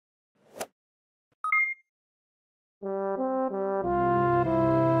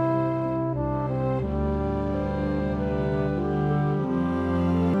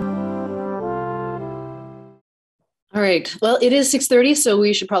All right. Well, it is 6:30, so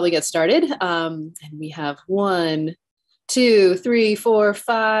we should probably get started. And we have 1, 2, 3, 4,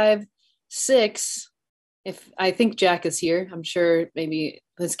 5, 6. If I think Jack is here, I'm sure maybe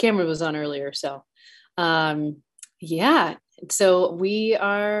his camera was on earlier. So, yeah. So we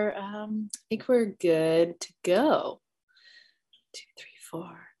are. I think we're good to go. 2, 3,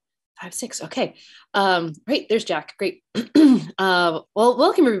 4, 5, 6. Okay. Great. There's Jack. Great. Well,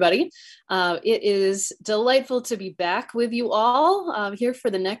 welcome everybody. It is delightful to be back with you all here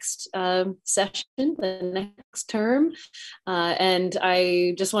for the next session, the next term. And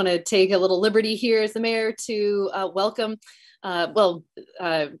I just want to take a little liberty here as the mayor to welcome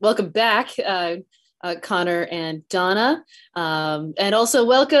back Connor and Donna, and also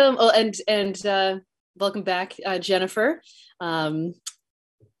welcome welcome back Jennifer.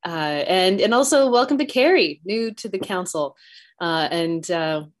 And also welcome to Carrie, new to the council, and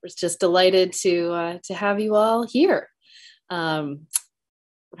we're just delighted to have you all here. Righto.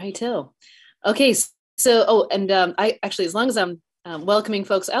 Okay, so I actually, as long as I'm welcoming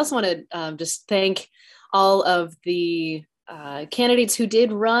folks, I also want to just thank all of the candidates who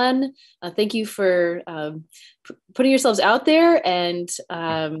did run. Thank you for putting yourselves out there and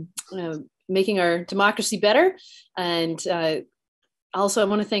making our democracy better. And also, I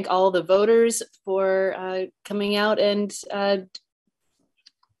want to thank all the voters for coming out and,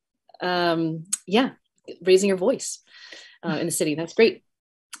 raising your voice in the city. That's great.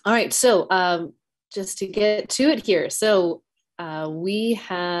 All right, so just to get to it here. So we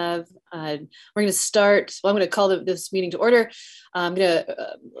have, we're going to start, well, I'm going to call this meeting to order.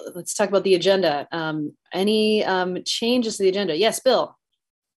 Let's talk about the agenda. Any changes to the agenda? Yes, Bill.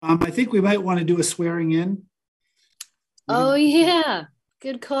 I think we might want to do a swearing in. Oh yeah,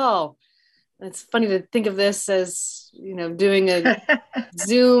 good call. It's funny to think of this as, doing a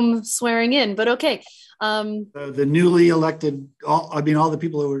Zoom swearing in, but okay. The newly elected, all the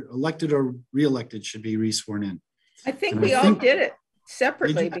people who were elected or re-elected should be re-sworn in. I think we all did it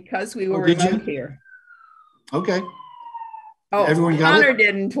separately because we were remote here. Okay. Oh, everyone got Connor it?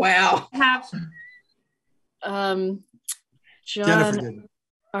 didn't. Wow. John, Jennifer did.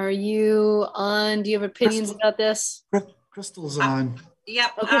 Are you on? Do you have opinions about this? Crystal's on.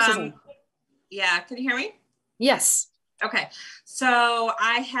 Yep. Oh, Crystal's on. Yeah. Can you hear me? Yes. Okay. So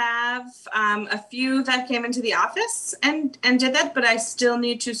I have a few that came into the office and did that, but I still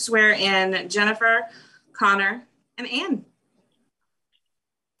need to swear in Jennifer, Connor, and Anne.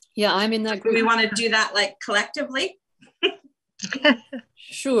 Yeah, I'm in that group. Do we want to do that like collectively?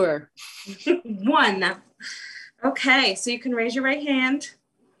 Sure. 1. Okay. So you can raise your right hand.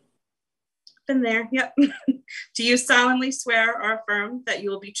 In there. Yep. Do you solemnly swear or affirm that you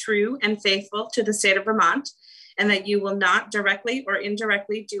will be true and faithful to the state of Vermont, and that you will not directly or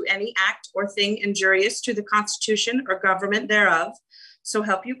indirectly do any act or thing injurious to the Constitution or government thereof, so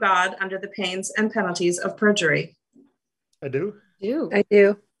help you God, under the pains and penalties of perjury? I do. I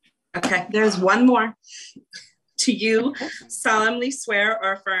do. Okay, there's one more. Do you solemnly swear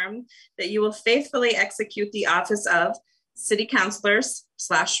or affirm that you will faithfully execute the office of city councilors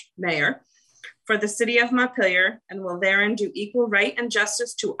 / mayor for the city of Montpelier, and will therein do equal right and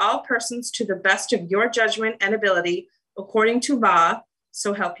justice to all persons to the best of your judgment and ability, according to law,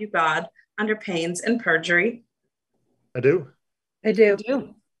 so help you God, under pains and perjury? I do. I do. I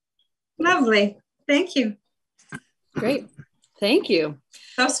do. Lovely. Thank you. Great. Thank you.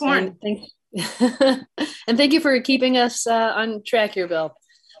 So sworn. And thank you for keeping us on track here, Bill.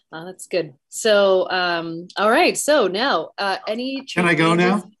 That's good. So, all right. So now, any changes? Can I go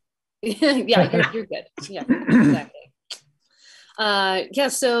now? Yeah, you're good. Yeah, exactly.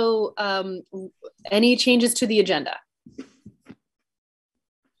 So any changes to the agenda?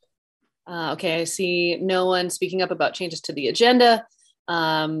 Okay, I see no one speaking up about changes to the agenda.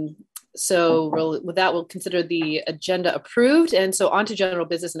 So with that, we'll consider the agenda approved. And so on to general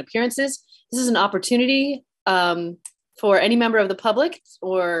business and appearances. This is an opportunity for any member of the public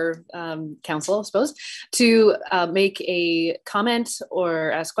or council, I suppose, to make a comment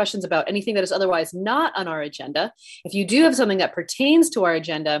or ask questions about anything that is otherwise not on our agenda. If you do have something that pertains to our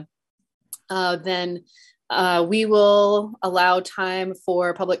agenda, then we will allow time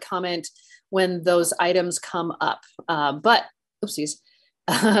for public comment when those items come up. But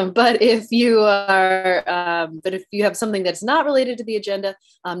if you have something that's not related to the agenda,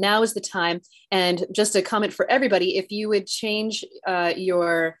 now is the time. And just a comment for everybody, if you would change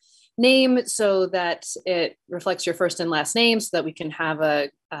your name so that it reflects your first and last name, so that we can have a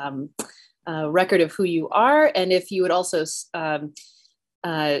record of who you are. And if you would also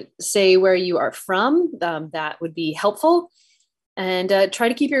say where you are from, that would be helpful. And try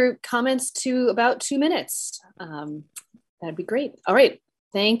to keep your comments to about 2 minutes. That'd be great. All right.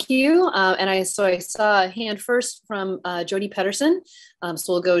 Thank you. And I saw a hand first from Jody Pedersen.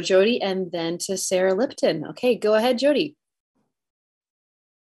 So we'll go Jody and then to Sarah Lipton. Okay, go ahead, Jody.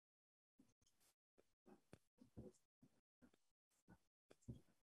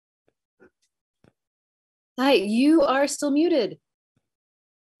 Hi, you are still muted.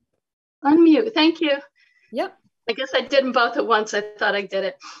 Unmute. Thank you. Yep. I guess I did them both at once. I thought I did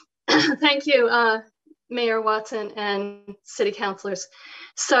it. Thank you, Mayor Watson and city councilors,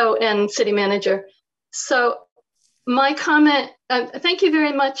 and city manager. So my comment, thank you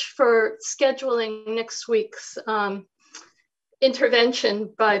very much for scheduling next week's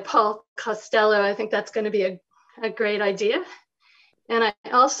intervention by Paul Costello. I think that's going to be a great idea. And I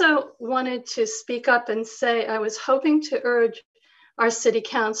also wanted to speak up and say I was hoping to urge our city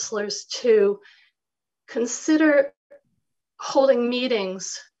councilors to consider holding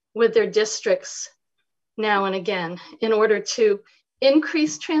meetings with their districts now and again in order to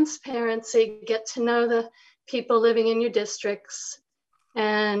increase transparency, get to know the people living in your districts,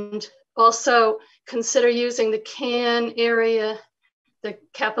 and also consider using the CAN area, the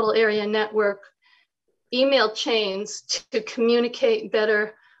capital area network, email chains to communicate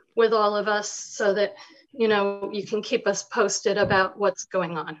better with all of us so that, you can keep us posted about what's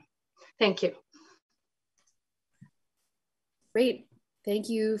going on. Thank you. Great. Thank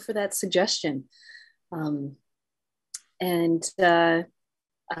you for that suggestion. Sarah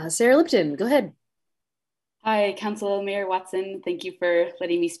Lipton, go ahead. Hi, Council Mayor Watson. Thank you for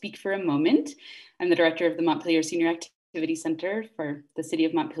letting me speak for a moment. I'm the director of the Montpelier Senior Activity Center for the city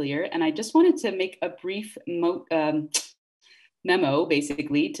of Montpelier, and I just wanted to make a brief memo,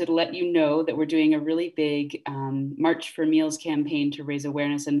 basically, to let you know that we're doing a really big March for Meals campaign to raise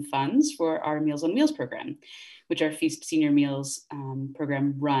awareness and funds for our Meals on Wheels program, which our Feast Senior Meals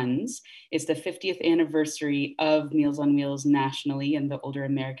program runs. It's the 50th anniversary of Meals on Wheels nationally and the Older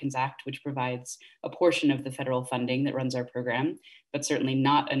Americans Act, which provides a portion of the federal funding that runs our program, but certainly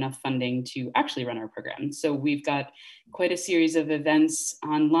not enough funding to actually run our program. So we've got quite a series of events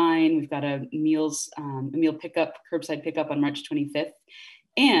online. We've got a meal pickup, curbside pickup on March 25th.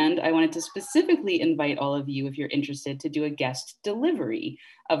 And I wanted to specifically invite all of you, if you're interested, to do a guest delivery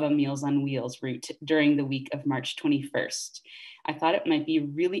of a Meals on Wheels route during the week of March 21st. I thought it might be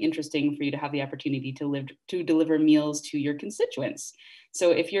really interesting for you to have the opportunity to deliver meals to your constituents.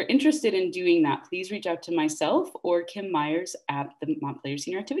 So if you're interested in doing that, please reach out to myself or Kim Myers at the Montpelier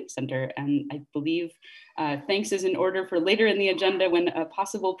Senior Activity Center. And I believe thanks is in order for later in the agenda when a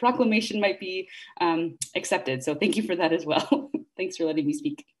possible proclamation might be accepted. So thank you for that as well. Thanks for letting me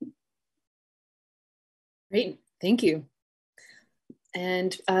speak. Great, thank you.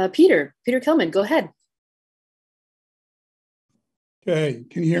 And Peter Kelman, go ahead. Okay,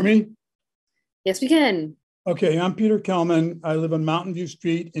 can you hear me? Yes, we can. Okay, I'm Peter Kelman. I live on Mountain View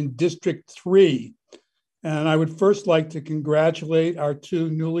Street in District 3. And I would first like to congratulate our two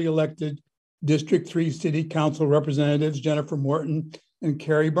newly elected District 3 City Council representatives, Jennifer Morton and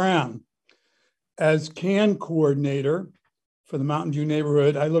Carrie Brown. As CAN coordinator for the Mountain View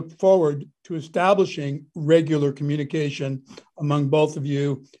neighborhood, I look forward to establishing regular communication among both of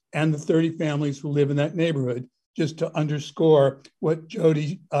you and the 30 families who live in that neighborhood, just to underscore what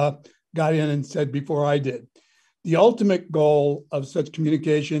Jody got in and said before I did. The ultimate goal of such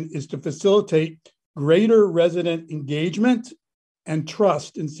communication is to facilitate greater resident engagement and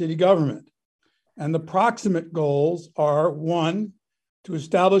trust in city government. And the proximate goals are: 1, to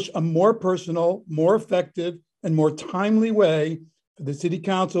establish a more personal, more effective, and more timely way for the city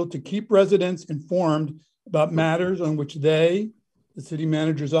council to keep residents informed about matters on which they, the city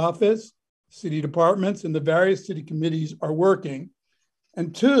manager's office, city departments, and the various city committees are working.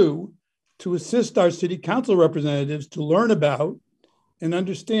 And 2, to assist our city council representatives to learn about and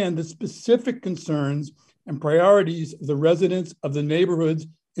understand the specific concerns and priorities of the residents of the neighborhoods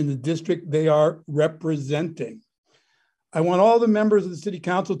in the district they are representing. I want all the members of the city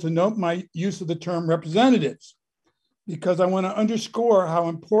council to note my use of the term representatives, because I want to underscore how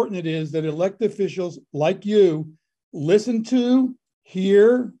important it is that elected officials like you listen to,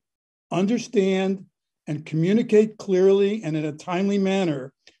 hear, understand, and communicate clearly and in a timely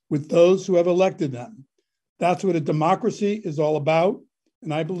manner with those who have elected them. That's what a democracy is all about,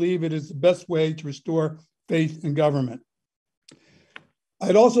 and I believe it is the best way to restore faith in government.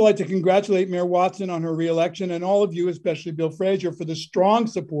 I'd also like to congratulate Mayor Watson on her reelection, and all of you, especially Bill Frazier, for the strong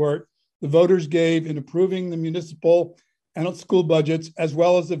support the voters gave in approving the municipal and school budgets, as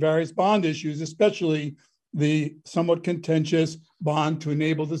well as the various bond issues, especially the somewhat contentious bond to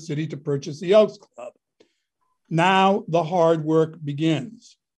enable the city to purchase the Elks Club. Now the hard work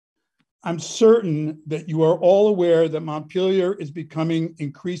begins. I'm certain that you are all aware that Montpelier is becoming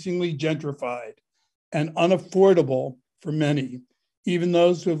increasingly gentrified and unaffordable for many, even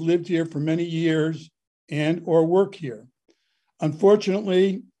those who have lived here for many years and or work here.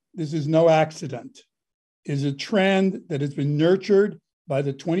 Unfortunately, this is no accident. It is a trend that has been nurtured by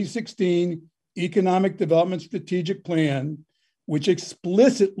the 2016 Economic Development Strategic Plan, which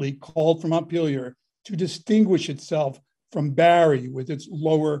explicitly called for Montpelier to distinguish itself from Barre with its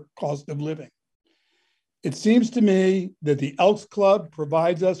lower cost of living. It seems to me that the Elks Club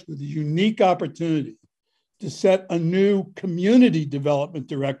provides us with a unique opportunity to set a new community development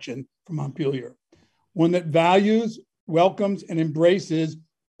direction for Montpelier, one that values, welcomes, and embraces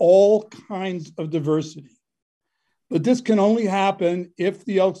all kinds of diversity. But this can only happen if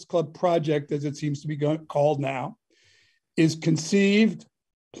the Elks Club project, as it seems to be called now, is conceived,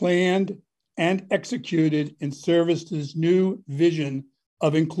 planned, and executed in service to this new vision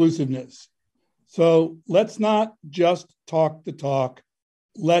of inclusiveness. So let's not just talk the talk,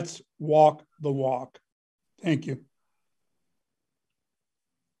 let's walk the walk. Thank you.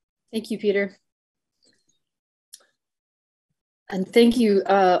 Thank you, Peter. And thank you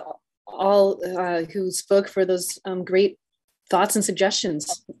all who spoke for those great thoughts and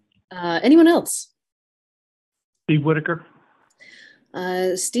suggestions. Anyone else? Steve Whitaker.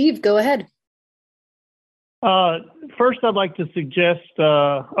 Steve, go ahead. First, I'd like to suggest,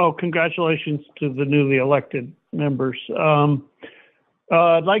 congratulations to the newly elected members.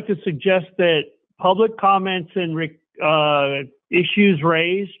 I'd like to suggest that public comments and issues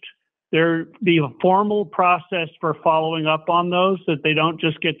raised, there be a formal process for following up on those, that they don't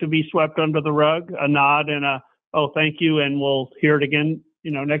just get to be swept under the rug, a nod and a, oh, thank you, and we'll hear it again,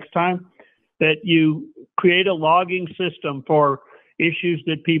 next time. That you create a logging system for issues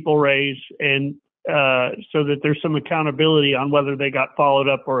that people raise, and so that there's some accountability on whether they got followed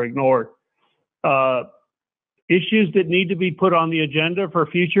up or ignored. Issues that need to be put on the agenda for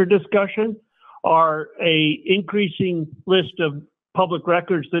future discussion are a increasing list of public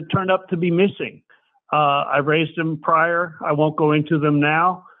records that turned up to be missing. I raised them prior. I won't go into them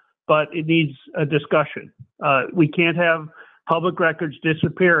now, but it needs a discussion. We can't have public records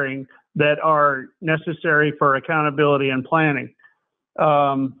disappearing that are necessary for accountability and planning.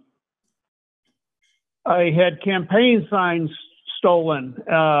 I had campaign signs stolen,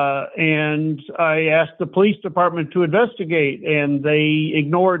 and I asked the police department to investigate, and they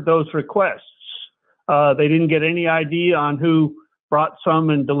ignored those requests. They didn't get any idea on who brought some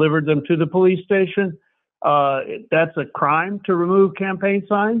and delivered them to the police station. That's a crime to remove campaign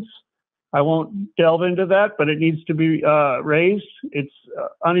signs. I won't delve into that, but it needs to be raised. It's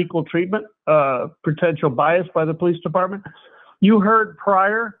unequal treatment, potential bias by the police department. You heard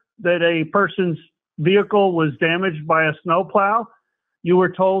prior that a person's vehicle was damaged by a snowplow. You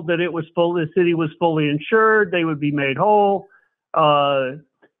were told that it was the city was fully insured, they would be made whole.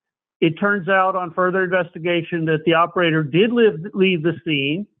 It turns out on further investigation that the operator did leave the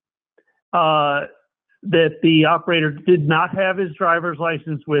scene, that the operator did not have his driver's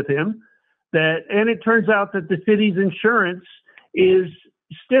license with him, and it turns out that the city's insurance is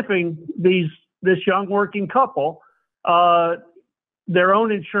stiffing this young working couple. Their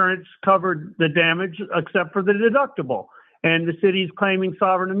own insurance covered the damage except for the deductible, and the city's claiming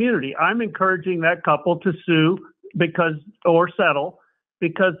sovereign immunity. I'm encouraging that couple to sue or settle,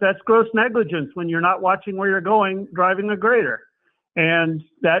 because that's gross negligence when you're not watching where you're going, driving a grader, and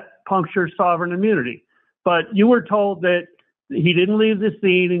that punctures sovereign immunity. But you were told that he didn't leave the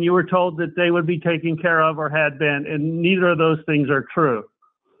scene, and you were told that they would be taken care of or had been, and neither of those things are true.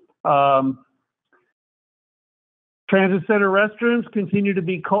 Transit center restrooms continue to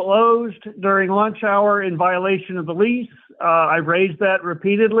be closed during lunch hour in violation of the lease. I've raised that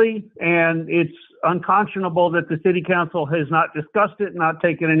repeatedly, and it's unconscionable that the city council has not discussed it and not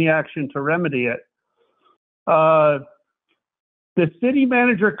taken any action to remedy it. The city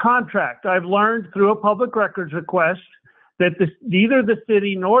manager contract, I've learned through a public records request that neither the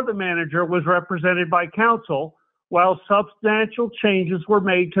city nor the manager was represented by council, while substantial changes were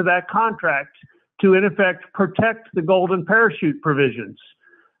made to that contract to, in effect, protect the golden parachute provisions.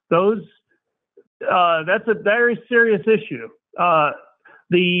 That's a very serious issue.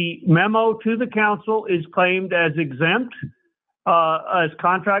 The memo to the council is claimed as exempt as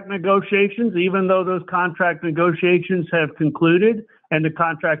contract negotiations, even though those contract negotiations have concluded and the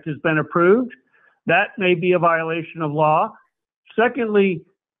contract has been approved. That may be a violation of law. Secondly,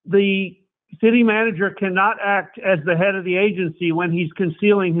 the city manager cannot act as the head of the agency when he's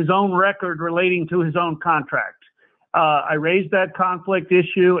concealing his own record relating to his own contract. I raised that conflict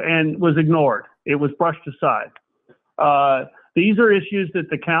issue and was ignored. It was brushed aside. These are issues that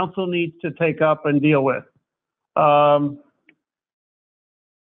the council needs to take up and deal with. I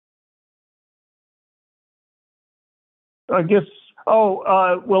guess,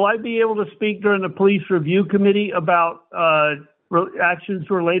 will I be able to speak during the police review committee about actions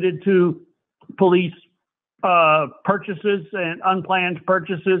related to police purchases and unplanned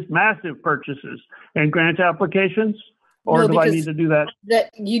purchases, massive purchases, and grant applications? Or No, do I need to do that?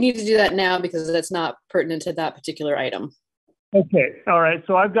 You need to do that now because that's not pertinent to that particular item. Okay, all right.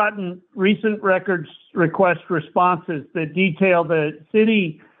 So I've gotten recent records request responses that detail the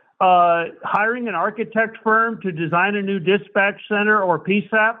city hiring an architect firm to design a new dispatch center or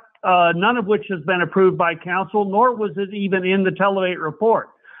PSAP, none of which has been approved by council, nor was it even in the Televate report.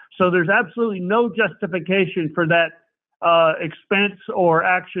 So there's absolutely no justification for that expense or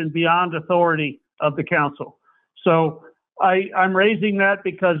action beyond authority of the council. So I'm raising that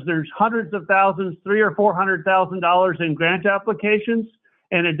because there's hundreds of thousands, $300,000 or $400,000 in grant applications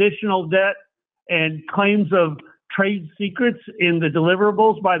and additional debt and claims of trade secrets in the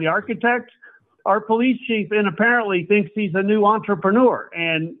deliverables by the architect. Our police chief apparently thinks he's a new entrepreneur,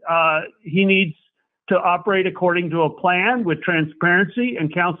 and he needs to operate according to a plan with transparency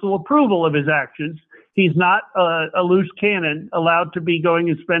and council approval of his actions. He's not a loose cannon allowed to be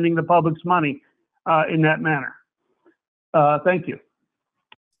going and spending the public's money in that manner. Thank you.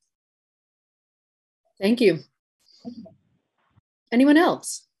 Thank you. Anyone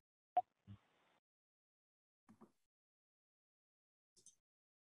else?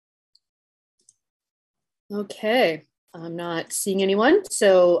 Okay, I'm not seeing anyone.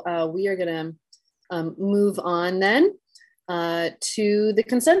 So we are gonna move on then to the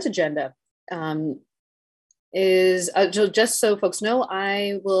consent agenda. Just so folks know,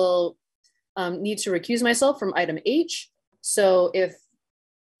 I will need to recuse myself from item H. So if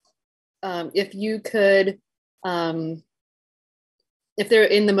you could, if they're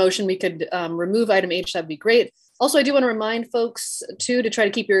in the motion, we could remove item H, that'd be great. Also, I do want to remind folks too to try to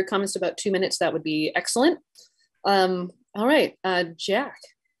keep your comments to about 2 minutes. That would be excellent. All right, Jack.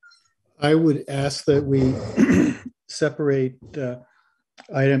 I would ask that we separate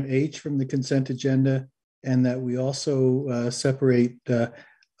item H from the consent agenda, and that we also separate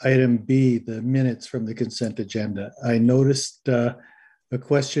item B, the minutes, from the consent agenda. I noticed a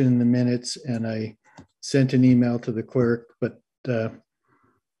question in the minutes, and I sent an email to the clerk, but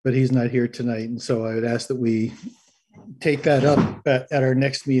he's not here tonight, and so I would ask that we take that up at our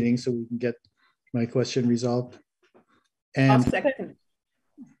next meeting so we can get my question resolved. And I'll second.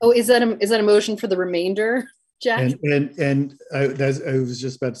 Oh, is that a motion for the remainder, Jack? And I was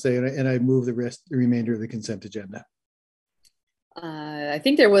just about to say, and I move the remainder of the consent agenda. I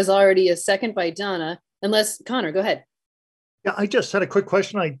think there was already a second by Donna, unless Connor, go ahead. Yeah, I just had a quick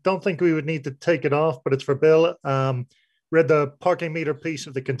question. I don't think we would need to take it off, but it's for Bill. Read the parking meter piece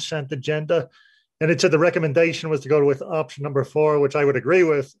of the consent agenda, and it said the recommendation was to go with option number 4, which I would agree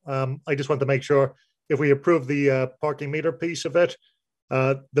with. I just want to make sure if we approve the parking meter piece of it,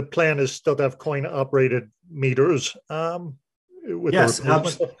 the plan is still to have coin-operated meters. With yes,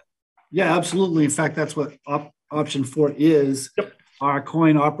 yeah, absolutely. In fact, that's what option 4 is. Yep. Are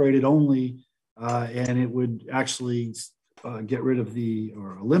coin-operated only, and it would actually get rid of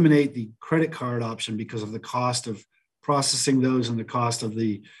or eliminate the credit card option because of the cost of processing those and the cost of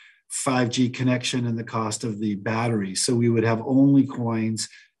the 5G connection and the cost of the battery. So we would have only coins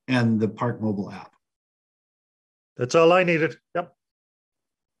and the Park Mobile app. That's all I needed. Yep.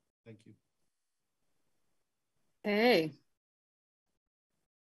 Thank you. Okay.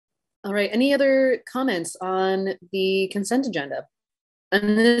 All right, any other comments on the consent agenda?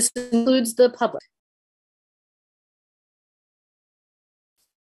 And this includes the public.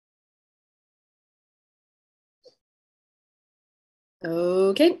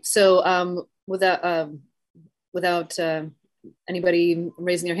 Okay, so without anybody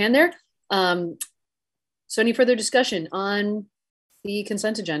raising their hand there, so any further discussion on the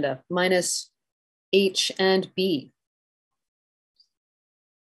consent agenda minus H and B?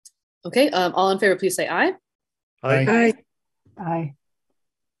 Okay, all in favor, please say aye. Aye. Aye. Aye.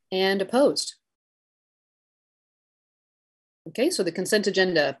 And opposed? Okay, so the consent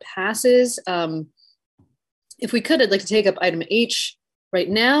agenda passes. If we could, I'd like to take up item H right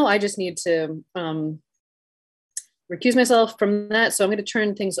now. I just need to recuse myself from that. So I'm going to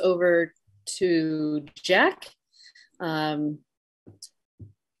turn things over to Jack.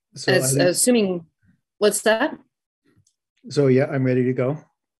 Assuming, what's that? So yeah, I'm ready to go.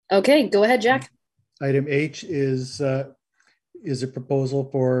 Okay, go ahead, Jack. Item H is a proposal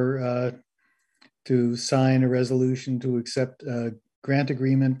for to sign a resolution to accept a grant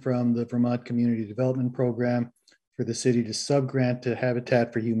agreement from the Vermont Community Development Program for the city to subgrant to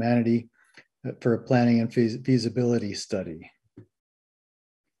Habitat for Humanity for a planning and feasibility study.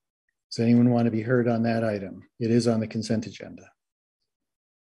 Does anyone want to be heard on that item? It is on the consent agenda.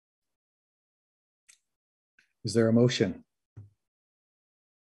 Is there a motion?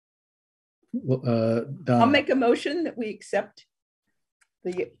 I'll make a motion that we accept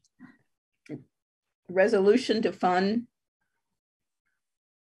the resolution to fund.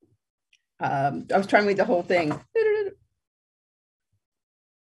 I was trying to read the whole thing.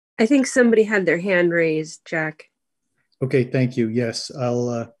 I think somebody had their hand raised, Jack. Okay, thank you. Yes,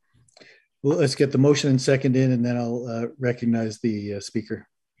 I'll. Well, let's get the motion and second in, and then I'll recognize the speaker.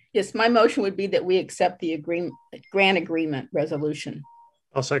 Yes, my motion would be that we accept the grant agreement resolution.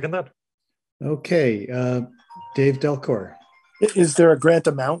 I'll second that. Okay, Dave Delcor. Is there a grant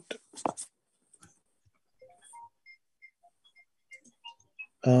amount?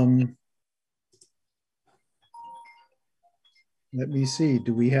 Let me see.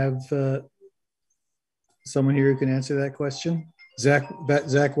 Do we have someone here who can answer that question?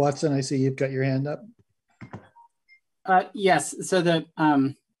 Zach Watson, I see you've got your hand up. Yes, so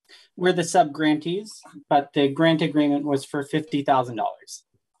we're the sub-grantees, but the grant agreement was for $50,000.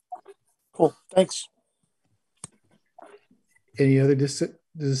 Cool, thanks. Any other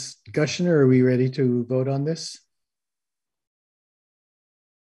discussion, or are we ready to vote on this?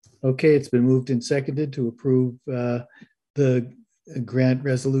 Okay, it's been moved and seconded to approve the grant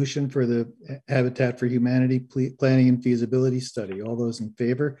resolution for the Habitat for Humanity planning and feasibility study. All those in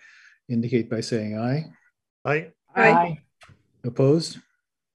favor indicate by saying aye. Aye. Aye. Opposed?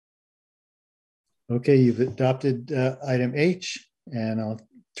 Okay, you've adopted item H, and I'll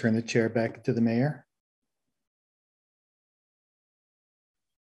turn the chair back to the mayor.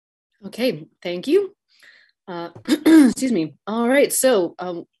 Okay, thank you. Excuse me. All right, so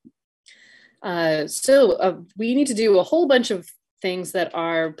we need to do a whole bunch of things that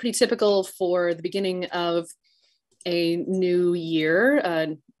are pretty typical for the beginning of a new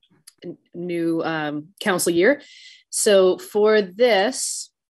year, new council year. So for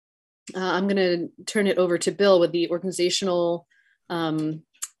this, I'm going to turn it over to Bill with the organizational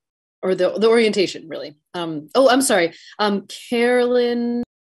or the orientation, really. Oh, I'm sorry, Carolyn.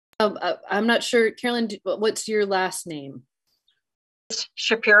 I'm not sure, Carolyn. What's your last name?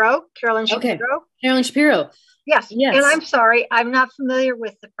 Shapiro, Carolyn Shapiro. Okay. Carolyn Shapiro. Yes. Yes. And I'm sorry, I'm not familiar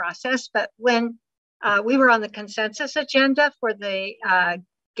with the process, but when we were on the consensus agenda for the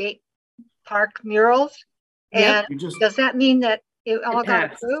Gate Park murals, and does that mean that it all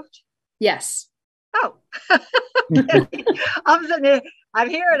got approved? Yes. Oh, I'm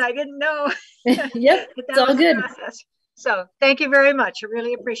here and I didn't know. Yep, it's all good. So thank you very much. I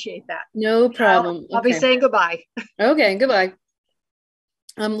really appreciate that. No problem. I'll be saying goodbye. Okay, goodbye.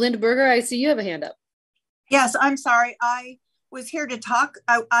 Linda Berger, I see you have a hand up. Yes, I'm sorry. I was here to talk.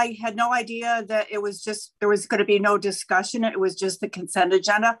 I had no idea that it was just, there was going to be no discussion. It was just the consent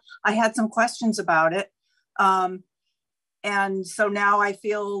agenda. I had some questions about it. And so now I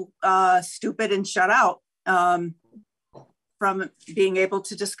feel stupid and shut out from being able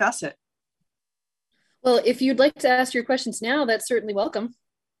to discuss it. Well, if you'd like to ask your questions now, that's certainly welcome.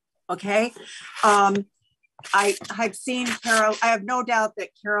 Okay. I've seen Carol. I have no doubt that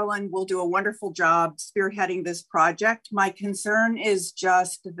Carolyn will do a wonderful job spearheading this project. My concern is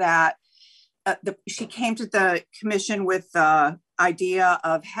just that she came to the commission with the idea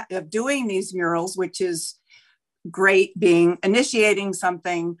of doing these murals, which is great, initiating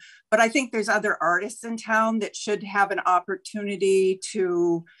something. But I think there's other artists in town that should have an opportunity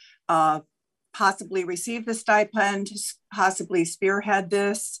to possibly receive the stipend, possibly spearhead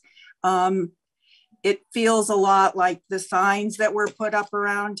this. It feels a lot like the signs that were put up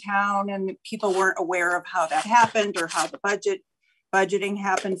around town, and people weren't aware of how that happened or how the budgeting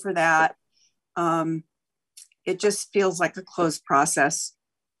happened for that. It just feels like a closed process,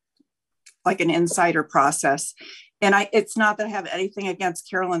 like an insider process. And it's not that I have anything against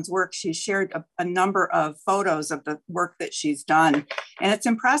Carolyn's work. She shared a number of photos of the work that she's done, and it's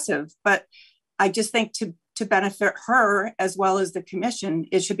impressive. But I just think to benefit her as well as the commission,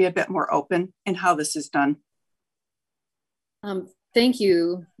 it should be a bit more open in how this is done. Thank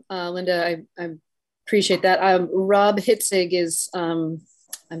you, Linda. I appreciate that. Rob Hitzig is, I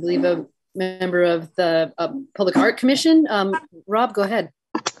believe, a member of the Public Art Commission. Rob, go ahead.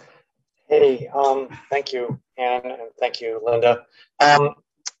 Hey, thank you, Anne, and thank you, Linda.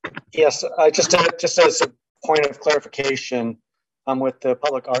 Yes, just as a point of clarification, I'm with the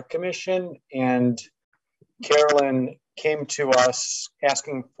Public Art Commission, and Carolyn came to us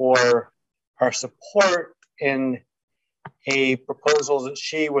asking for our support in a proposal that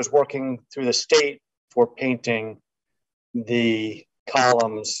she was working through the state for painting the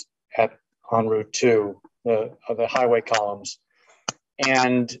columns on Route 2, the highway columns.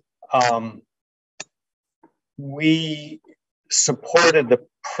 And we supported the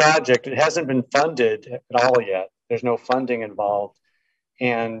project. It hasn't been funded at all yet. There's no funding involved.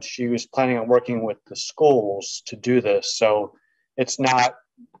 And she was planning on working with the schools to do this. So it's not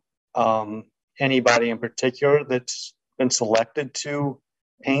anybody in particular that's been selected to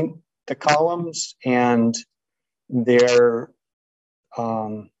paint the columns, and there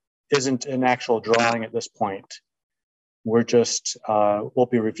isn't an actual drawing at this point. We're just, we'll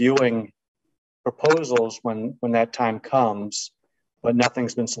be reviewing proposals when that time comes, but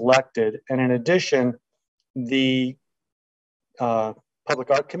nothing's been selected. And in addition, the Public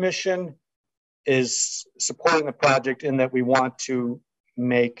Art Commission is supporting the project in that we want to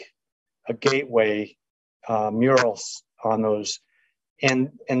make a gateway murals on those.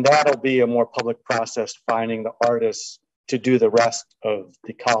 And that'll be a more public process, finding the artists to do the rest of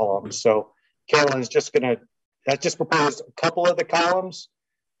the columns. So Carolyn's just proposed a couple of the columns,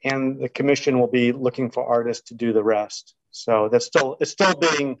 and the commission will be looking for artists to do the rest. So it's still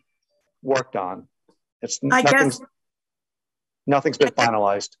being worked on. Nothing's been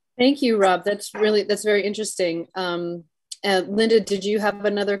finalized. Thank you, Rob. That's very interesting. Linda, did you have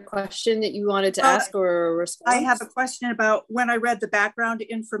another question that you wanted to ask or respond? I have a question about when I read the background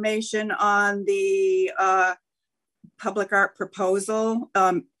information on the public art proposal.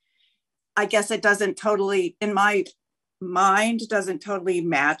 I guess it doesn't totally, in my mind, doesn't totally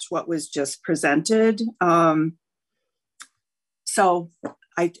match what was just presented. So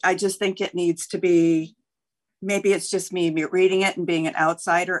I just think it needs to be, maybe it's just me reading it and being an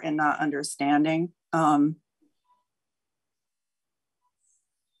outsider and not understanding.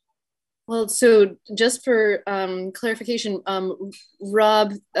 Well, so just for clarification,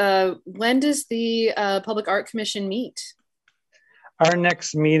 Rob, when does the Public Art Commission meet? Our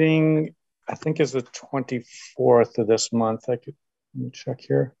next meeting, I think, is the 24th of this month. Let me check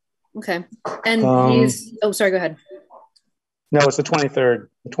here. Okay. And oh, sorry, go ahead. No, it's the 23rd.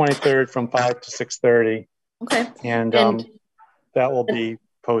 The 23rd from 5 to 6:30. Okay. And that will be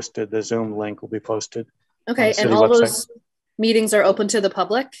posted. The Zoom link will be posted. Okay. And all those meetings are open to the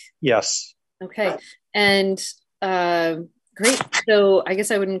public? Yes. Okay. And great. So I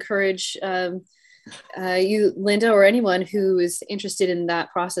guess I would encourage you, Linda, or anyone who is interested in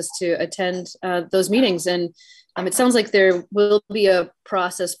that process to attend those meetings. And it sounds like there will be a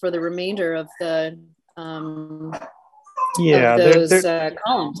process for the remainder of the those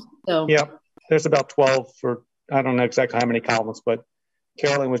columns. So yeah, there's about 12 for, I don't know exactly how many columns, but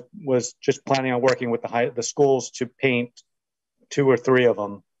Carolyn was just planning on working with the schools to paint 2 or 3 of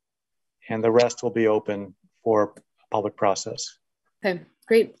them, and the rest will be open for public process. Okay,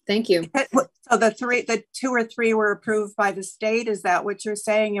 great, thank you. So the 2 or 3 were approved by the state, is that what you're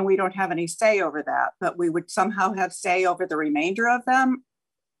saying? And we don't have any say over that, but we would somehow have say over the remainder of them?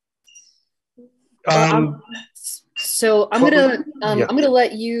 So I'm gonna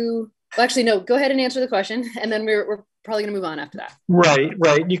let you, well, actually no, go ahead and answer the question, and then we're probably gonna move on after that. Right.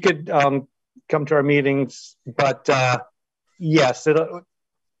 You could come to our meetings, but yes,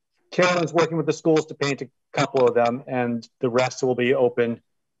 Carolyn's working with the schools to paint a couple of them, and the rest will be open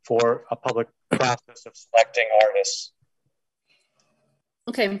for a public process of selecting artists.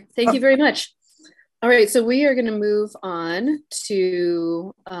 Okay, thank you very much. All right, so we are going to move on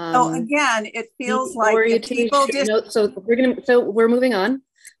to. Again, it feels like people just. No, so we're moving on.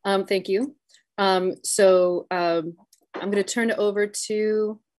 Thank you. I'm going to turn it over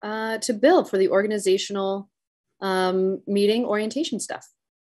to Bill for the organizational meeting orientation stuff.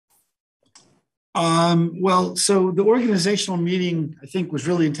 Well, so the organizational meeting, I think, was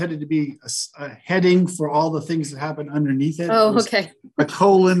really intended to be a heading for all the things that happen underneath it. Oh, okay. A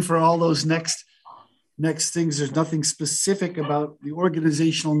colon for all those next things. There's nothing specific about the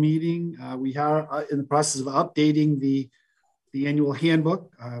organizational meeting. We are in the process of updating the annual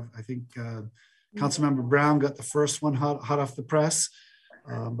handbook. I think Councilmember Brown got the first one hot off the press.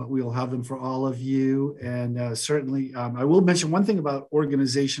 But we will have them for all of you. And certainly, I will mention one thing about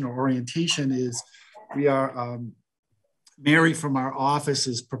organizational orientation is we are, Mary from our office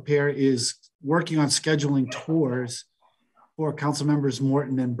is working on scheduling tours for Council Members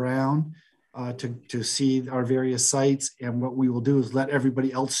Morton and Brown to see our various sites. And what we will do is let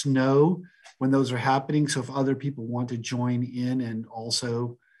everybody else know when those are happening. So if other people want to join in and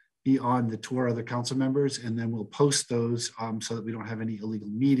also be on the tour of the council members, and then we'll post those so that we don't have any illegal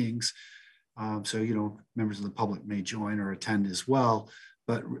meetings. So, members of the public may join or attend as well,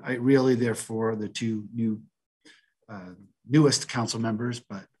 but really they're for the 2 newest council members,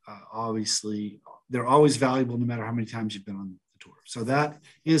 but obviously they're always valuable no matter how many times you've been on the tour. So that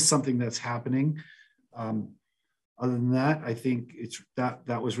is something that's happening. Other than that, I think it's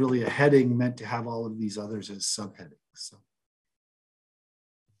that was really a heading meant to have all of these others as subheadings. So.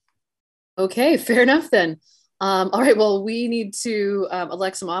 Okay, fair enough then. All right, well, we need to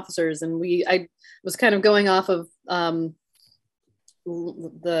elect some officers, and I was kind of going off of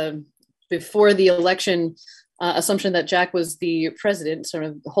before the election assumption that Jack was the president, sort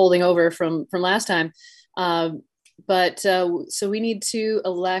of holding over from last time. So we need to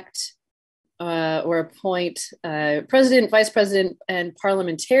elect or appoint president, vice president, and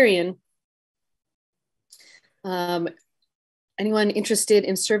parliamentarian. Anyone interested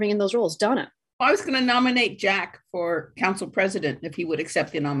in serving in those roles? Donna. I was going to nominate Jack for council president if he would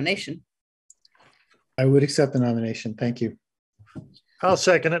accept the nomination. I would accept the nomination. Thank you. I'll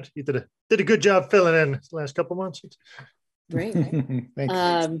second it. You did a good job filling in the last couple of months. Great. Thank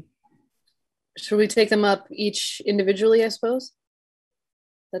you. Should we take them up each individually, I suppose?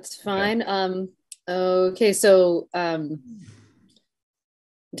 That's fine. Yeah. Okay, so Donna,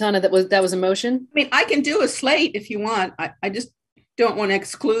 that was a motion? I mean, I can do a slate if you want. I just don't want to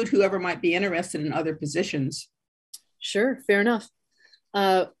exclude whoever might be interested in other positions. Sure, fair enough.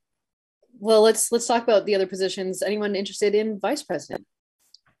 Well, let's talk about the other positions. Anyone interested in vice president?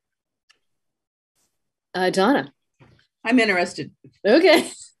 Donna. I'm interested. Okay.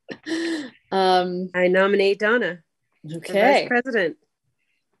 I nominate Donna. Okay. Vice president.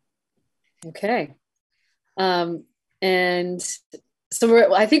 Okay. And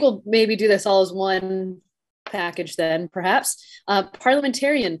so I think we'll maybe do this all as one package then, perhaps.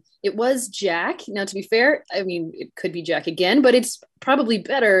 Parliamentarian, it was Jack. Now, to be fair, I mean, it could be Jack again, but it's probably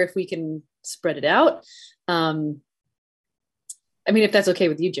better if we can spread it out. I mean, if that's okay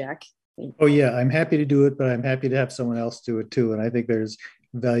with you, Jack. Oh yeah, I'm happy to do it, but I'm happy to have someone else do it too. And I think there's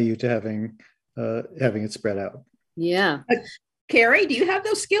value to having it spread out. Yeah. Carrie, do you have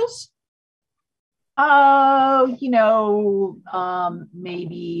those skills?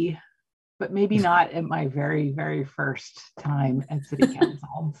 Maybe, but maybe not at my very, very first time at City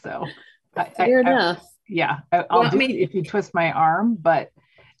Council. So fair enough. I'll do it if you twist my arm, but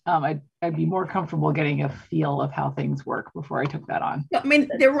I'd be more comfortable getting a feel of how things work before I took that on. I mean,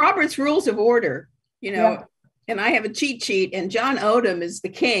 they're Robert's Rules of Order, and I have a cheat sheet, and John Odom is the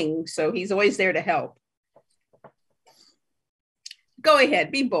king, so he's always there to help. Go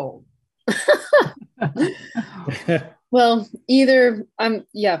ahead, be bold. Well, either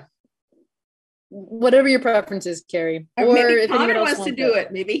whatever your preference is, Carrie. Or maybe Connor wants to do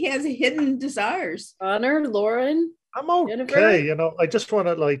it. Maybe he has hidden desires. Connor, Lauren, I'm okay. Jennifer? I just want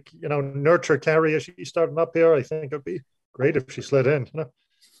to nurture Carrie as she's starting up here. I think it'd be great if she slid in.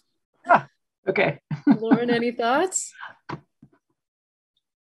 Okay. Lauren, any thoughts?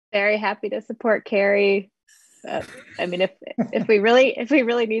 Very happy to support Carrie. I mean, if we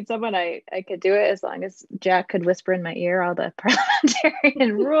really need someone, I could do it, as long as Jack could whisper in my ear all the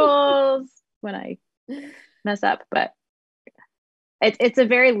parliamentarian rules when I mess up. But it's a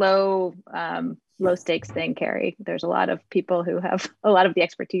very low stakes thing, Carrie. There's a lot of people who have a lot of the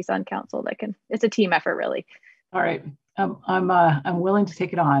expertise on council it's a team effort, really. All right. I'm willing to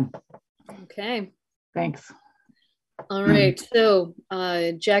take it on. Okay. Thanks. All right. So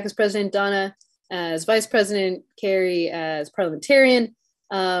Jack is president, Donna as vice president, Carrie as parliamentarian.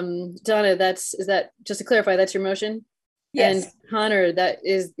 Donna, is that, just to clarify, that's your motion? Yes. And Connor, that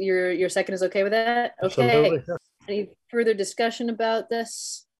is your second is okay with that? Okay. Absolutely. Any further discussion about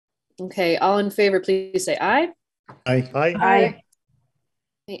this? Okay, all in favor, please say aye. Aye. Aye.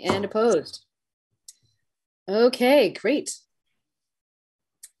 And opposed? Okay, great.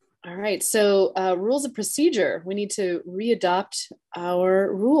 All right, so rules of procedure. We need to readopt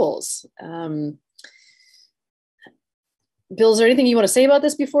our rules. Bill, is there anything you want to say about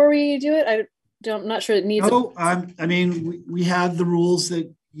this before we do it? I'm not sure it needs. No, I mean, we have the rules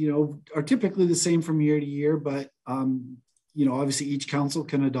that, are typically the same from year to year, but, obviously each council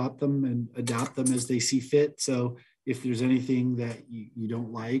can adopt them and adapt them as they see fit. So if there's anything that you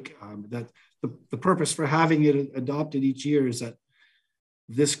don't like, that the purpose for having it adopted each year is that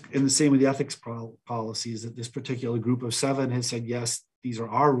this, and the same with the ethics policies, that this particular group of 7 has said, yes, these are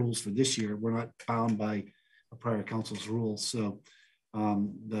our rules for this year. We're not bound by a prior council's rules. So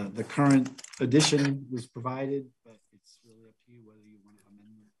the current edition was provided, but it's really up to you whether you want to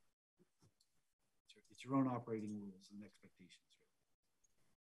amend them. It's your own operating rules and expectations.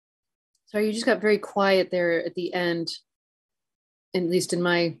 Sorry, you just got very quiet there at the end, at least in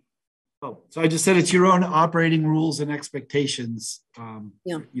my. Oh, so I just said it's your own operating rules and expectations,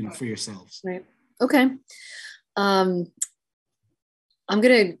 for yourselves. Right. Okay. I'm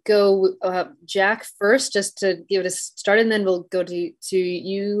gonna go Jack first, just to give it a start, and then we'll go to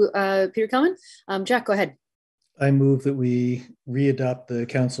you, Peter Kelman. Jack, go ahead. I move that we readopt the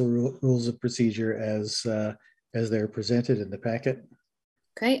council rules of procedure as they're presented in the packet.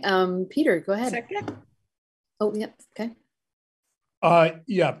 Okay, Peter, go ahead. Second. Oh, yeah, okay.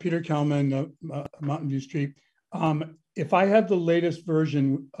 Yeah, Peter Kelman, Mountain View Street. If I have the latest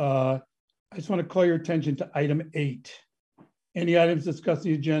version, I just want to call your attention to item 8. Any items discussed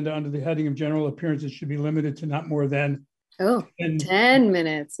in the agenda under the heading of general appearances should be limited to not more than 10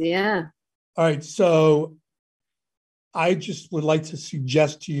 minutes. Yeah. All right. So I just would like to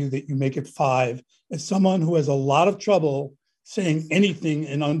suggest to you that you make it 5. As someone who has a lot of trouble saying anything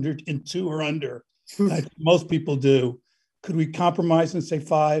in 2 or under, like most people do, could we compromise and say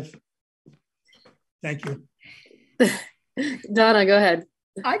 5? Thank you. Donna, go ahead.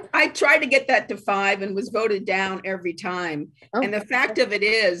 I tried to get that to 5 and was voted down every time. And the fact of it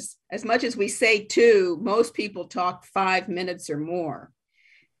is, as much as we say 2, most people talk 5 minutes or more.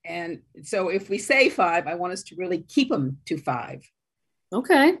 And so if we say 5, I want us to really keep them to 5.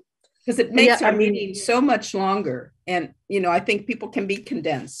 Okay. Because it makes our meeting so much longer. And, I think people can be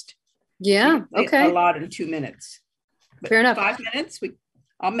condensed. Yeah. Okay. A lot in 2 minutes. But fair enough. 5 minutes,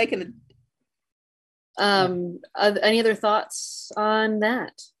 I'll make it. Any other thoughts on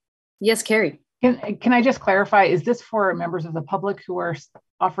that? Yes, Carrie. Can I just clarify, is this for members of the public who are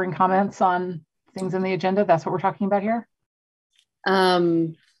offering comments on things in the agenda? That's what we're talking about here?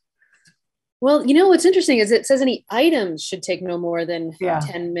 Well, what's interesting is it says any items should take no more than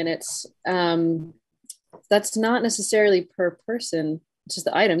 10 minutes. That's not necessarily per person, it's just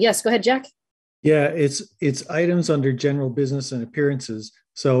the item. Yes, go ahead, Jack. Yeah, it's items under general business and appearances.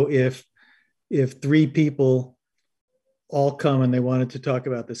 So if 3 people all come and they wanted to talk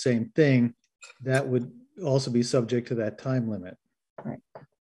about the same thing, that would also be subject to that time limit. Right.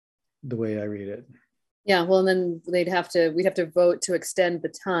 The way I read it. Yeah, well, and then we'd have to vote to extend the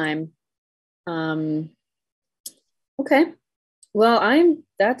time. Okay. Well,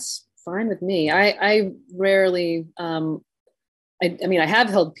 that's fine with me. I rarely, I have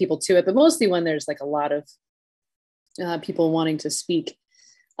held people to it, but mostly when there's like a lot of people wanting to speak.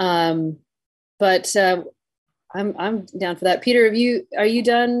 But I'm down for that. Peter, are you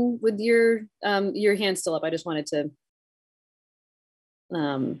done with your hand still up? I just wanted to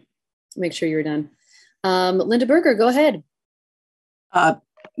make sure you're done. Linda Berger, go ahead.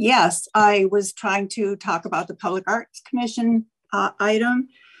 Yes, I was trying to talk about the Public Arts Commission item.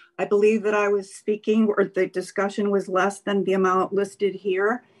 I believe that I was speaking, or the discussion was less than the amount listed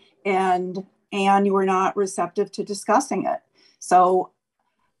here, and you were not receptive to discussing it. So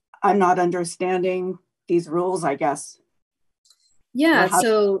I'm not understanding these rules, I guess. Yeah,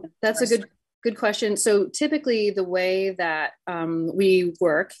 so that's a good question. So typically the way that we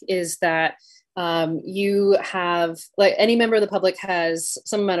work is that you have, like, any member of the public has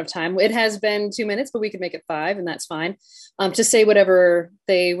some amount of time. It has been 2 minutes, but we could make it 5, and that's fine, to say whatever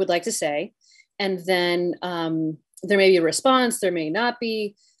they would like to say. And then there may be a response, there may not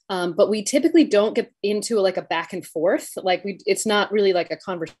be, but we typically don't get into like a back and forth. Like it's not really like a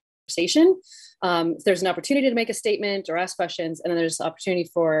conversation. There's an opportunity to make a statement or ask questions, and then there's opportunity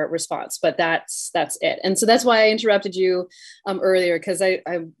for response, but that's it. And so that's why I interrupted you earlier, because I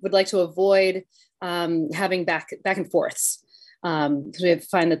would like to avoid having back and forths, because we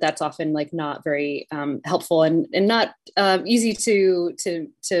find that that's often like not very helpful and not easy to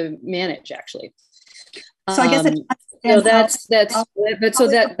manage, actually. So I guess that's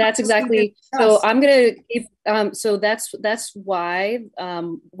exactly. So I'm gonna keep. So that's why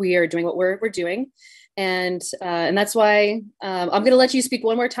we are doing what we're doing, and that's why I'm gonna let you speak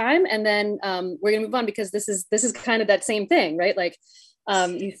one more time, and then we're gonna move on, because this is kind of that same thing, right? Like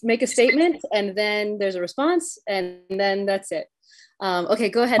you make a statement, and then there's a response, and then that's it. Okay,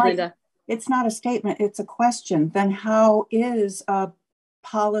 go ahead, Linda. It's not a statement; it's a question. Then how is a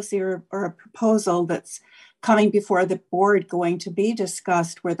policy or a proposal that's coming before the board going to be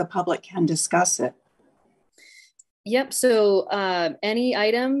discussed where the public can discuss it? Yep. So any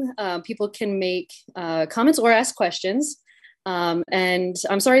item, people can make comments or ask questions. And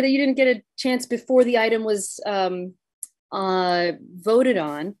I'm sorry that you didn't get a chance before the item was voted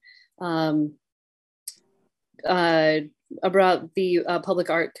on about the Public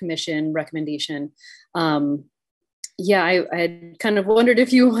Art Commission recommendation. Yeah, I had kind of wondered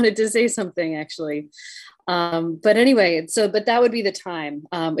if you wanted to say something, actually. But anyway, but that would be the time,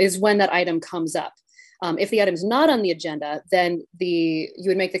 is when that item comes up. If the item's not on the agenda, then you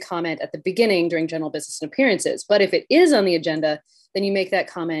would make the comment at the beginning during general business and appearances. But if it is on the agenda, then you make that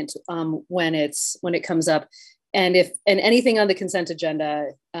comment when it comes up and anything on the consent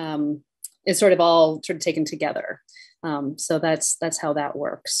agenda is sort of taken together. So that's how that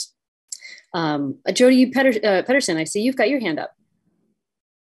works. Jody Pedersen, I see you've got your hand up.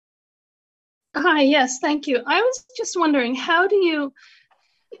 Hi, yes, thank you. I was just wondering, how do you,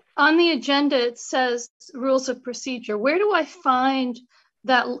 on the agenda, it says rules of procedure. Where do I find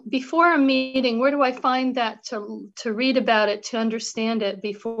that before a meeting? Where do I find that to read about it, to understand it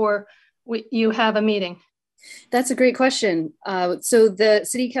before you have a meeting? That's a great question. So the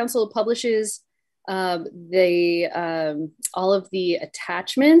City Council publishes all of the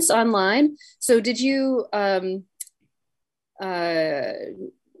attachments online. So did you,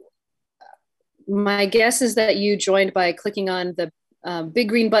 my guess is that you joined by clicking on the big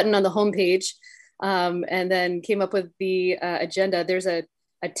green button on the homepage and then came up with the agenda. There's a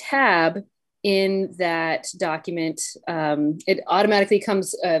tab in that document. It automatically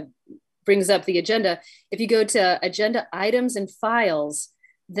brings up the agenda. If you go to agenda items and files,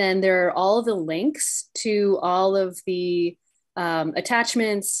 then there are all the links to all of the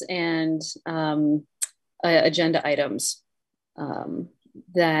attachments and agenda items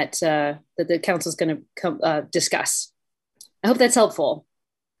that the council is going to discuss. I hope that's helpful.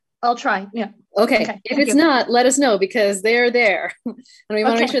 I'll try. Yeah. Okay. If it's not, let us know, because they're there, and we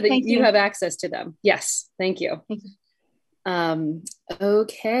want to make sure that you have access to them. Yes. Thank you.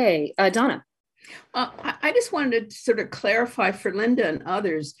 Okay, Donna. I just wanted to sort of clarify for Linda and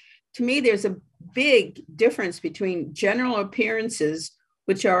others. To me, there's a big difference between general appearances,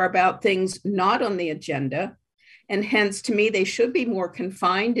 which are about things not on the agenda, and hence, to me, they should be more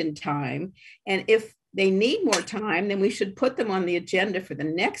confined in time. And if they need more time, then we should put them on the agenda for the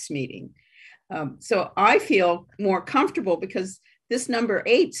next meeting. So I feel more comfortable because this number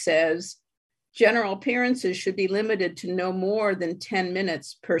 8 says general appearances should be limited to no more than 10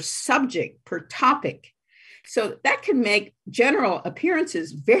 minutes per subject, per topic. So that can make general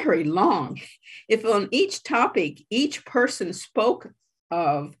appearances very long. If on each topic, each person spoke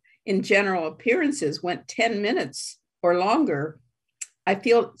of in general appearances went 10 minutes or longer, I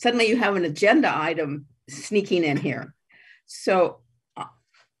feel suddenly you have an agenda item sneaking in here. So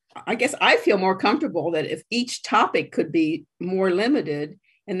I guess I feel more comfortable that if each topic could be more limited,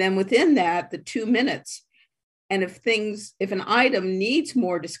 and then within that, the 2 minutes. And if an item needs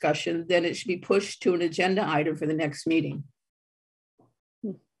more discussion, then it should be pushed to an agenda item for the next meeting.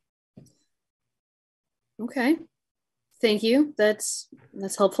 Okay. Thank you. That's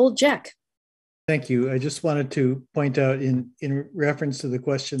helpful. Jack. Thank you. I just wanted to point out in reference to the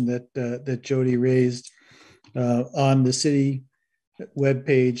question that Jody raised, on the city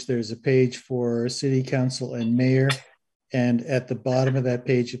webpage, there's a page for city council and mayor. And at the bottom of that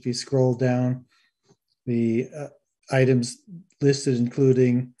page, if you scroll down, the items listed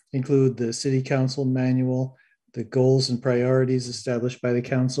include the city council manual, the goals and priorities established by the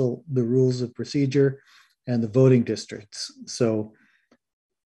council, the rules of procedure, and the voting districts. So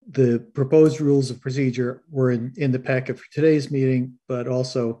the proposed rules of procedure were in the packet for today's meeting, but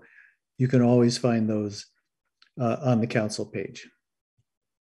also you can always find those on the council page.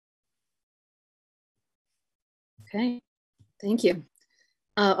 Okay, thank you.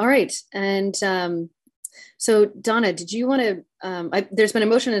 All right, and so Donna, did you want to, there's been a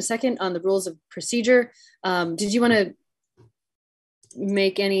motion and a second on the rules of procedure. Did you want to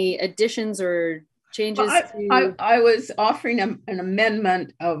make any additions or changes? Well, I was offering an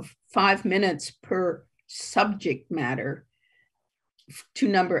amendment of 5 minutes per subject matter to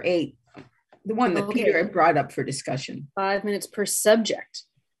number 8, the one that Peter had brought up for discussion. 5 minutes per subject.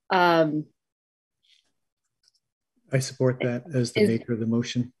 I support that as the maker of the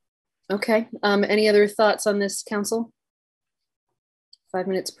motion. Okay. Any other thoughts on this, council? 5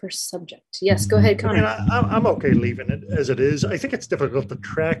 minutes per subject. Yes, go ahead, Connor. I'm okay leaving it as it is. I think it's difficult to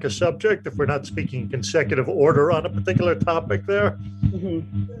track a subject if we're not speaking in consecutive order on a particular topic there.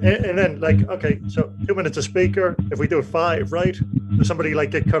 Mm-hmm. And then, like, okay, so 2 minutes a speaker. If we do 5, right? Does somebody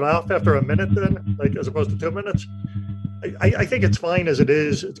like get cut off after a minute then, like as opposed to 2 minutes? I think it's fine as it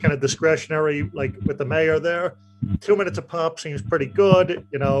is. It's kind of discretionary, like with the mayor there. 2 minutes a pop seems pretty good.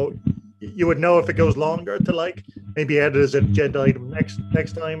 You know, you would know if it goes longer to like maybe add it as an agenda item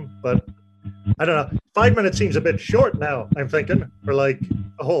next time. But I don't know. 5 minutes seems a bit short now, I'm thinking, for like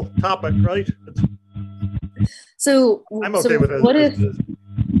a whole topic, right? So I'm okay with it.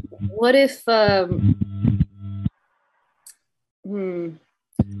 What if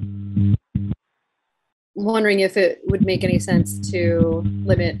wondering if it would make any sense to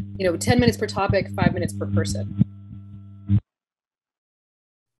limit, 10 minutes per topic, 5 minutes per person.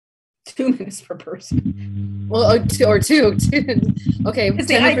 2 minutes per person. Well, two. Okay. Because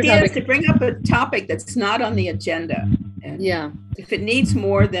the idea is to bring up a topic that's not on the agenda. And yeah. If it needs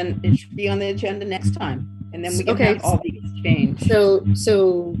more, then it should be on the agenda next time. And then we can have all these changed.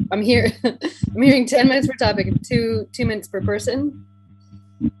 So I'm here. I'm hearing 10 minutes per topic and 2 minutes per person.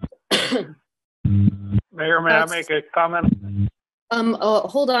 Mayor, may I make a comment?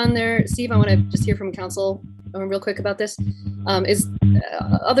 Hold on there, Steve. I want to just hear from council real quick about this. Is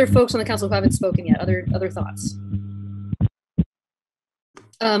other folks on the council who haven't spoken yet? Other thoughts?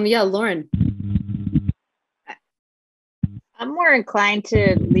 Yeah, Lauren. I'm more inclined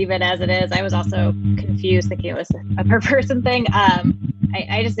to leave it as it is. I was also confused thinking it was a per person thing. I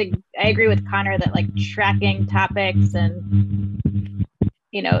agree with Connor that like tracking topics and,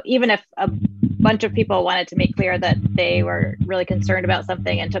 you know, even if a bunch of people wanted to make clear that they were really concerned about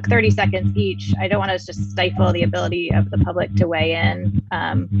something and took 30 seconds each, I don't want to just stifle the ability of the public to weigh in.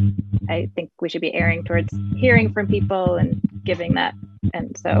 I think we should be erring towards hearing from people and giving that.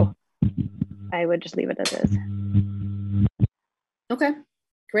 And so I would just leave it as is. Okay,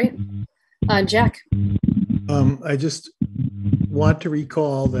 great. Jack. I just want to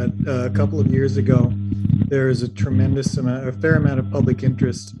recall that a couple of years ago, there is a fair amount of public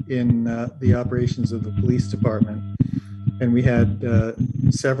interest in the operations of the police department. And we had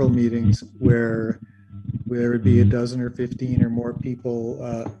several meetings where there would be a dozen or 15 or more people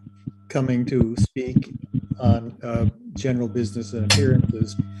coming to speak on general business and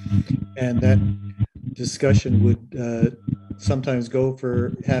appearances. And that discussion would sometimes go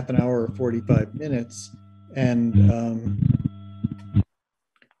for half an hour or 45 minutes. And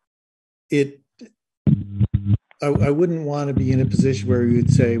I wouldn't want to be in a position where we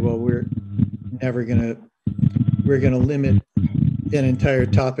would say, well, we're going to limit an entire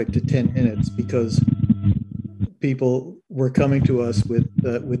topic to 10 minutes because people were coming to us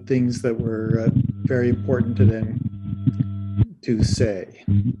with things that were very important to them to say.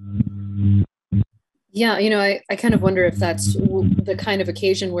 Yeah, you know, I kind of wonder if that's the kind of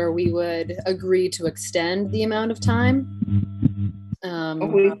occasion where we would agree to extend the amount of time.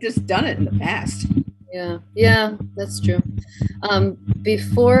 We've just done it in the past. Yeah, that's true.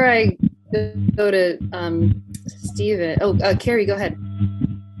 Before I go to Steven, Carrie, go ahead.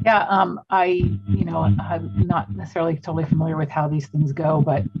 Yeah, I'm not necessarily totally familiar with how these things go,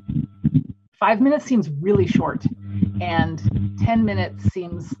 but 5 minutes seems really short, and 10 minutes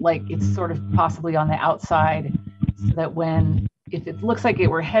seems like it's sort of possibly on the outside, so that if it looks like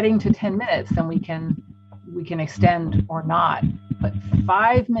we're heading to 10 minutes, then we can extend or not. But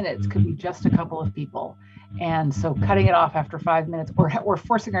 5 minutes could be just a couple of people. And so cutting it off after 5 minutes, we're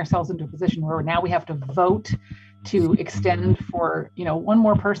forcing ourselves into a position where now we have to vote to extend for, one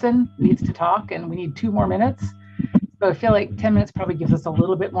more person needs to talk and we need 2 more minutes. So I feel like 10 minutes probably gives us a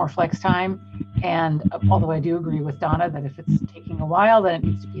little bit more flex time. And although I do agree with Donna that if it's taking a while, then it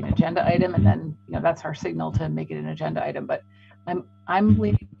needs to be an agenda item. And then, that's our signal to make it an agenda item. But I'm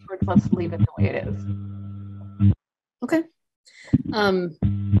leaning towards let's leave it the way it is. Okay.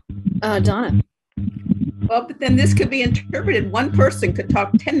 Donna. Well, but then this could be interpreted. One person could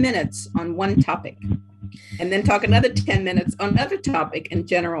talk 10 minutes on one topic and then talk another 10 minutes on another topic in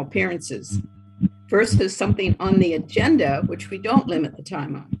general appearances versus something on the agenda, which we don't limit the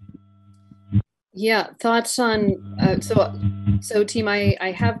time on. Yeah, thoughts on, so team,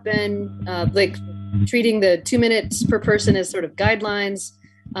 I have been treating the 2 minutes per person as sort of guidelines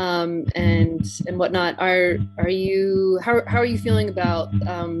and whatnot. How are you feeling about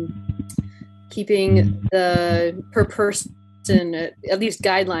keeping the per person at least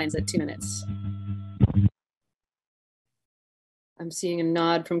guidelines at 2 minutes? I'm seeing a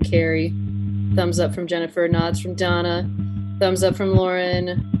nod from Carrie, thumbs up from Jennifer, nods from Donna, thumbs up from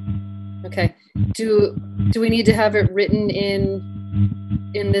Lauren. Okay, do we need to have it written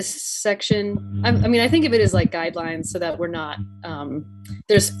in this section? I think of it as like guidelines so that we're not,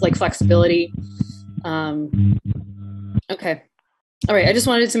 there's like flexibility. Okay. All right. I just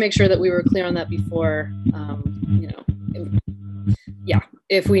wanted to make sure that we were clear on that before,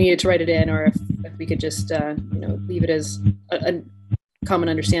 if we needed to write it in or if we could just, leave it as a common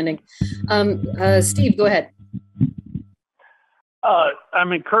understanding. Steve, go ahead.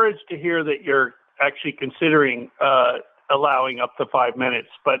 I'm encouraged to hear that you're actually considering allowing up to 5 minutes,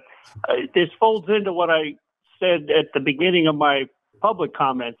 but this folds into what I said at the beginning of my public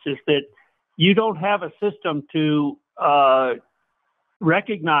comments, is that you don't have a system to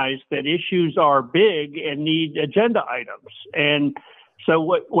recognize that issues are big and need agenda items. And so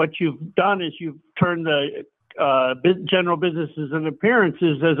what you've done is you've turned the general businesses and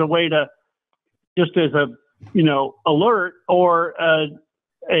appearances as a way to just as a, alert or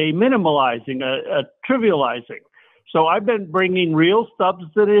a minimalizing, a trivializing. So I've been bringing real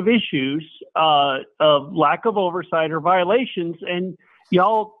substantive issues of lack of oversight or violations, and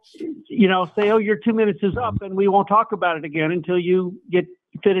y'all, say, oh, your 2 minutes is up, and we won't talk about it again until you get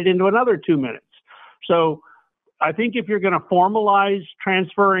fitted into another 2 minutes. So I think if you're going to formalize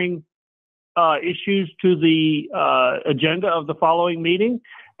transferring issues to the agenda of the following meeting,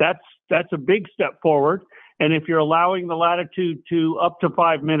 that's a big step forward. And if you're allowing the latitude to up to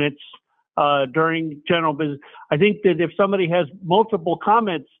 5 minutes during general business, I think that if somebody has multiple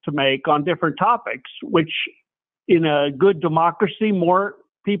comments to make on different topics, which in a good democracy more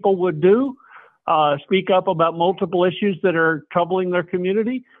people would do, speak up about multiple issues that are troubling their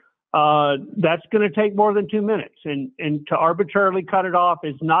community, that's going to take more than 2 minutes. And to arbitrarily cut it off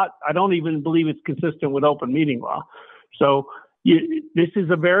is not, I don't even believe it's consistent with open meeting law. So this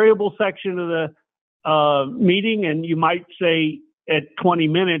is a variable section of the meeting, and you might say at 20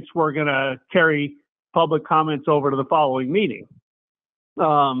 minutes, we're going to carry public comments over to the following meeting.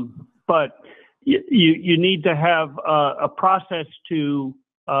 But you need to have a process to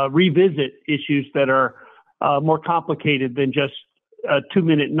revisit issues that are more complicated than just a 2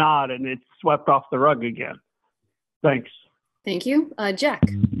 minute nod and it's swept off the rug again. Thanks. Thank you. Jack.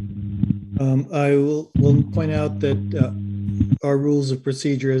 I will point out that our rules of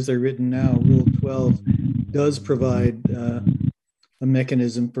procedure as they're written now, Rule 12, does provide a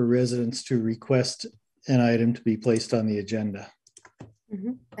mechanism for residents to request an item to be placed on the agenda.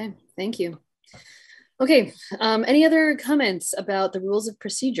 Okay, thank you. Okay, any other comments about the rules of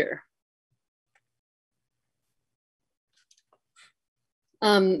procedure?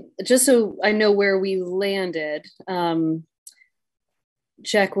 Just so I know where we landed,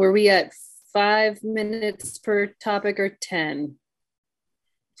 Jack, were we at 5 minutes per topic or 10?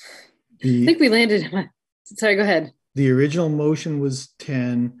 I think we landed. Sorry, go ahead. The original motion was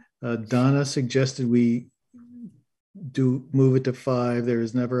 10. Donna suggested we move it to 5. There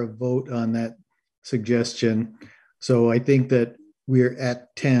was never a vote on that suggestion. So I think that we're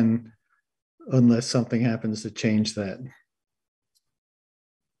at 10 unless something happens to change that.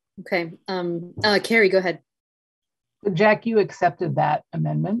 Okay. Carrie, go ahead. Jack, you accepted that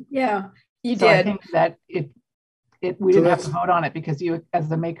amendment. Yeah, you so did. I think that we didn't have to vote on it because you, as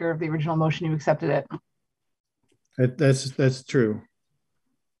the maker of the original motion, you accepted it. That's true.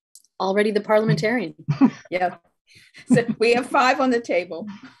 Already the parliamentarian. Yeah. So we have 5 on the table.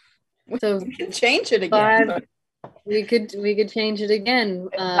 So we can change it again. We could change it again.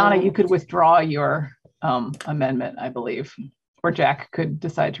 Donna, you could withdraw your amendment, I believe, or Jack could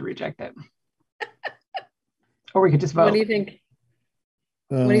decide to reject it, or we could just vote. What do you think?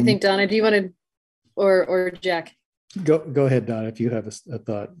 What do you think, Donna? Do you want to, or Jack? Go ahead, Donna, if you have a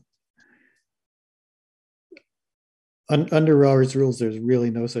thought. Under Robert's rules, there's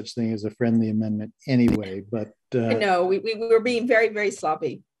really no such thing as a friendly amendment anyway, but I know we were being very, very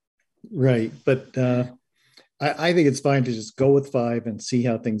sloppy. Right, but I think it's fine to just go with 5 and see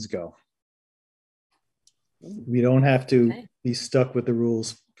how things go. We don't have to be stuck with the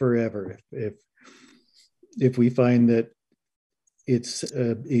rules forever. If we find that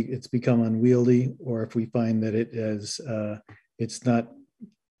it's become unwieldy, or if we find that it's not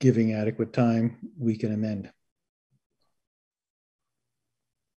giving adequate time, we can amend.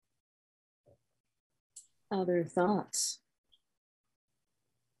 Other thoughts?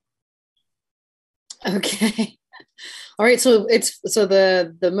 Okay. All right. So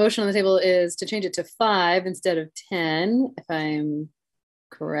the motion on the table is to change it to 5 instead of 10, if I'm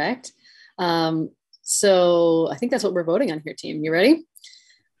correct. So I think that's what we're voting on here, team. You ready?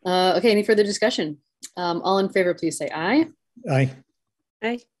 Okay. Any further discussion? All in favor, please say aye. Aye.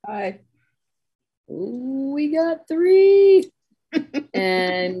 Aye. Aye. Ooh, we got 3.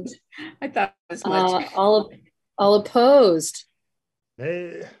 And I thought it was much. All opposed.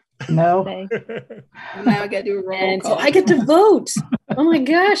 No. Now I got to do a roll call. So I get to vote. Oh my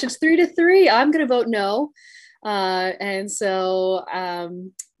gosh, it's 3-3. I'm going to vote no. And so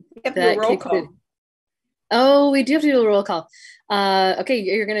we have to do a roll call. Oh, we do have to do a roll call. Okay,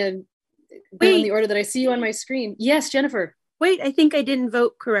 you're going to go in the order that I see you on my screen. Yes, Jennifer. Wait, I think I didn't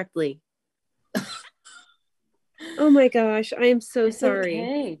vote correctly. Oh my gosh, I am so sorry.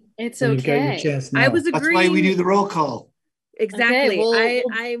 Okay. It's okay. You've got your chance now. I was agreeing. That's why we do the roll call. Exactly. Okay,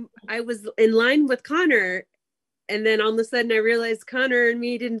 I was in line with Connor, and then all of a sudden I realized Connor and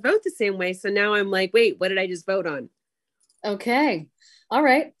me didn't vote the same way. So now I'm like, wait, what did I just vote on? Okay. All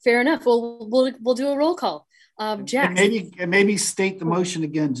right. Fair enough. We'll do a roll call. Jack. And maybe state the motion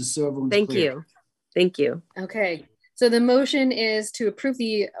again, just so everyone's clear. Thank you. Okay. So the motion is to approve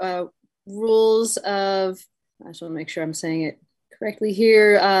the rules of, I just want to make sure I'm saying it correctly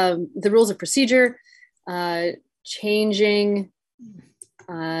here. The rules of procedure, changing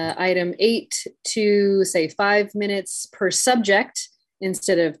item 8 to say 5 minutes per subject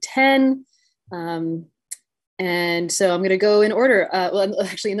instead of 10. And so I'm going to go in order. Well,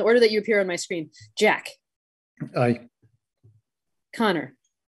 actually, in the order that you appear on my screen. Jack. Aye. Connor.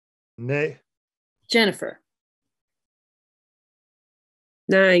 Nay. Jennifer.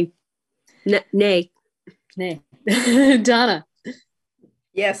 Nay. Nay. Nay. Donna.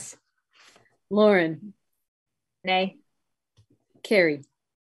 Yes. Lauren. Nay. Carrie.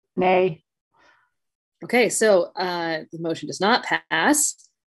 Nay. Okay, so the motion does not pass.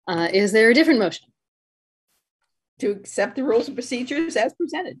 Is there a different motion? To accept the rules and procedures as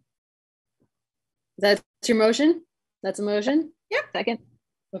presented. That's your motion? That's a motion? Yep. Second.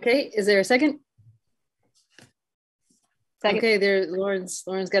 Okay, is there a second? Second. Okay, there, Lauren's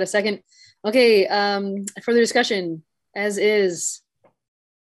got a second. Okay, further discussion, as is.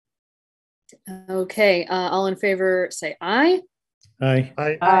 Okay, all in favor, say aye. Aye.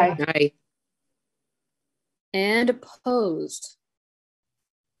 Aye. Aye. Aye. And opposed.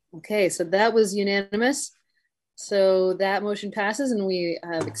 Okay, so that was unanimous. So that motion passes, and we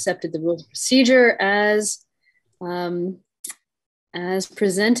have accepted the rules of procedure as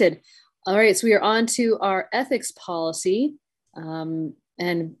presented. All right, so we are on to our ethics policy,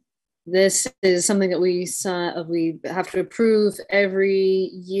 and this is something that we have to approve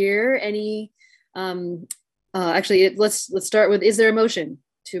every year. Any actually, let's start with: is there a motion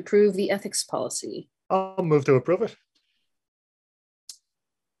to approve the ethics policy? I'll move to approve it.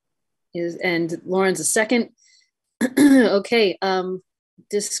 And Lauren's a second. Okay,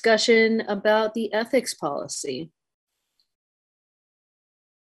 discussion about the ethics policy.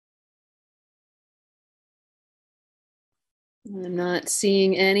 I'm not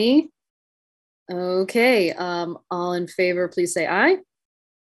seeing any. Okay, all in favor, please say aye.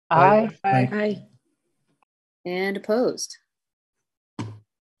 Aye. Aye. Aye. And opposed.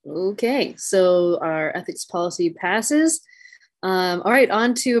 Okay, so our ethics policy passes. All right,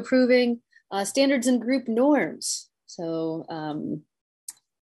 on to approving standards and group norms. So I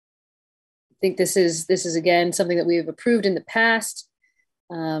think this is again something that we have approved in the past.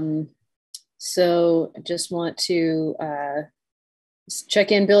 So I just want to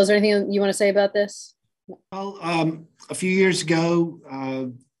check in. Bill, is there anything you want to say about this? Well, a few years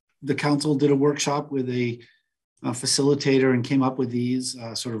ago, the council did a workshop with a facilitator and came up with these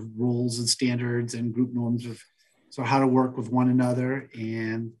sort of rules and standards and group norms of how to work with one another.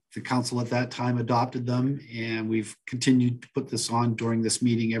 And the council at that time adopted them, and we've continued to put this on during this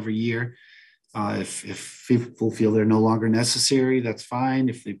meeting every year. If people feel they're no longer necessary, that's fine.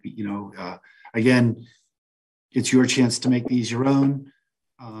 If they, again, it's your chance to make these your own.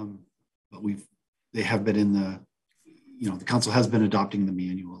 But they have been in the council has been adopting them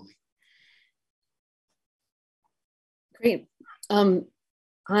annually. Great. I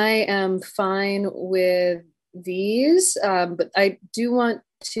am fine with these, but I do want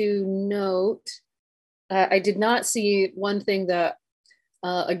to note, I did not see one thing that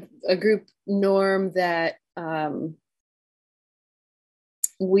a group norm that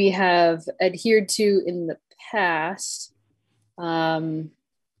we have adhered to in the past,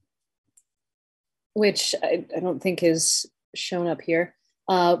 which I don't think is shown up here,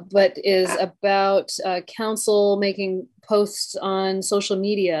 but is about council making posts on social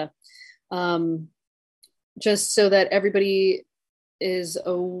media, just so that everybody is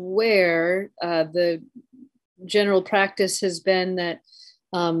aware. The general practice has been that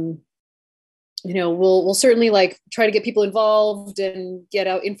we'll certainly try to get people involved and get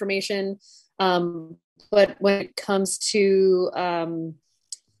out information, but when it comes to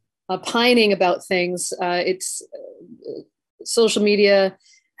opining about things, it's social media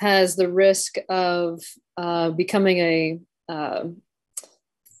has the risk of becoming a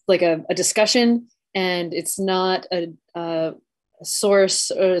discussion, and it's not a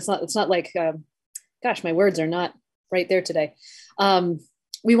source, or it's not like gosh, my words are not right there today.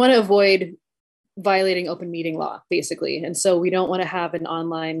 We want to avoid violating open meeting law, basically, and so we don't want to have an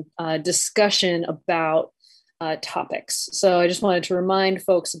online discussion about topics. So I just wanted to remind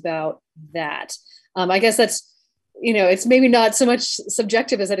folks about that. I guess that's, it's maybe not so much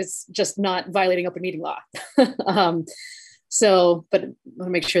subjective as that it's just not violating open meeting law. But I want to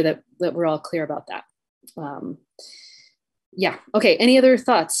make sure that we're all clear about that. Yeah. Okay. Any other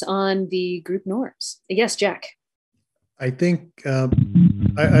thoughts on the group norms? Yes, Jack. I think I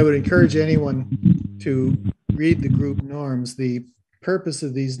would encourage anyone to read the group norms. The purpose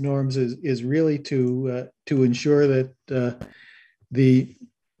of these norms is really to ensure that the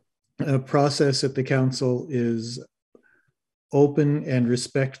process at the council is open and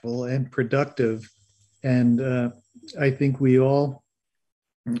respectful and productive. And I think we all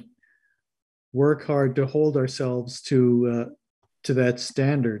work hard to hold ourselves to that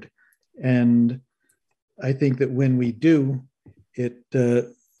standard. And I think that when we do,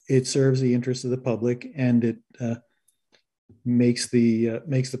 it serves the interest of the public, and it makes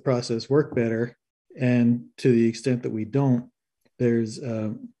the process work better. And to the extent that we don't, there's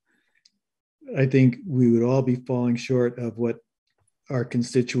I think we would all be falling short of what our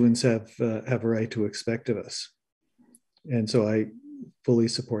constituents have a right to expect of us. And so I fully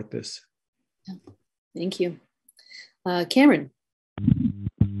support this. Thank you. Cameron.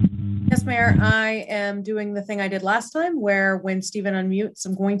 Yes, Mayor, I am doing the thing I did last time where when Stephen unmutes,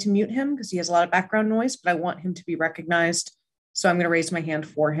 I'm going to mute him because he has a lot of background noise, but I want him to be recognized. So I'm going to raise my hand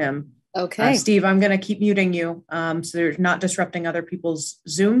for him. Okay. Steve, I'm going to keep muting you so they're not disrupting other people's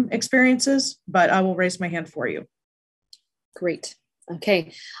Zoom experiences, but I will raise my hand for you. Great.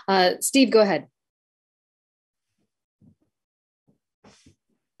 Okay. Steve, go ahead.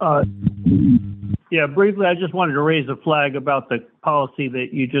 Yeah, briefly, I just wanted to raise a flag about the policy that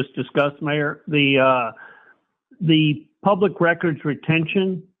you just discussed, Mayor. The public records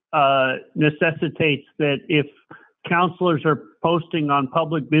retention necessitates that if counselors are posting on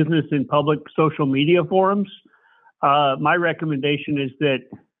public business in public social media forums, my recommendation is that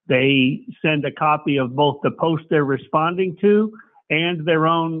they send a copy of both the post they're responding to and their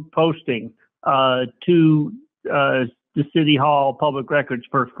own posting to the City Hall public records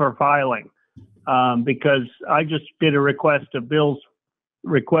for filing. Because I just did a request of Bill's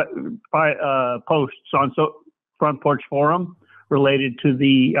posts on Front Porch Forum related to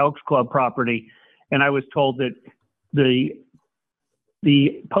the Elks Club property, and I was told that the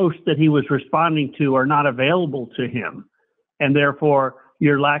posts that he was responding to are not available to him, and therefore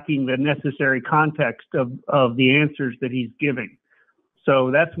you're lacking the necessary context of the answers that he's giving.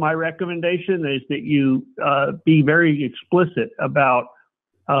 So that's my recommendation, is that you be very explicit about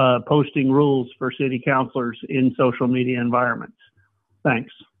posting rules for city councilors in social media environments.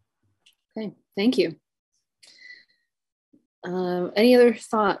 Thanks. Okay, thank you. Any other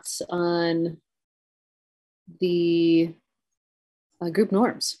thoughts on the group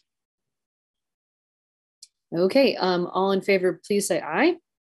norms? Okay, all in favor, please say aye.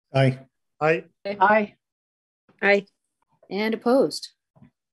 Aye. Aye. Aye. Aye. And opposed?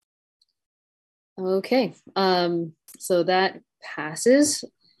 Okay, so that passes.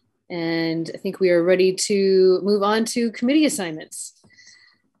 And I think we are ready to move on to committee assignments.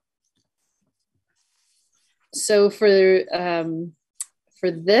 So for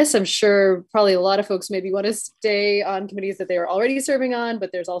this, I'm sure probably a lot of folks maybe want to stay on committees that they are already serving on,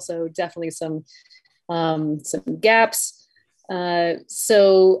 but there's also definitely some gaps.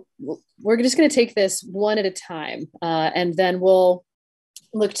 So we're just going to take this one at a time, and then we'll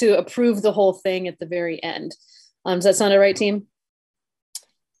look to approve the whole thing at the very end. Does that sound all right, team?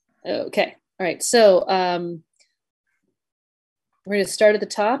 Okay. All right. So we're going to start at the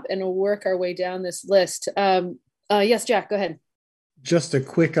top and we'll work our way down this list. Yes, Jack, go ahead. Just a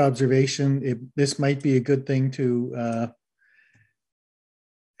quick observation. This might be a good thing to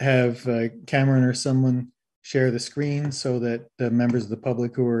have Cameron or someone share the screen so that the members of the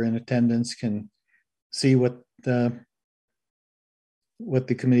public who are in attendance can see what the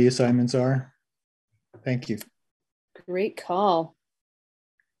committee assignments are. Thank you. Great call.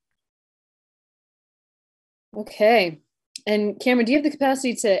 Okay. And Cameron, do you have the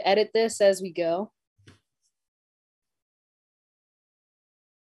capacity to edit this as we go?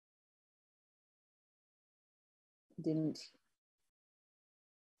 Didn't.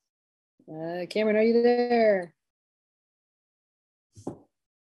 Cameron, are you there? I'm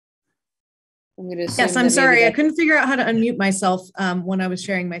going to assume. Yes, I'm sorry. I couldn't figure out how to unmute myself when I was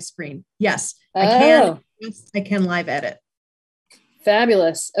sharing my screen. Yes, I can. Yes, I can live edit.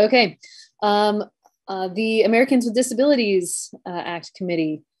 Fabulous. Okay. The Americans with Disabilities Act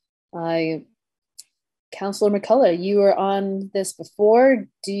Committee. Councilor McCullough, you were on this before.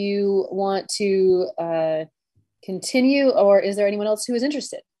 Do you want to continue, or is there anyone else who is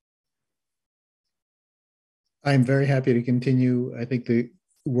interested? I'm very happy to continue. I think the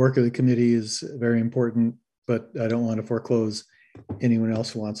work of the committee is very important, but I don't want to foreclose anyone else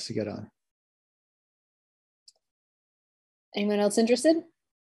who wants to get on. Anyone else interested?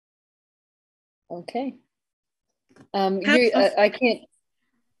 Okay. I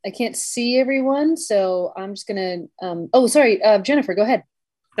can't see everyone, so I'm just gonna. Oh, sorry, Jennifer, go ahead.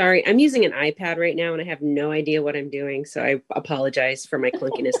 Sorry, I'm using an iPad right now, and I have no idea what I'm doing, so I apologize for my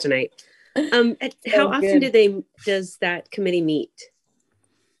clunkiness tonight. How often does that committee meet?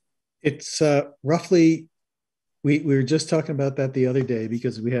 It's roughly We were just talking about that the other day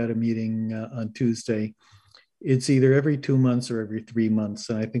because we had a meeting on Tuesday. It's either every 2 months or every 3 months.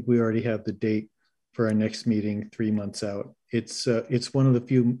 And I think we already have the date for our next meeting 3 months out. It's one of the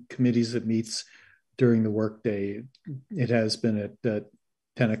few committees that meets during the workday. It has been at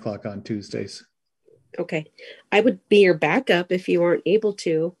 10 o'clock on Tuesdays. Okay. I would be your backup if you aren't able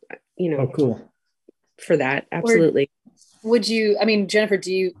to, Oh, cool. For that. Absolutely. Or would you, I mean, Jennifer,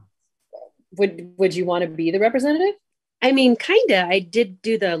 would you want to be the representative? I mean, kind of. I did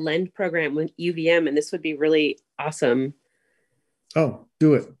do the LEND program with UVM, and this would be really awesome. Oh,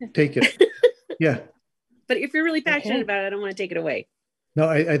 do it. Take it. Yeah. But if you're really passionate about it, I don't want to take it away. No,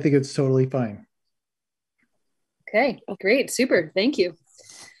 I think it's totally fine. Okay, great. Super. Thank you.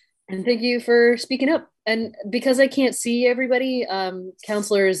 And thank you for speaking up. And because I can't see everybody,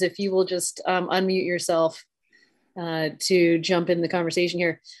 counselors, if you will just unmute yourself to jump in the conversation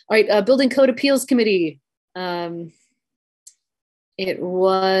here. All right, Building Code Appeals Committee. It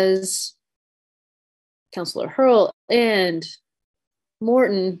was Councilor Hurl and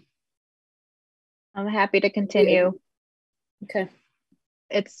Morton. I'm happy to continue. Okay.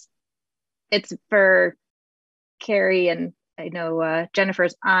 It's for Carrie, and I know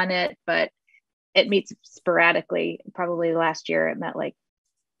Jennifer's on it, but it meets sporadically. Probably last year it met like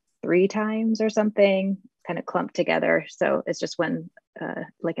 3 times or something, kind of clumped together. So it's just when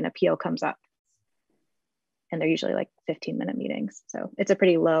like an appeal comes up. And they're usually like 15-minute meetings. So it's a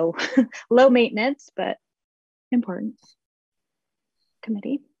pretty low maintenance, but important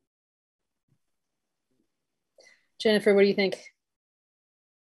committee. Jennifer, what do you think?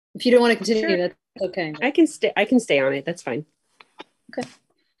 If you don't want to continue, Sure. that's okay. I can stay on it. That's fine. Okay.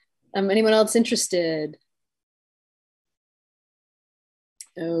 Anyone else interested?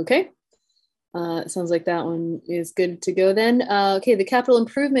 Okay. It sounds like that one is good to go then. Okay, the Capital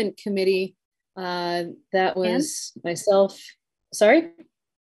Improvement Committee. That was myself. Sorry?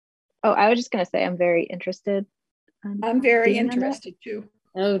 Oh, I was just going to say I'm very interested. I'm very interested too.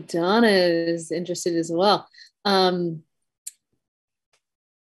 Oh, Donna is interested as well.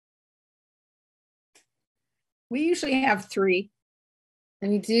 We usually have 3.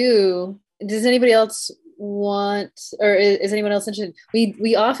 We do. Does anybody else want, or is anyone else interested?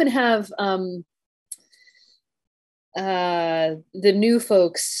 We often have the new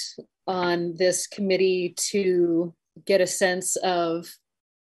folks on this committee to get a sense of,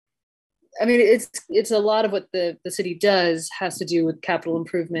 I mean, it's a lot of what the city does has to do with capital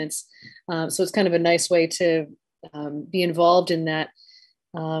improvements. So it's kind of a nice way to be involved in that.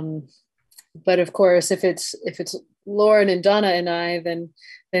 But of course, if it's Lauren and Donna and I, then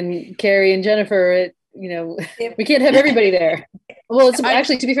Carrie and Jennifer, we can't have everybody there. Well, it's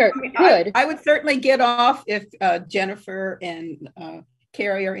actually, to be fair, good. I would certainly get off if Jennifer and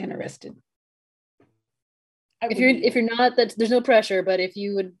Carrie are interested. If you're not, there's no pressure, but if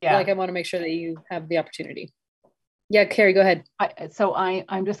you would like, I want to make sure that you have the opportunity. Yeah, Carrie, go ahead.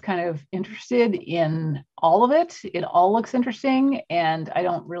 I'm just kind of interested in all of it. It all looks interesting, and I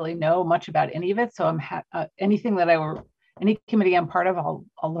don't really know much about any of it. So I'm anything that any committee I'm part of, I'll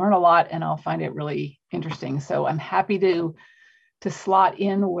learn a lot and I'll find it really interesting. So I'm happy to slot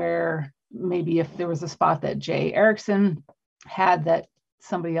in where maybe if there was a spot that Jay Erickson had that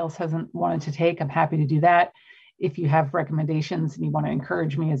somebody else hasn't wanted to take, I'm happy to do that. If you have recommendations and you want to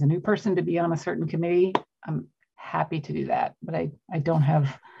encourage me as a new person to be on a certain committee, I'm happy to do that. But I don't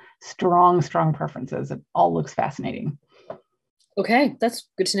have strong preferences. It all looks fascinating. Okay, that's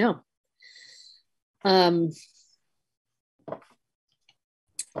good to know.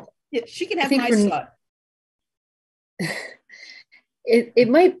 Yeah, she can have my slot. It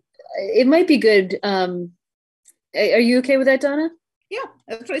might be good. Are you okay with that, Donna? Yeah,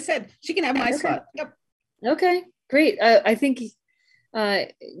 that's what I said. She can have my slot. Yep. Okay, great. I think,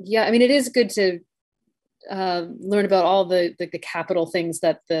 yeah, I mean, it is good to learn about all the capital things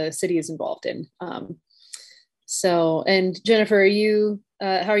that the city is involved in. So, and Jennifer, are you,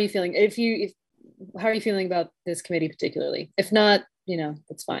 how are you feeling? How are you feeling about this committee particularly? If not,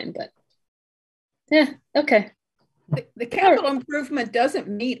 that's fine, but yeah, okay. The capital improvement doesn't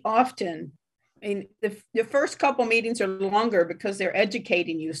meet often. I mean, the first couple meetings are longer because they're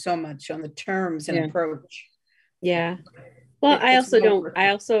educating you so much on the terms and approach. Yeah. Well, I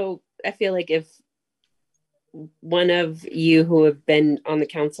feel like if one of you who have been on the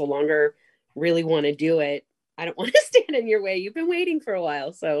council longer really want to do it, I don't want to stand in your way. You've been waiting for a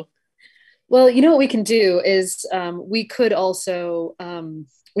while, so. Well, what we can do is we could also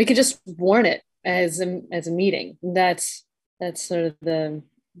we could just warn it as a meeting. That's sort of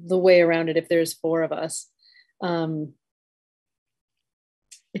the way around it if there's 4 of us.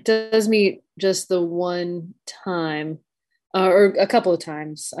 It does meet just the one time, or a couple of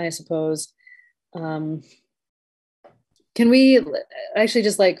times, I suppose. Can we actually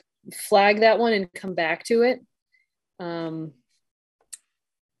just like flag that one and come back to it?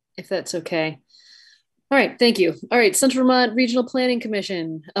 If that's okay. All right, thank you. All right, Central Vermont Regional Planning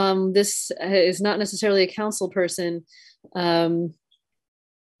Commission. This is not necessarily a council person. And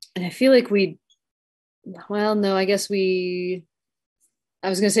I feel like well, no, I guess I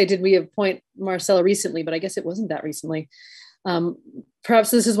was gonna say, did we appoint Marcella recently, but I guess it wasn't that recently.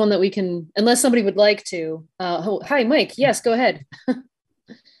 Perhaps this is one that we can, unless somebody would like to. Hi, Mike, yes, go ahead.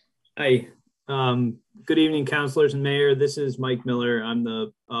 Hi, good evening, councilors and mayor. This is Mike Miller. I'm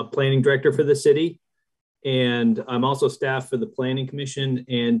the planning director for the city, and I'm also staff for the planning commission.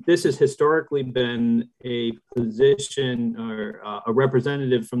 And this has historically been a position or a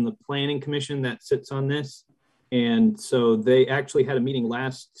representative from the planning commission that sits on this. And so they actually had a meeting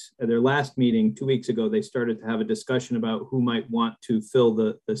their last meeting 2 weeks ago. They started to have a discussion about who might want to fill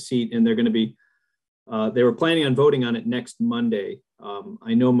the seat, and they're going to be, they were planning on voting on it next Monday.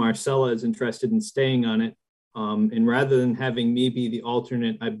 I know Marcella is interested in staying on it. And rather than having me be the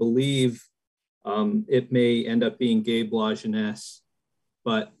alternate, I believe it may end up being Gabe Lajeunesse,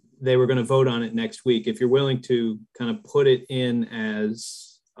 but they were going to vote on it next week. If you're willing to kind of put it in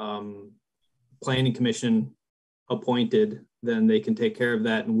as planning commission appointed, then they can take care of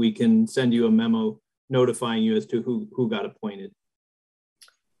that, and we can send you a memo notifying you as to who got appointed.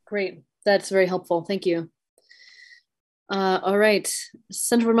 Great, that's very helpful. Thank you. All right,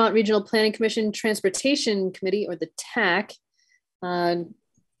 Central Vermont Regional Planning Commission Transportation Committee, or the TAC.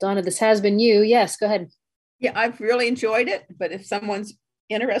 Donna, this has been you. Yes, go ahead. Yeah, I've really enjoyed it, but if someone's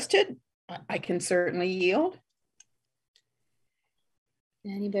interested, I can certainly yield.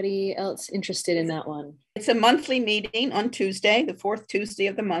 Anybody else interested in that one? It's a monthly meeting on Tuesday, the fourth Tuesday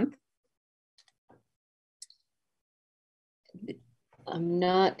of the month. I'm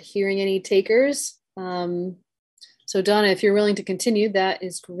not hearing any takers. So Donna, if you're willing to continue, that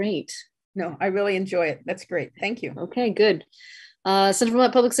is great. No, I really enjoy it. That's great. Thank you. Okay, good. Central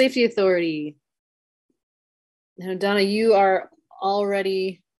Vermont Public Safety Authority. Now, Donna, you are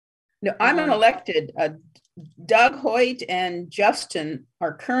already. No, I'm an elected. Doug Hoyt and Justin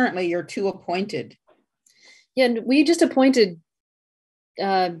are currently your two appointed. Yeah, and we just appointed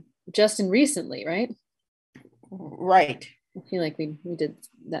Justin recently, right? Right. I feel like we did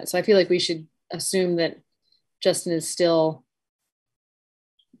that. So I feel like we should assume that Justin is still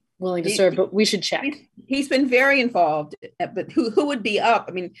willing to serve, but we should check. He's been very involved, but who would be up?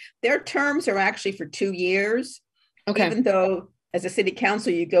 I mean, their terms are actually for 2 years. Okay. Even though as a city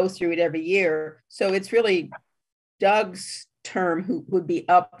council, you go through it every year. So it's really Doug's term who would be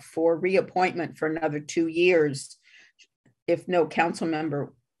up for reappointment for another 2 years if no council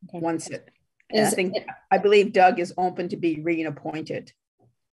member wants it. I believe Doug is open to be reappointed.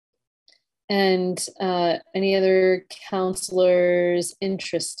 And any other counselors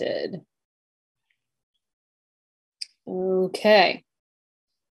interested? Okay.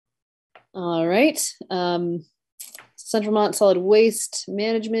 All right. Central Vermont Solid Waste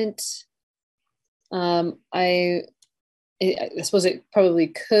Management. I suppose it probably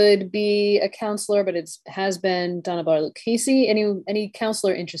could be a counselor, but it has been Donna Barlow Casey. Any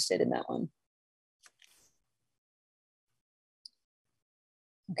counselor interested in that one?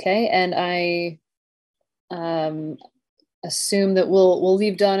 Okay, and I assume that we'll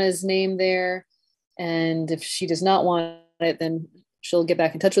leave Donna's name there, and if she does not want it, then she'll get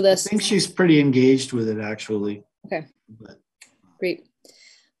back in touch with us. I think she's pretty engaged with it, actually. Okay, great.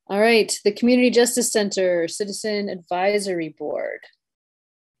 All right, the Community Justice Center Citizen Advisory Board.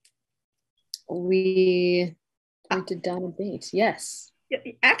 We appointed Donna Bates. Yes.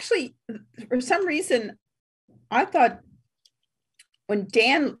 Actually, for some reason, I thought when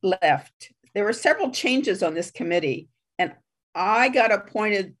Dan left, there were several changes on this committee, and I got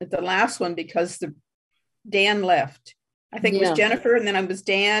appointed at the last one because Dan left. I think it was Jennifer, and then I was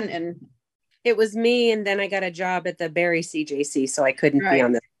Dan, and it was me, and then I got a job at the Barry CJC, so I couldn't be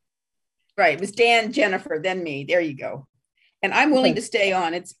on this. Right, it was Dan, Jennifer, then me. There you go. And I'm willing to stay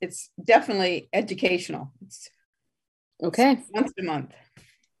on. It's definitely educational. It's once a month.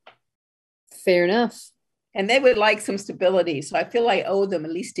 Fair enough. And they would like some stability. So I feel I owe them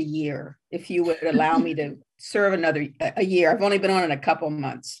at least a year if you would allow me to serve a year. I've only been on it a couple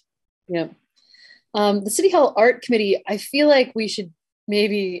months. Yep. The City Hall Art Committee, I feel like we should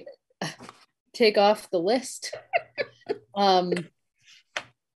maybe take off the list.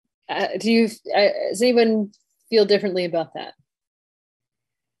 Does anyone feel differently about that?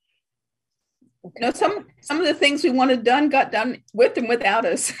 You know, some of the things we wanted done got done with and without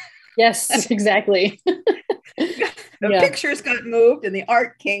us. Yes, exactly. The pictures got moved and the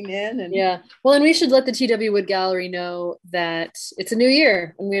art came in. And yeah. Well, and we should let the TW Wood Gallery know that it's a new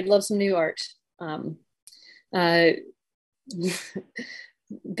year and we'd love some new art. Bill,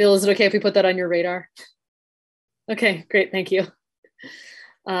 is it okay if we put that on your radar? Okay, great. Thank you.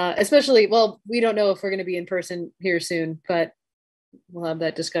 Especially, well, we don't know if we're going to be in person here soon, but we'll have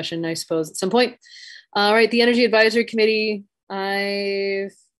that discussion, I suppose, at some point. All right, the Energy Advisory Committee, I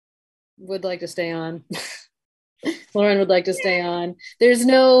would like to stay on. Lauren would like to stay on. There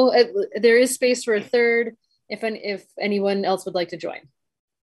is space for a third if anyone else would like to join.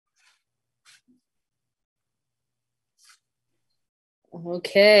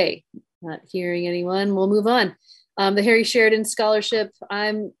 Okay, not hearing anyone, we'll move on. The Harry Sheridan Scholarship,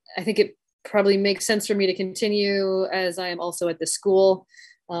 I think it probably makes sense for me to continue as I am also at the school.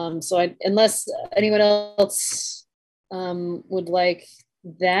 Unless anyone else would like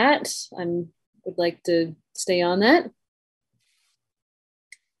that, would like to stay on that.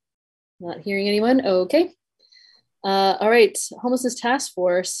 Not hearing anyone, okay. All right, Homelessness Task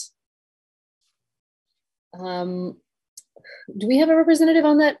Force. Do we have a representative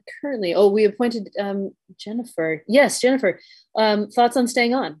on that currently? Oh, we appointed Jennifer. Yes, Jennifer. Thoughts on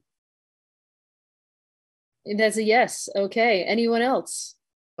staying on? That's a yes. Okay. Anyone else?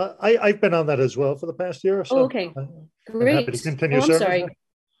 I've been on that as well for the past year or so. Oh, okay. Great. I'm happy to continue I'm serving. sorry.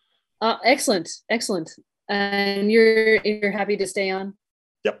 Excellent. Excellent. And you're happy to stay on?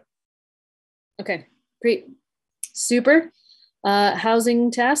 Yep. Okay. Great. Super.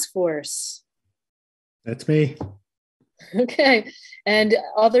 Housing Task Force. That's me. Okay. And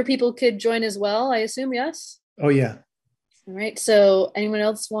other people could join as well, I assume, yes? Oh, yeah. All right. So anyone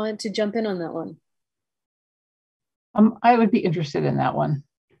else want to jump in on that one? I would be interested in that one.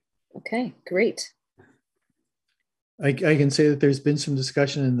 Okay, great. I can say that there's been some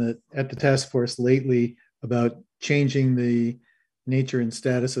discussion at the task force lately about changing the nature and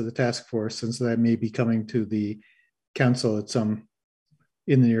status of the task force, and so that may be coming to the council in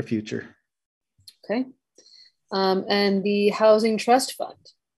the near future. Okay. And the Housing Trust Fund.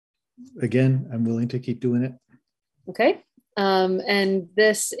 Again, I'm willing to keep doing it. Okay. And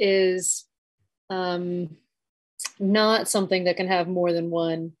this is not something that can have more than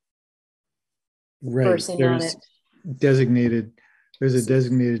one person on it. There's a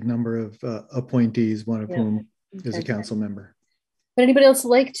designated number of appointees, one of whom is a council member. Would anybody else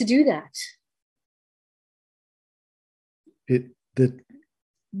like to do that?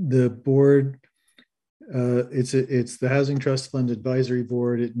 The board, it's the Housing Trust Fund Advisory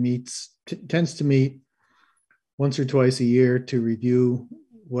Board. It tends to meet once or twice a year to review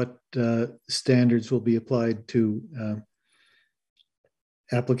what standards will be applied to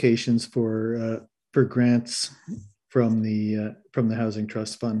applications for grants from the Housing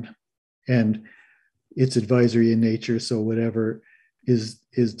Trust Fund, and it's advisory in nature. So whatever is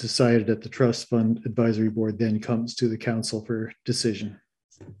decided at the Trust Fund Advisory Board then comes to the council for decision.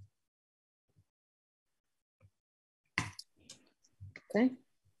 Okay.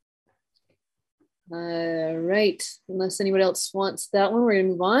 All right. Unless anyone else wants that one, we're going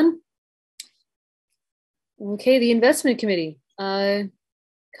to move on. Okay, the Investment Committee.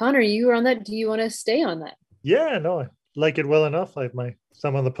 Connor, you were on that. Do you want to stay on that? Yeah, no, I like it well enough. I have my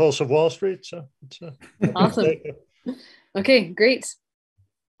thumb on the pulse of Wall Street, so it's awesome. Okay, great.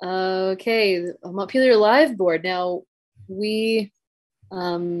 Okay, Montpelier Live Board. Now we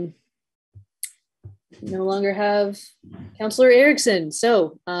no longer have Councillor Erickson.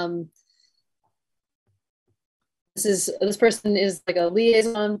 So this person is like a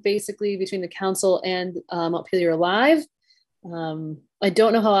liaison basically between the council and Montpelier Live. I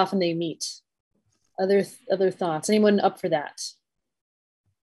don't know how often they meet. Other thoughts? Anyone up for that?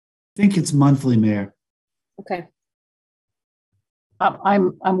 I think it's monthly, Mayor. Okay.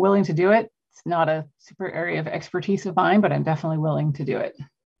 I'm willing to do it. It's not a super area of expertise of mine, but I'm definitely willing to do it.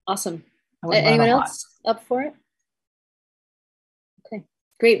 Awesome. Anyone else up for it? Okay,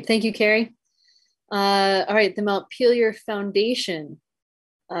 great. Thank you, Carrie. All right, the Montpelier Foundation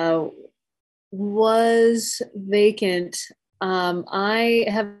was vacant. I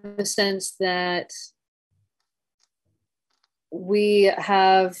have a sense that we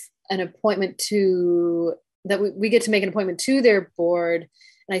have an appointment we get to make an appointment to their board.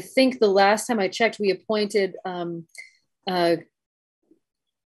 And I think the last time I checked, we appointed, I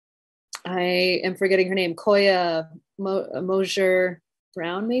am forgetting her name, Koya Mosier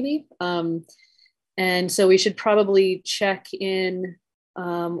Brown, maybe. And so we should probably check in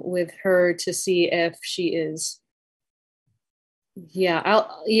with her to see if she is. Yeah,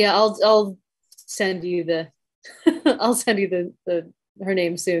 I'll send you the, I'll send you her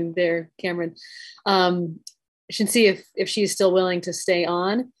name soon there, Cameron. Should see if she's still willing to stay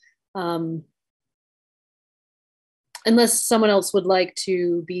on. Unless someone else would like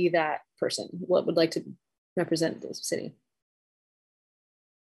to be that person, what would like to represent the city?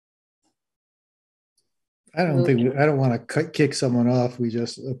 I don't want to kick someone off. We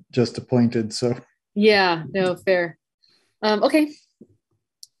just appointed, so. Yeah, no, fair. Okay,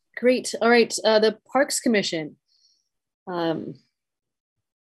 great. All right, the Parks Commission. I'm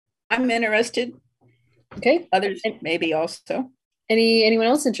interested. Okay. Others maybe also. Anyone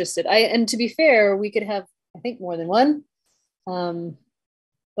else interested? And to be fair, we could have, I think, more than one.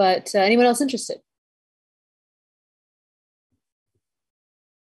 But anyone else interested?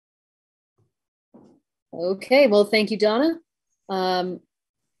 Okay, well, thank you, Donna. All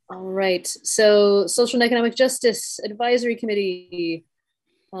right, so Social and Economic Justice Advisory Committee.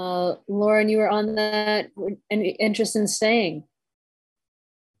 Lauren, you were on that. Any interest in staying?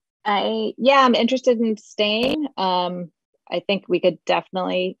 I'm interested in staying. I think we could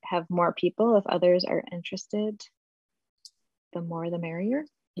definitely have more people if others are interested. The more the merrier.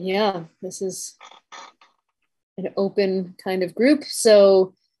 Yeah, this is an open kind of group.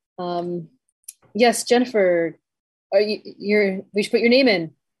 So yes, Jennifer, we should put your name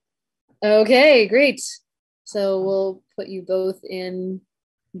in. Okay, great. So we'll put you both in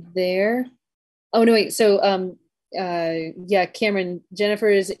there. Oh no, wait. So yeah, Cameron, Jennifer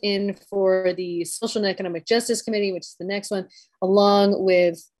is in for the Social and Economic Justice Committee, which is the next one, along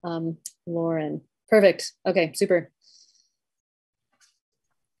with Lauren. Perfect. Okay, super.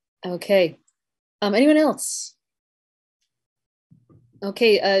 Okay. Anyone else?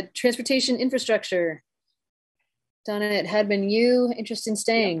 Okay, transportation infrastructure. Donna, it had been you interested in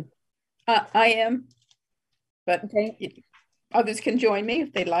staying. I am, but okay. Others can join me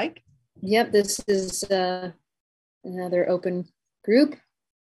if they like. Yep, this is another open group.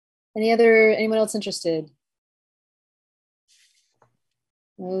 Anyone else interested?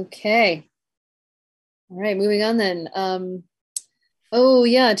 Okay. All right, moving on then. Oh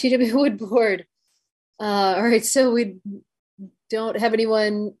yeah, TW Wood Board. All right, so we don't have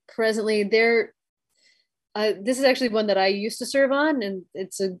anyone presently there. This is actually one that I used to serve on, and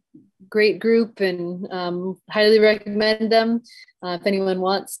it's a great group, and highly recommend them if anyone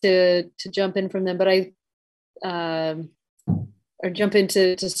wants to jump in from them. But or jump in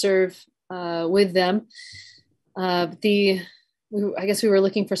to serve with them. I guess we were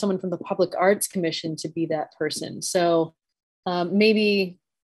looking for someone from the Public Arts Commission to be that person. So maybe,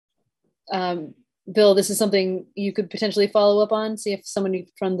 Bill, this is something you could potentially follow up on, see if someone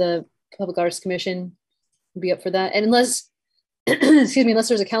from the Public Arts Commission would be up for that. And unless, excuse me, unless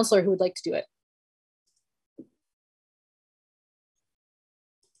there's a counselor who would like to do it.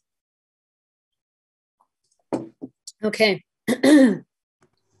 Okay.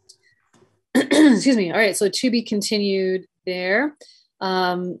 Excuse me. All right, so to be continued there.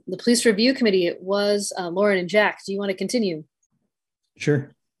 The Police Review Committee, it was Lauren and Jack. Do you want to continue?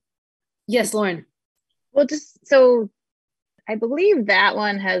 Sure. Yes, Lauren. Well, so I believe that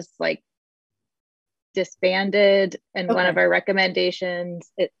one has like disbanded, and one of our recommendations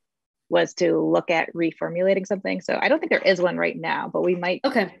it was to look at reformulating something. So I don't think there is one right now, but we might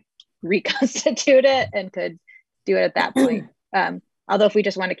reconstitute it and could do it at that point. Although if we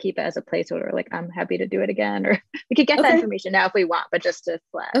just want to keep it as a placeholder, like I'm happy to do it again, or we could get that information now if we want, but just to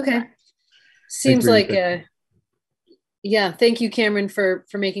flag. Okay. Seems like, yeah, thank you, Cameron, for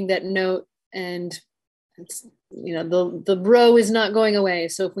making that note. And it's, you know, the row is not going away.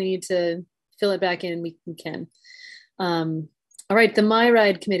 So if we need to fill it back in, we can. All right, the My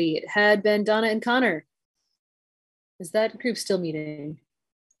Ride Committee, it had been Donna and Connor. Is that group still meeting?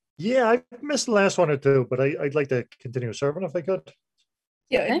 Yeah, I missed the last one or two, but I'd like to continue serving if I could.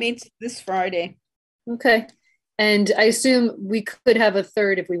 Yeah, it meets this Friday. Okay. And I assume we could have a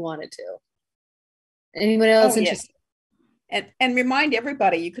third if we wanted to. Anyone else interested? Yes. And remind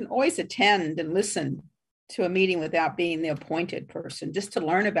everybody, you can always attend and listen to a meeting without being the appointed person, just to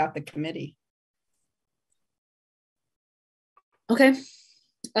learn about the committee. Okay.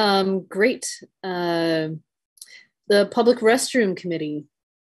 Great. The Public Restroom Committee.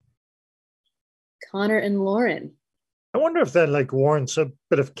 Connor and Lauren. I wonder if that like warrants a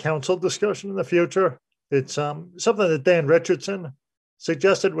bit of council discussion in the future. It's something that Dan Richardson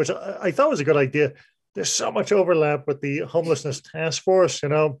suggested, which I thought was a good idea. There's so much overlap with the homelessness task force, you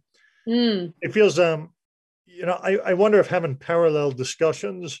know. It feels, you know, I wonder if having parallel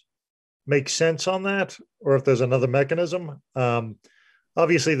discussions makes sense on that, or if there's another mechanism.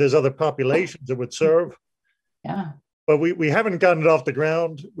 Obviously, there's other populations that would serve. Yeah. but we haven't gotten it off the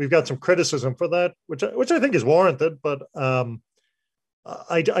ground. We've got some criticism for that, which I think is warranted, but I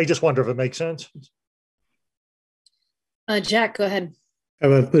just wonder if it makes sense. Jack, go ahead.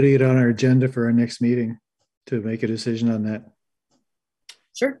 How about putting it on our agenda for our next meeting to make a decision on that?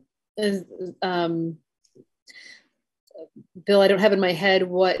 Sure. Bill, I don't have in my head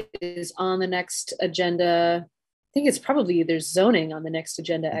what is on the next agenda. I think it's probably there's zoning on the next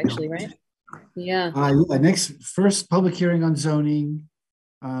agenda, actually, right? Yeah. Next, first public hearing on zoning,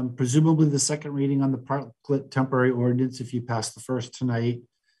 presumably the second reading on the parklet temporary ordinance if you pass the first tonight.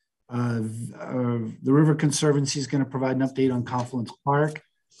 The River Conservancy is going to provide an update on Confluence Park,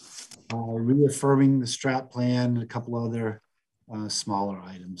 reaffirming the strat plan, and a couple other smaller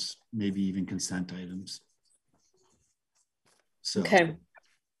items, maybe even consent items. So. Okay.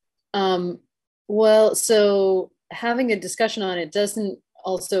 Well, so having a discussion on it doesn't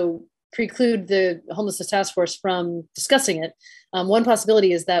also preclude the homelessness task force from discussing it. One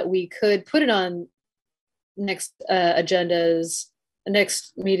possibility is that we could put it on next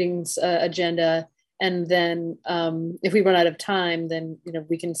next meeting's agenda, and then if we run out of time, then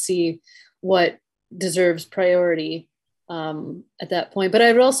we can see what deserves priority at that point. But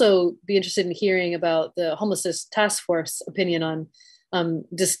I would also be interested in hearing about the homelessness task force opinion on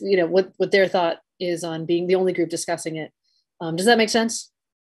just what their thought is on being the only group discussing it. Does that make sense?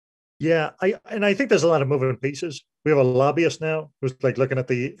 Yeah, I think there's a lot of moving pieces. We have a lobbyist now who's like looking at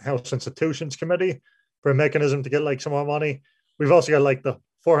the House Institutions Committee for a mechanism to get like some more money. We've also got like the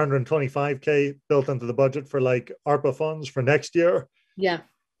 425K built into the budget for like ARPA funds for next year. Yeah.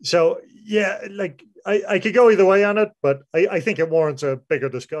 So yeah, like I could go either way on it, but I think it warrants a bigger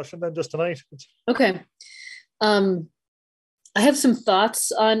discussion than just tonight. Okay. I have some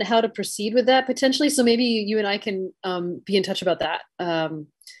thoughts on how to proceed with that potentially. So maybe you and I can be in touch about that.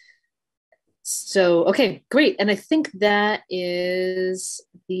 So, okay, great. And I think that is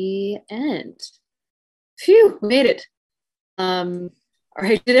the end. Phew, made it. All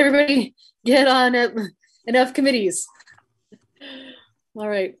right, did everybody get on enough committees? All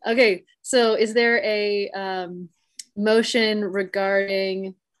right, okay. So is there a motion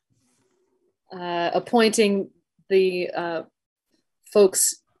regarding appointing the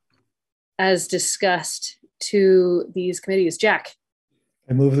folks as discussed to these committees? Jack?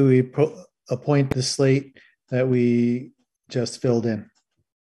 I move that we appoint the slate that we just filled in.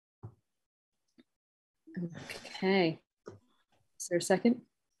 Okay. Is there a second?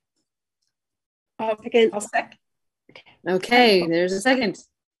 I'll second. Okay, there's a second.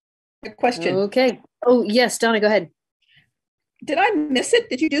 A question. Okay. Oh, yes, Donna, go ahead. Did I miss it?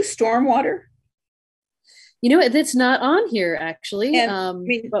 Did you do stormwater? It's not on here actually.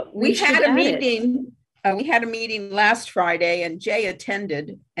 But we had a meeting. We had a meeting last Friday and Jay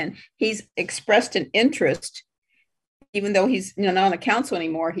attended, and he's expressed an interest, even though he's not on the council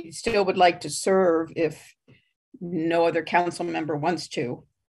anymore. He still would like to serve if no other council member wants to.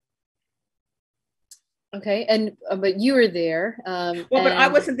 Okay, and but you were there. But I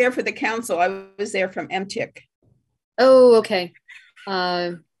wasn't there for the council. I was there from MTIC. Oh, okay.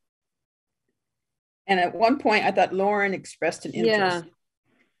 And at one point, I thought Lauren expressed an interest.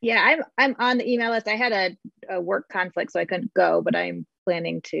 Yeah, I'm on the email list. I had a work conflict, so I couldn't go, but I'm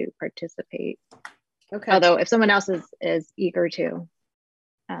planning to participate. Okay. Although if someone else is eager to,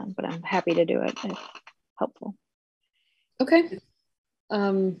 but I'm happy to do it if helpful. Okay.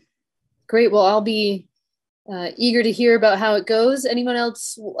 Great. Well, I'll be eager to hear about how it goes. Anyone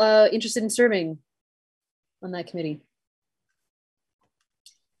else interested in serving on that committee?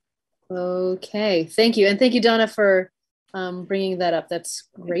 Okay. Thank you. And thank you, Donna, for bringing that up. That's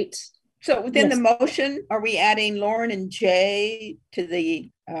great. So within the motion, are we adding Lauren and Jay to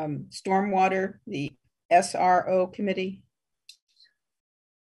the stormwater, the SRO committee?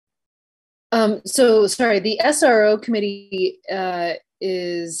 So sorry, the SRO committee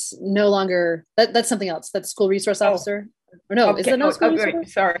is no longer, that's something else. That's school resource officer. Or no, is it not school resource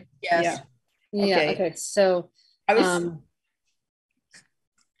officer? Sorry. Yes. Yeah. Okay. So I was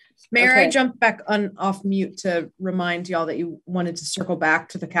Mayor, I jumped back off mute to remind y'all that you wanted to circle back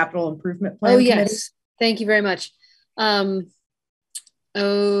to the capital improvement plan. Oh, yes. Committee. Thank you very much.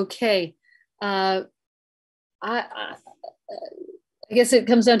 Okay. I guess it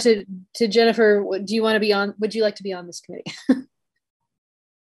comes down to Jennifer. Do you want to be on? Would you like to be on this committee? I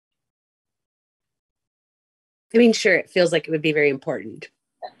mean, sure. It feels like it would be very important.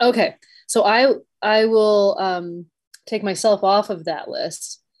 Okay. So I will take myself off of that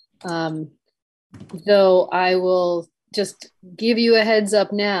list. Though I will just give you a heads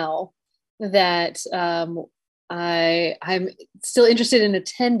up now that I'm still interested in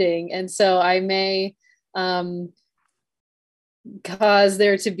attending, and so I may cause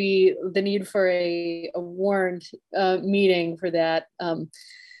there to be the need for a warned meeting for that.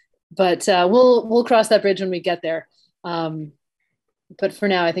 But we'll cross that bridge when we get there. But for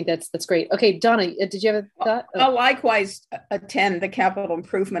now, I think that's great. Okay, Donna, did you have a thought? I'll likewise attend the capital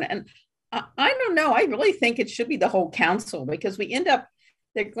improvement. And I don't know, I really think it should be the whole council, because we end up,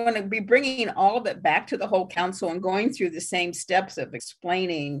 they're going to be bringing all of it back to the whole council and going through the same steps of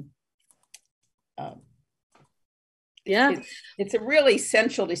explaining. It's a really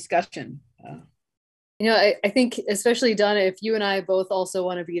essential discussion. You know, I think especially Donna, if you and I both also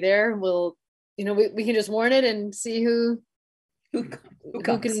want to be there, we'll, you know, we can just warn it and see who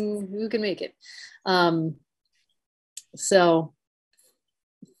can make it. So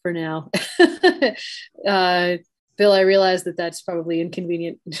for now, Bill, I realize that that's probably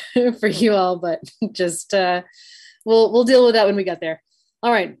inconvenient for you all, but just we'll deal with that when we get there.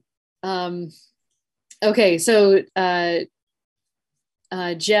 All right. Okay, so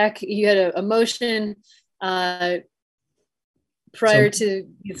Jack, you had a motion prior to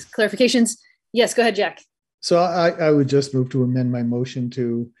these clarifications. Yes, go ahead, Jack. So I would just move to amend my motion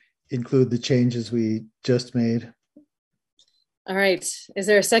to include the changes we just made. All right, is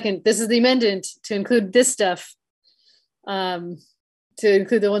there a second? This is the amendment to include this stuff, to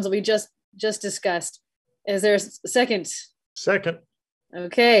include the ones that we just discussed. Is there a second? Second.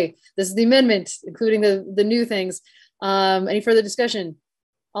 Okay, this is the amendment, including the new things. Any further discussion?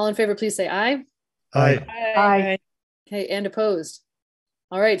 All in favor, please say aye. Aye. Aye. Okay, and opposed.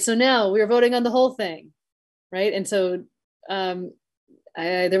 All right, so now we are voting on the whole thing, right? And so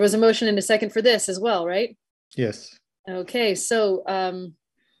there was a motion and a second for this as well, right? Yes. Okay, so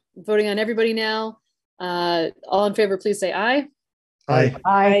voting on everybody now. All in favor, please say aye. Aye.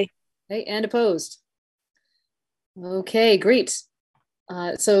 Aye. Okay, and opposed. Okay, great.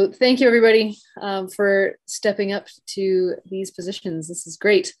 So thank you, everybody, for stepping up to these positions. This is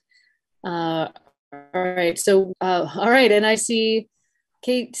great. All right. So, all right. And I see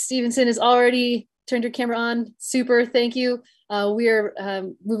Kate Stevenson has already turned her camera on. Super. Thank you. We are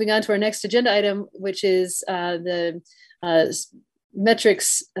moving on to our next agenda item, which is the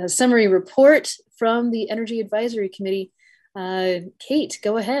metrics summary report from the Energy Advisory Committee. Kate,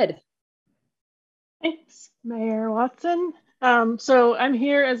 go ahead. Thanks, Mayor Watson. So I'm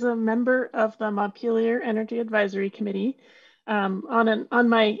here as a member of the Montpelier Energy Advisory Committee on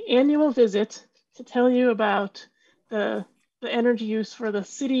my annual visit to tell you about the energy use for the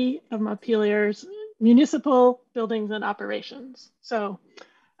city of Montpelier's municipal buildings and operations. So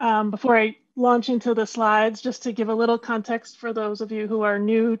before I launch into the slides, just to give a little context for those of you who are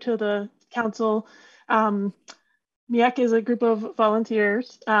new to the council, MEAC is a group of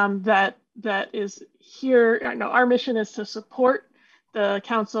volunteers that is here. Our mission is to support the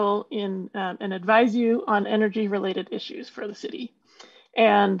council in and advise you on energy related issues for the city.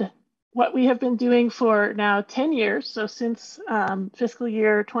 And what we have been doing for now 10 years, so since fiscal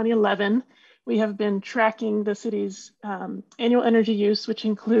year 2011, we have been tracking the city's annual energy use, which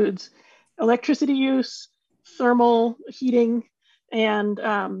includes electricity use, thermal heating, and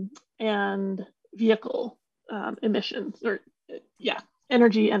vehicle emissions, or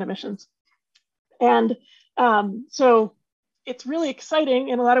energy and emissions. And so it's really exciting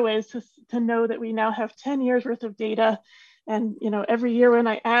in a lot of ways to know that we now have 10 years worth of data. And, every year when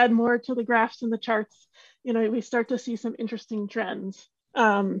I add more to the graphs and the charts, we start to see some interesting trends.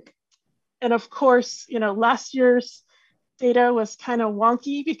 And of course, last year's data was kind of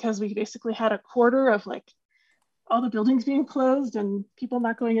wonky because we basically had a quarter of all the buildings being closed and people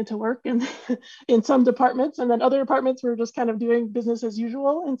not going into work in some departments. And then other departments were just kind of doing business as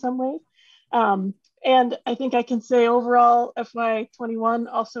usual in some ways. And I think I can say overall FY21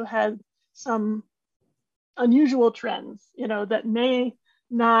 also had some unusual trends, that may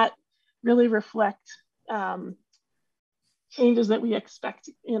not really reflect changes that we expect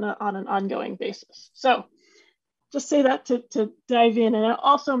on an ongoing basis. So just say that to dive in. And I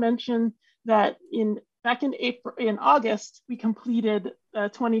also mention that back in August, we completed a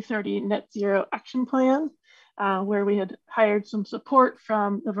 2030 net zero action plan, where we had hired some support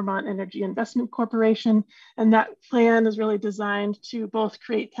from the Vermont Energy Investment Corporation. And that plan is really designed to both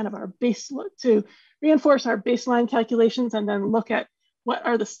create kind of to reinforce our baseline calculations and then look at what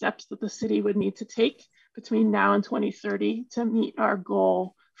are the steps that the city would need to take between now and 2030 to meet our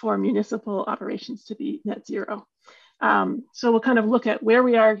goal for municipal operations to be net zero. So we'll kind of look at where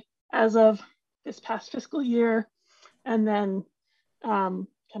we are as of this past fiscal year, and then kind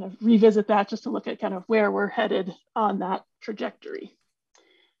of revisit that just to look at kind of where we're headed on that trajectory.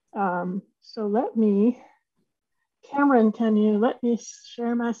 So Cameron, can you let me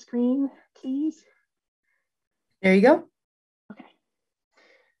share my screen, please? There you go. Okay.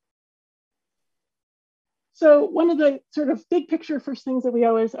 So one of the sort of big picture first things that we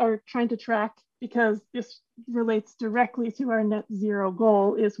always are trying to track, because this relates directly to our net zero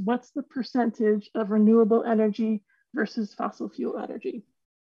goal, is what's the percentage of renewable energy versus fossil fuel energy.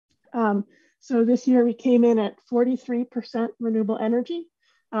 So this year we came in at 43% renewable energy,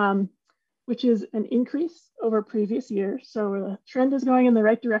 which is an increase over previous years. So the trend is going in the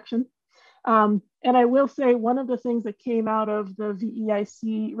right direction. And I will say one of the things that came out of the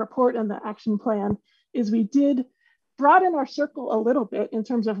VEIC report and the action plan is we did broaden our circle a little bit in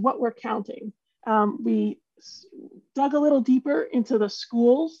terms of what we're counting. We dug a little deeper into the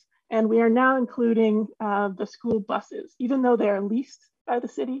schools, and we are now including the school buses. Even though they are leased by the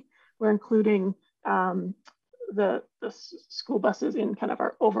city, we're including the school buses in kind of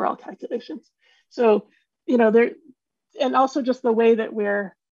our overall calculations. So, you know, and also just the way that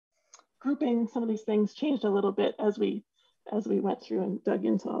we're grouping some of these things changed a little bit as we went through and dug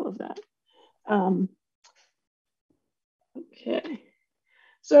into all of that. Okay,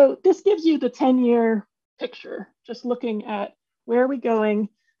 so this gives you the 10-year picture, just looking at where are we going.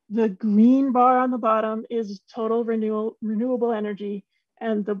 The green bar on the bottom is total renewable energy,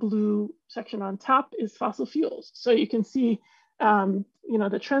 and the blue section on top is fossil fuels. So you can see, you know,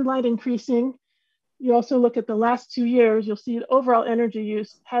 the trend line increasing. You also look at the last 2 years, you'll see the overall energy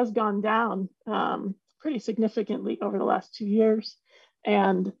use has gone down pretty significantly over the last 2 years.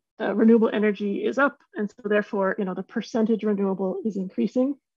 And renewable energy is up, and so therefore, you know, the percentage renewable is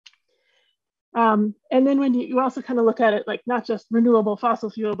increasing. And then when you also kind of look at it like not just renewable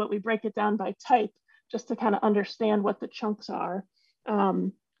fossil fuel, but we break it down by type just to kind of understand what the chunks are.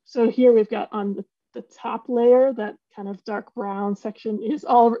 So here we've got on the top layer, that kind of dark brown section is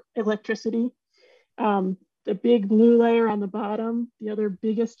all electricity. The big blue layer on the bottom, the other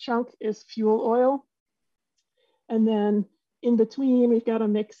biggest chunk is fuel oil. And then in between, we've got a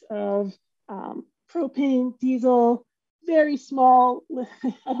mix of propane, diesel, very small.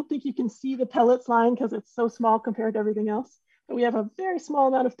 I don't think you can see the pellets line because it's so small compared to everything else, but we have a very small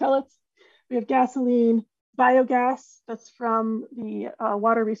amount of pellets. We have gasoline, biogas, that's from the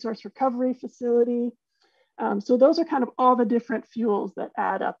water resource recovery facility. So those are kind of all the different fuels that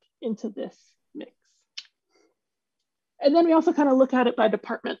add up into this mix. And then we also kind of look at it by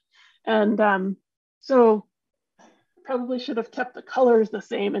department. And so probably should have kept the colors the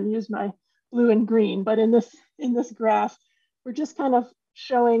same and used my blue and green, but in this graph, we're just kind of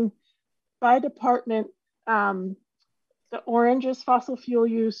showing by department. The orange is fossil fuel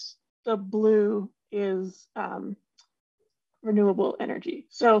use, the blue is renewable energy.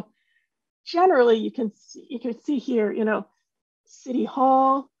 So generally you can see here, you know, City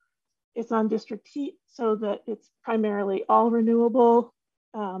Hall, it's on district heat, so that it's primarily all renewable.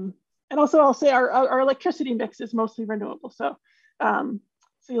 And also I'll say our electricity mix is mostly renewable. So, so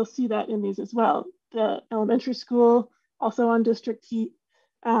you'll see that in these as well. The elementary school, also on district heat.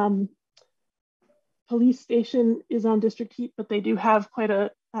 Police station is on district heat, but they do have quite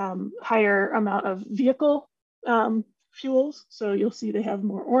a higher amount of vehicle fuels. So you'll see they have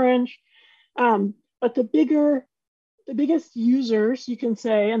more orange. But the biggest users, you can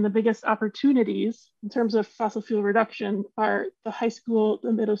say, and the biggest opportunities in terms of fossil fuel reduction are the high school,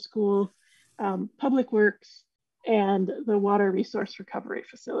 the middle school, public works, and the water resource recovery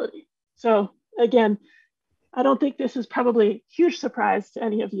facility. So again, I don't think this is probably a huge surprise to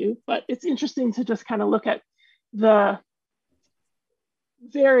any of you, but it's interesting to just kind of look at the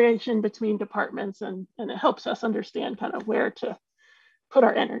variation between departments, and it helps us understand kind of where to put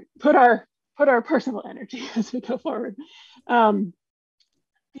our energy, put our personal energy as we go forward. The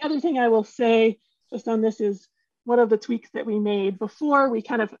other thing I will say just on this is one of the tweaks that we made. Before, we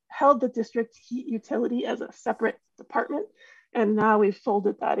kind of held the district heat utility as a separate department, and now we've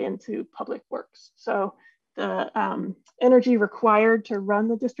folded that into public works. So the energy required to run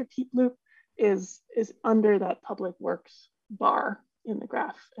the district heat loop is under that public works bar in the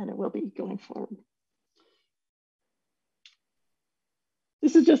graph, and it will be going forward.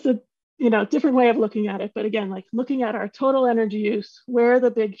 This is just a different way of looking at it, but again, like looking at our total energy use, where are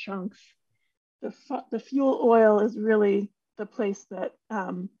the big chunks? The fuel oil is really the place that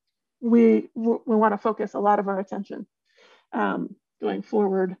we want to focus a lot of our attention going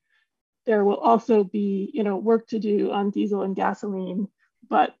forward. There will also be work to do on diesel and gasoline,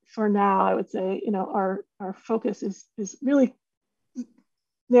 but for now, I would say our focus is really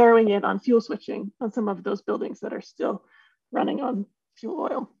narrowing in on fuel switching on some of those buildings that are still running on fuel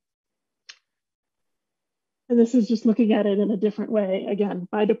oil. And this is just looking at it in a different way, again,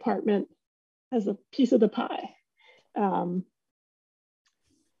 by department as a piece of the pie.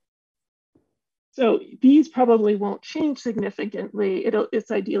 So these probably won't change significantly.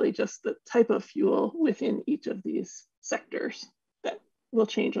 It's ideally just the type of fuel within each of these sectors that will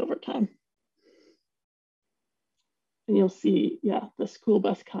change over time. And you'll see, yeah, the school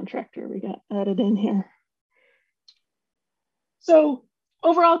bus contractor we got added in here. So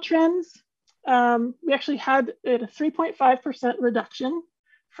overall trends, we actually had a 3.5% reduction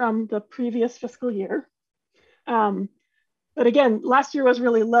from the previous fiscal year. But again, last year was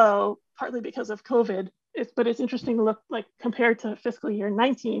really low, partly because of COVID. But it's interesting to look, like, compared to fiscal year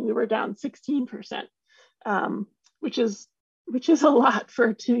 19, we were down 16%, which is a lot for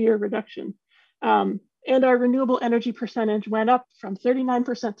a 2-year reduction. And our renewable energy percentage went up from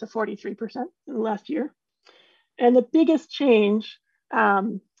 39% to 43% in the last year. And the biggest change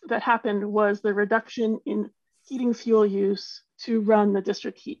that happened was the reduction in heating fuel use to run the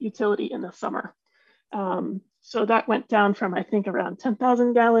district heat utility in the summer. So that went down from, I think, around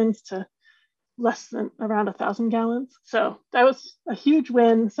 10,000 gallons to less than around 1,000 gallons. So that was a huge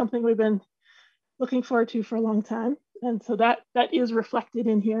win, something we've been looking forward to for a long time. And so that is reflected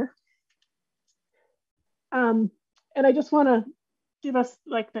in here. And I just want to give us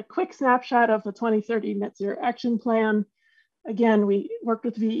like the quick snapshot of the 2030 Net Zero Action Plan. Again, we worked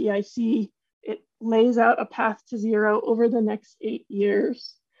with VEIC. It lays out a path to zero over the next 8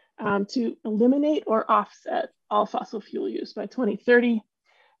 years to eliminate or offset all fossil fuel use by 2030.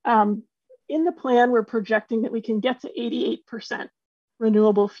 In the plan, we're projecting that we can get to 88%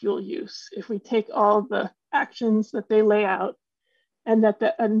 renewable fuel use if we take all the actions that they lay out, and that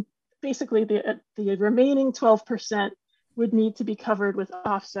basically the remaining 12% would need to be covered with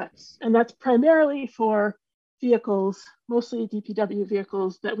offsets. And that's primarily for vehicles, mostly DPW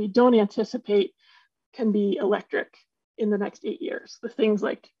vehicles, that we don't anticipate can be electric in the next 8 years. The things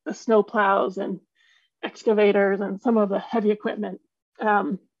like the snow plows and excavators and some of the heavy equipment,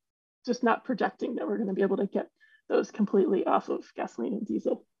 just not projecting that we're going to be able to get those completely off of gasoline and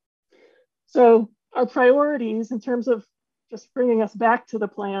diesel. So our priorities in terms of just bringing us back to the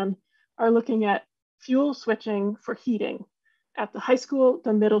plan are looking at fuel switching for heating at the high school,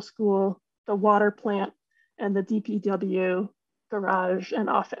 the middle school, the water plant, and the DPW garage and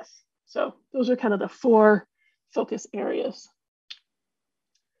office. So those are kind of the 4 focus areas.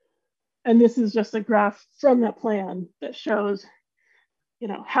 And this is just a graph from that plan that shows,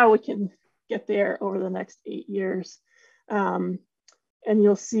 how we can get there over the next 8 years. And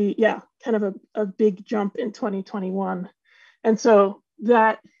you'll see, kind of a big jump in 2021. And so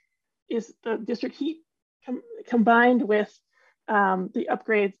that is the district heat combined with the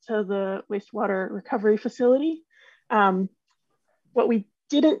upgrades to the wastewater recovery facility. What we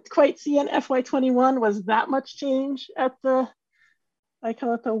didn't quite see in FY21 was that much change at the, I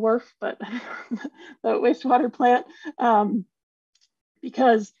call it the WRF, but the wastewater plant,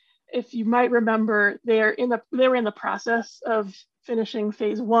 because if you might remember, they were in the process of finishing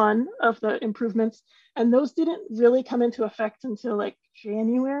phase 1 of the improvements, and those didn't really come into effect until like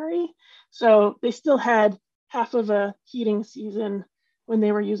January. So they still had half of a heating season when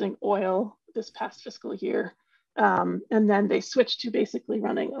they were using oil this past fiscal year. And then they switched to basically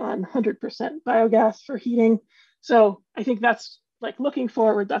running on 100% biogas for heating. So I think that's like looking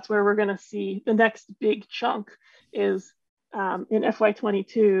forward, that's where we're going to see the next big chunk is in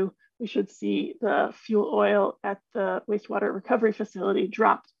FY22, we should see the fuel oil at the wastewater recovery facility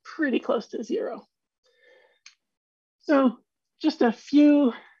drop pretty close to zero. So just a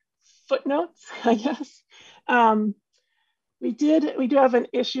few footnotes, I guess. We do have an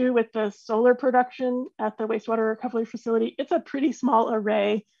issue with the solar production at the wastewater recovery facility. It's a pretty small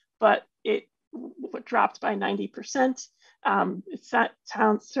array, but it dropped by 90%. It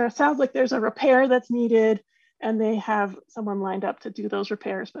sounds like there's a repair that's needed, and they have someone lined up to do those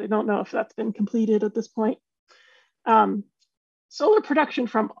repairs, but I don't know if that's been completed at this point. Solar production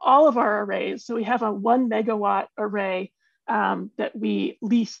from all of our arrays. So we have a 1 megawatt array that we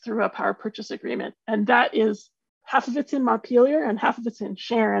lease through a power purchase agreement. And that is, half of it's in Montpelier and half of it's in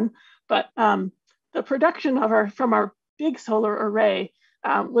Sharon. But the production from our big solar array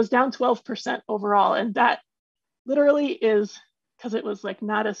was down 12% overall. And that literally is because it was like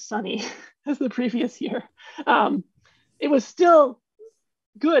not as sunny as the previous year. It was still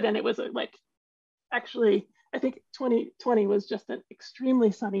good, and it was like, actually, I think 2020 was just an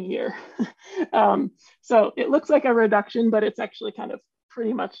extremely sunny year. So it looks like a reduction, but it's actually kind of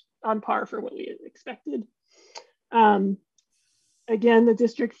pretty much on par for what we had expected. Again, the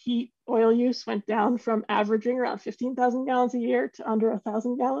district heat oil use went down from averaging around 15,000 gallons a year to under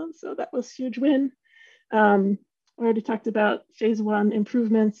 1,000 gallons. So that was a huge win. We already talked about phase 1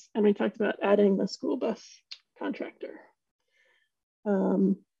 improvements, and we talked about adding the school bus contractor.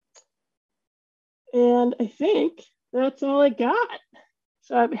 And I think that's all I got.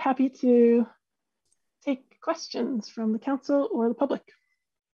 So I'd be happy to take questions from the council or the public.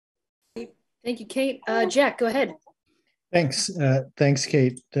 Thank you, Kate. Jack, go ahead. Thanks. Thanks,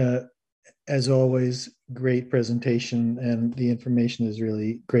 Kate. As always, great presentation, and the information is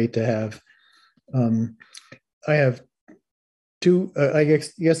really great to have. I have two, I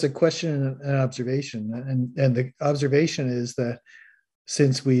guess a question and an observation. And the observation is that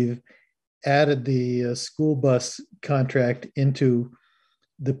since we've added the school bus contract into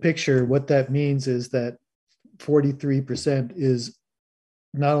the picture, what that means is that 43% is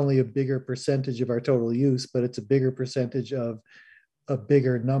not only a bigger percentage of our total use, but it's a bigger percentage of a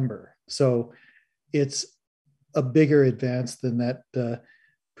bigger number. So it's a bigger advance than that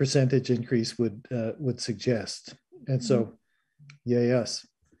percentage increase would suggest. And so, yes.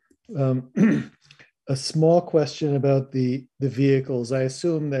 A small question about the vehicles. I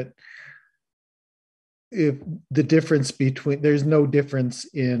assume that if the difference between, there's no difference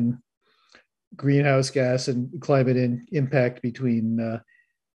in greenhouse gas and climate impact between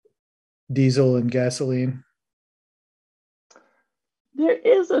diesel and gasoline? There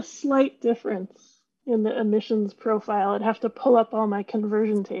is a slight difference in the emissions profile. I'd have to pull up all my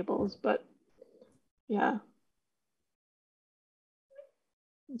conversion tables, but yeah.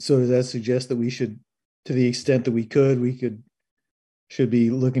 So does that suggest that we should, to the extent that we should be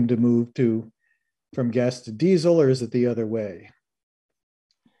looking to move from gas to diesel, or is it the other way?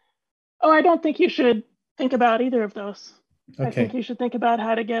 Oh, I don't think you should think about either of those. Okay. I think you should think about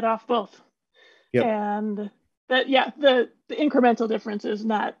how to get off both. Yep. And that, yeah, the incremental difference is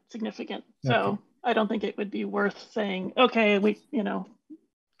not significant. So Okay. I don't think it would be worth saying, okay, we,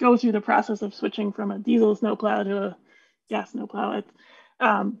 go through the process of switching from a diesel snowplow to a gas snowplow.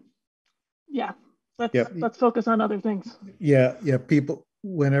 Yeah, let's focus on other things. Yeah. People,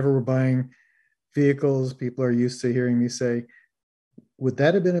 whenever we're buying vehicles, people are used to hearing me say, would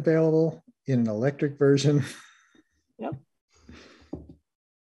that have been available in an electric version? Yep.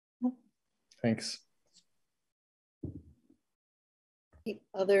 Thanks.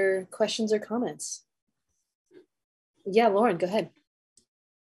 Other questions or comments? Yeah, Lauren, go ahead.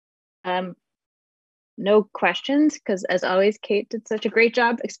 No questions, because as always, Kate did such a great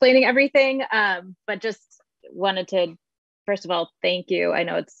job explaining everything. But just wanted to, first of all, thank you. I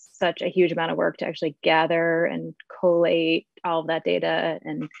know it's such a huge amount of work to actually gather and collate all of that data,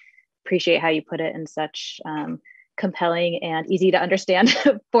 and appreciate how you put it in such compelling and easy to understand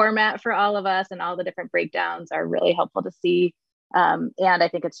format for all of us, and all the different breakdowns are really helpful to see. And I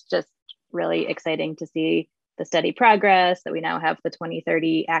think it's just really exciting to see the steady progress, that we now have the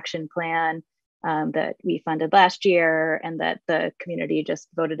 2030 action plan that we funded last year, and that the community just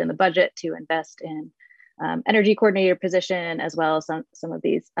voted in the budget to invest in energy coordinator position, as well as some of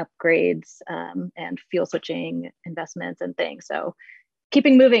these upgrades and fuel switching investments and things. So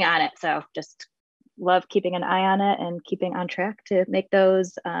keeping moving on it. So just love keeping an eye on it and keeping on track to make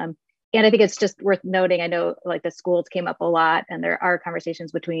those. And I think it's just worth noting, I know like the schools came up a lot, and there are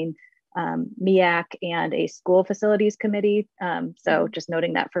conversations between MEAC and a school facilities committee. So just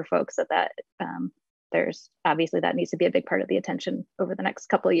noting that for folks that there's obviously that needs to be a big part of the attention over the next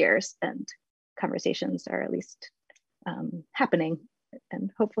couple of years, and conversations are at least happening,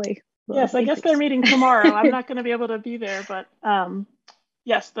 and hopefully. Yes, I guess they're meeting tomorrow. I'm not going to be able to be there, but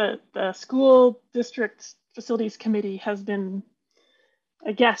yes, the school district facilities committee has been,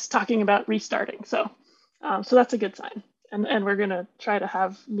 I guess, talking about restarting. So that's a good sign. And we're going to try to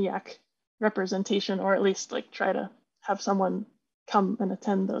have MEAC representation, or at least like try to have someone come and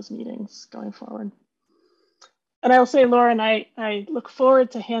attend those meetings going forward. And I'll say, Lauren, I look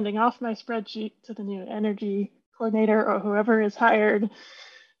forward to handing off my spreadsheet to the new energy coordinator or whoever is hired,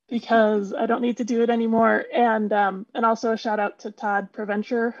 because I don't need to do it anymore. And also a shout out to Todd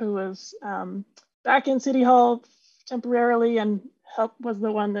Preventure, who was back in City Hall temporarily and was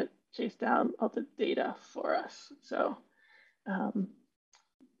the one that chased down all the data for us. So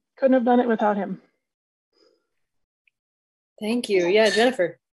couldn't have done it without him. Thank you. Yeah,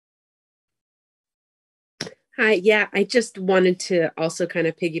 Jennifer. Hi. Yeah, I just wanted to also kind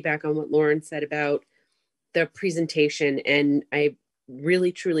of piggyback on what Lauren said about the presentation. And I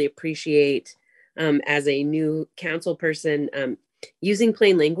really, truly appreciate, as a new council person, using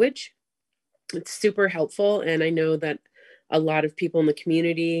plain language. It's super helpful. And I know that a lot of people in the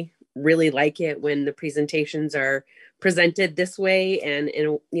community really like it when the presentations are presented this way, and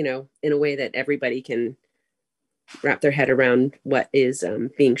in a way that everybody can wrap their head around what is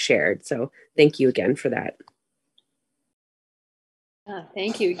being shared. So thank you again for that.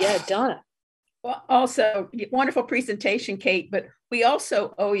 Thank you. Yeah, Donna. Well, also wonderful presentation, Kate, but we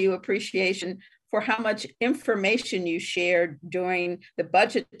also owe you appreciation for how much information you shared during the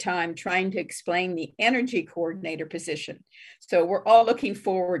budget time trying to explain the energy coordinator position. So we're all looking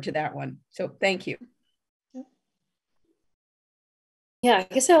forward to that one. So thank you. Yeah,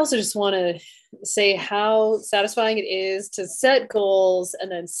 I guess I also just want to say how satisfying it is to set goals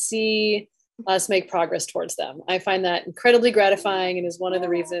and then see us make progress towards them. I find that incredibly gratifying and is one of the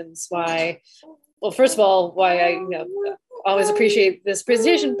reasons why, well, first of all, why I always appreciate this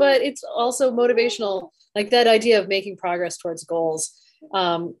presentation, but it's also motivational, like that idea of making progress towards goals.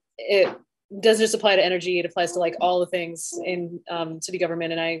 It doesn't just apply to energy, it applies to like all the things in city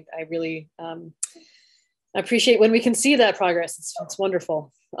government. And I really appreciate when we can see that progress. It's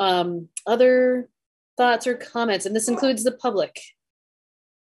wonderful. Other thoughts or comments, and this includes the public.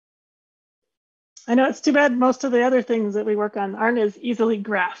 I know it's too bad most of the other things that we work on aren't as easily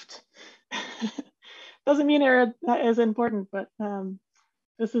graphed. Doesn't mean they're as important, but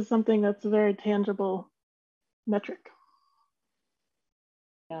this is something that's a very tangible metric.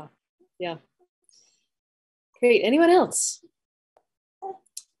 Yeah. Great. Anyone else?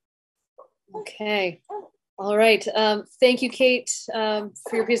 Okay. All right. Thank you, Kate, for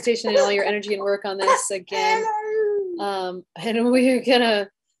your presentation and all your energy and work on this again. And we're gonna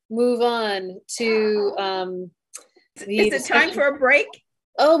move on to Is it time for a break?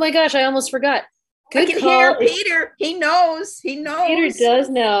 Oh my gosh, I almost forgot. Good I can call. hear Peter. He knows. He knows. Peter does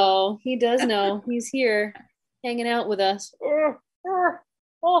know. He does know. He's here hanging out with us.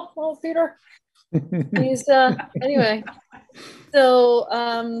 Oh, Peter. He's anyway.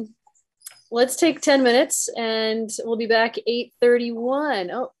 So let's take 10 minutes and we'll be back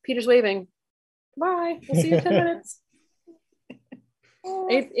 8:31. Oh, Peter's waving. Bye. We'll see you in 10 minutes.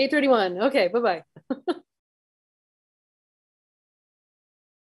 8:31. Okay, bye-bye.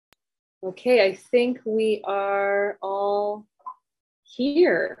 Okay, I think we are all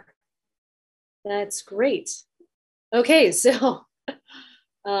here. That's great. Okay, so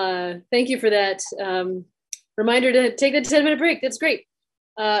thank you for that reminder to take the 10-minute break. That's great.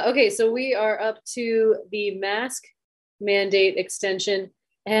 Okay, so we are up to the mask mandate extension,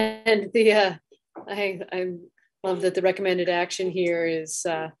 and the I love that the recommended action here is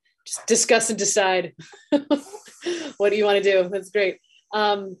just discuss and decide what do you want to do. That's great.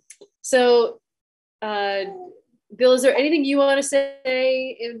 So, Bill, is there anything you want to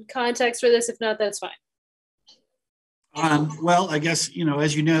say in context for this? If not, that's fine. Well, I guess,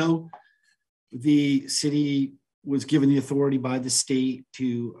 as you know, the city was given the authority by the state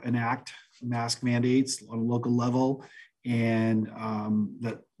to enact mask mandates on a local level, and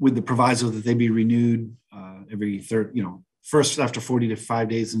that with the proviso that they be renewed every first after 45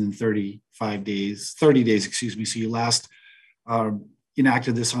 days and then 30 days, excuse me. So you last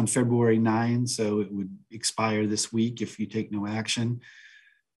enacted this on February 9, so it would expire this week if you take no action.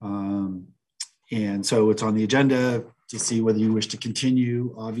 And so it's on the agenda to see whether you wish to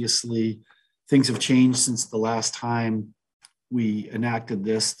continue. Obviously, things have changed since the last time we enacted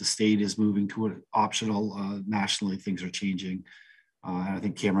this. The state is moving to an optional. Nationally, things are changing. And I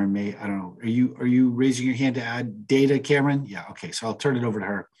think Cameron may, I don't know, are you raising your hand to add data, Cameron? Yeah, okay, so I'll turn it over to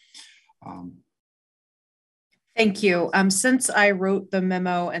her. Thank you. Since I wrote the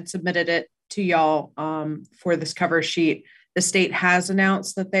memo and submitted it to y'all for this cover sheet, the state has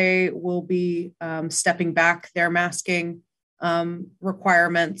announced that they will be stepping back their masking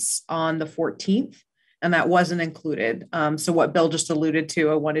requirements on the 14th, and that wasn't included. So what Bill just alluded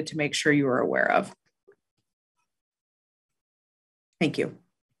to, I wanted to make sure you were aware of. Thank you.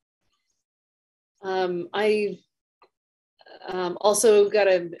 I also got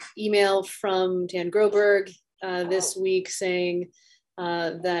an email from Dan Groberg this week saying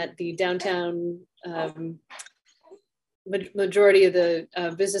that the downtown majority of the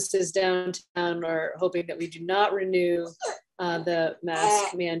businesses downtown are hoping that we do not renew the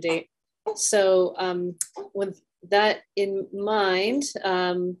mask mandate. So with that in mind,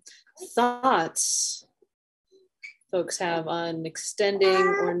 thoughts folks have on extending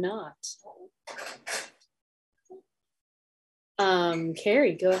or not?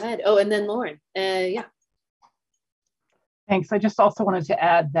 Carrie, go ahead. Oh, and then Lauren. Yeah. Thanks. I just also wanted to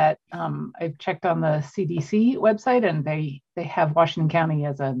add that I've checked on the CDC website, and they have Washington County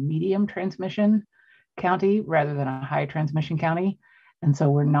as a medium transmission county rather than a high transmission county. And so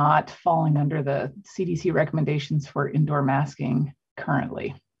we're not falling under the CDC recommendations for indoor masking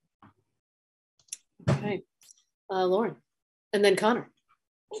currently. Okay. Lauren, and then Connor.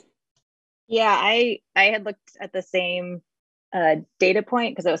 Yeah, I had looked at the same data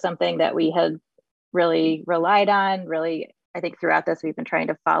point because it was something that we had really relied on. Really, I think throughout this, we've been trying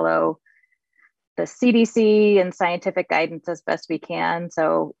to follow the CDC and scientific guidance as best we can.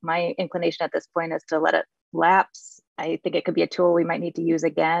 So my inclination at this point is to let it lapse. I think it could be a tool we might need to use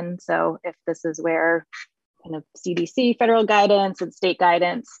again. So if this is where kind of CDC federal guidance and state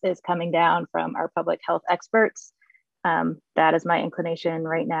guidance is coming down from our public health experts, that is my inclination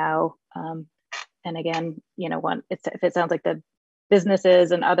right now. And again, you know, if it sounds like the businesses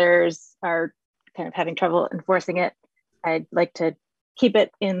and others are kind of having trouble enforcing it, I'd like to keep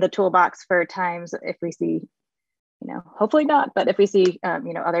it in the toolbox for times if we see, you know, hopefully not, but if we see,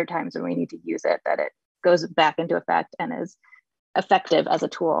 you know, other times when we need to use it, that it goes back into effect and is effective as a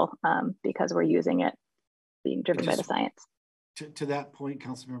tool because we're using it being driven by the science. To that point,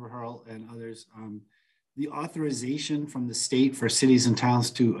 Councilmember Harrell and others, the authorization from the state for cities and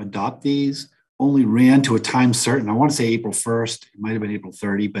towns to adopt these only ran to a time certain. I want to say April 1st, it might have been April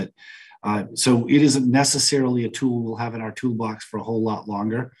 30, but so it isn't necessarily a tool we'll have in our toolbox for a whole lot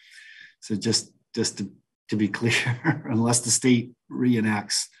longer. So just to be clear, unless the state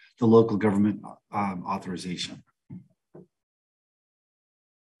reenacts the local government authorization.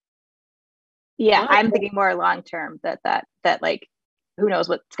 Yeah, I'm thinking more long-term that like, who knows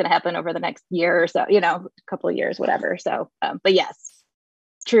what's going to happen over the next year or so, you know, a couple of years, whatever. So, but yes,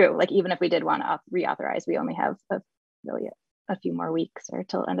 true. Like even if we did want to reauthorize, we only have really a few more weeks or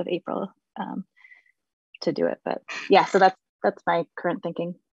till end of April to do it. But yeah, so that's my current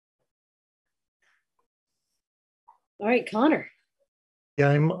thinking. All right, Connor. Yeah,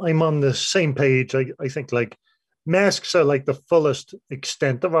 I'm on the same page. I think like masks are like the fullest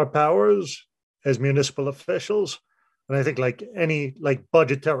extent of our powers as municipal officials. And I think like any like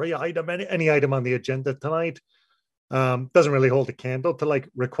budgetary item, any item on the agenda tonight doesn't really hold a candle to like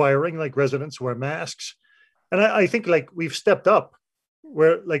requiring like residents wear masks. And I think like we've stepped up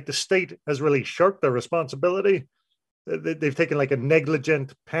where like the state has really shirked their responsibility. They've taken like a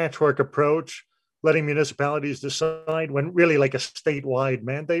negligent patchwork approach, letting municipalities decide when really like a statewide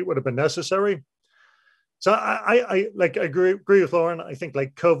mandate would have been necessary. So I agree with Lauren. I think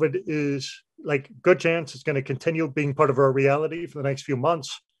like COVID is like good chance it's going to continue being part of our reality for the next few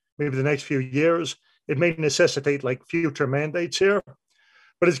months, maybe the next few years. It may necessitate like future mandates here.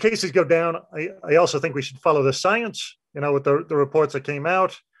 But as cases go down, I also think we should follow the science, you know, with the reports that came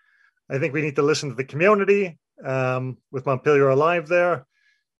out. I think we need to listen to the community with Montpelier alive there.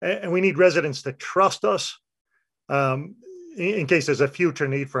 And we need residents to trust us in case there's a future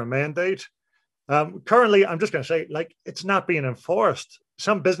need for a mandate. Currently, I'm just going to say, like, it's not being enforced.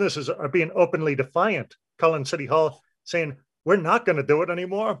 Some businesses are being openly defiant, calling City Hall, saying, we're not going to do it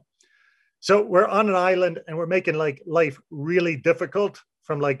anymore. So we're on an island and we're making like life really difficult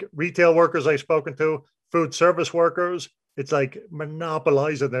from like retail workers I've spoken to, food service workers. It's like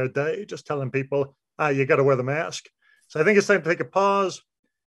monopolizing their day, just telling people, you got to wear the mask. So I think it's time to take a pause,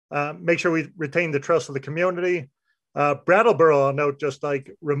 make sure we retain the trust of the community. Brattleboro, I'll note, just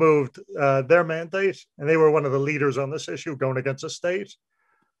like removed their mandate, and they were one of the leaders on this issue going against the state.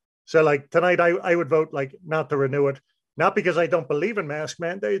 So like tonight, I would vote like not to renew it, not because I don't believe in mask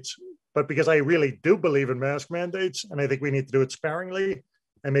mandates, but because I really do believe in mask mandates. And I think we need to do it sparingly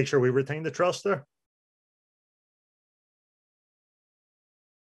and make sure we retain the trust there.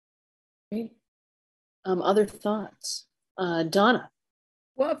 Great. Other thoughts? Donna.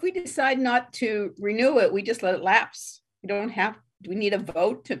 Well, if we decide not to renew it, we just let it lapse. Do we need a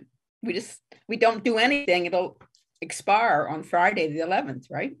vote to, we don't do anything. It'll expire on Friday, the 11th,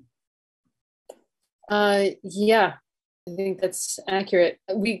 right? Yeah, I think that's accurate.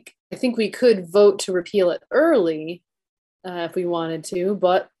 I think we could vote to repeal it early if we wanted to,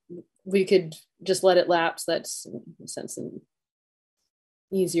 but we could just let it lapse. That's in a sense an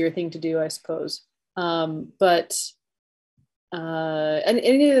easier thing to do, I suppose. But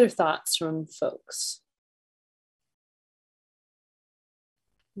any other thoughts from folks?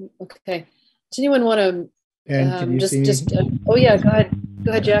 Okay. Does anyone want to oh yeah, go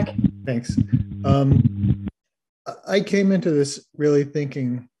ahead, Jack. Thanks. I came into this really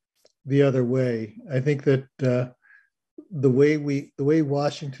thinking the other way. I think that the way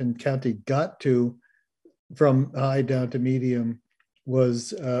Washington County got to from high down to medium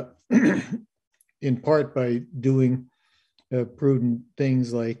was in part by doing prudent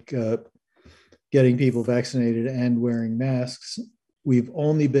things like getting people vaccinated and wearing masks. We've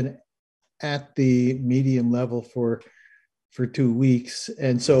only been at the medium level for 2 weeks.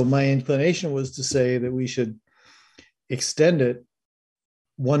 And so my inclination was to say that we should extend it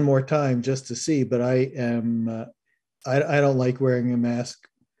one more time just to see, but I don't like wearing a mask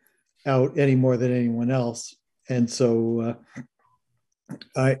out any more than anyone else. And so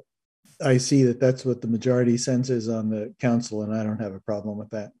I see that that's what the majority sense is on the council, and I don't have a problem with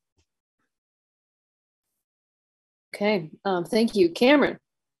that. Okay, thank you. Cameron.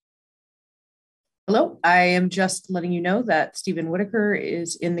 Hello, I am just letting you know that Stephen Whitaker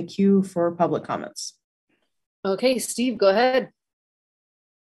is in the queue for public comments. Okay, Steve, go ahead.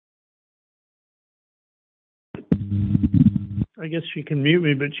 I guess she can mute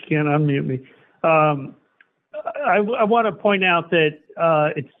me, but she can't unmute me. I want to point out that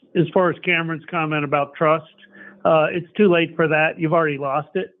it's, as far as Cameron's comment about trust, it's too late for that. You've already lost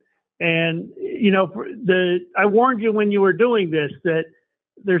it. And, you know, I warned you when you were doing this that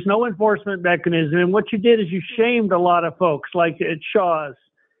there's no enforcement mechanism. And what you did is you shamed a lot of folks, like at Shaw's.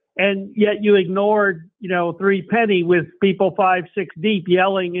 And yet you ignored, you know, 3 Penny with people 5, 6 deep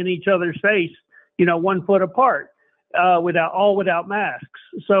yelling in each other's face, you know, 1 foot apart, without masks.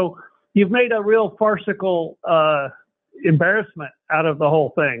 So you've made a real farcical embarrassment out of the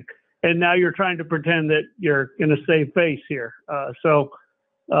whole thing. And now you're trying to pretend that you're going to save face here.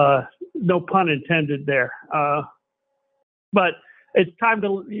 No pun intended there. But it's time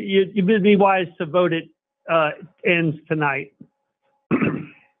to, you would be wise to vote it ends tonight.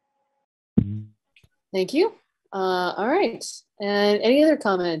 Thank you. All right. And any other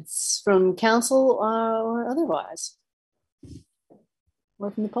comments from council or otherwise?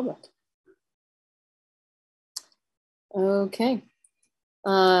 Or from the public? Okay.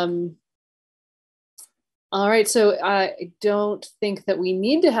 All right. So I don't think that we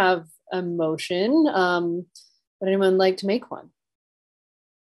need to have a motion. Would anyone like to make one?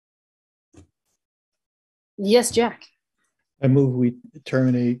 Yes, Jack. I move we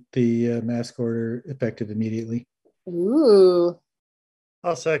terminate the mask order effective immediately. Ooh.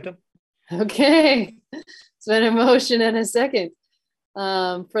 I'll second. Okay. It's been a motion and a second.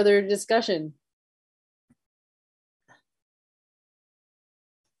 Further discussion.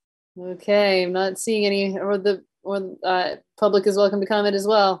 Okay, I'm not seeing any, or the public is welcome to comment as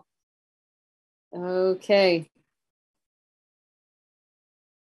well. Okay.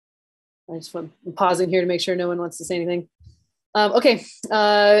 I'm pausing here to make sure no one wants to say anything. Okay,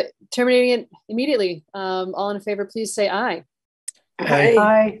 terminating it immediately. All in favor, please say aye. Aye.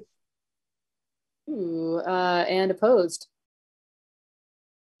 Aye. Ooh, and opposed.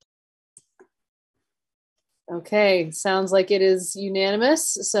 Okay, sounds like it is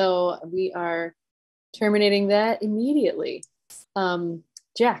unanimous. So we are terminating that immediately.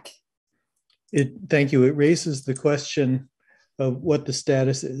 Jack. Thank you. It raises the question of what the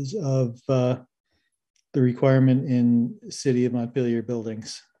status is of the requirement in City of Montpelier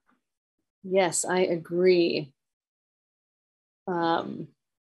buildings. Yes, I agree. Now,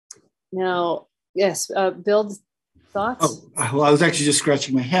 yes, Bill, thoughts? Oh, well, I was actually just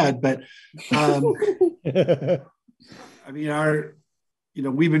scratching my head, but I mean,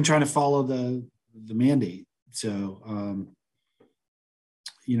 we've been trying to follow the mandate. So,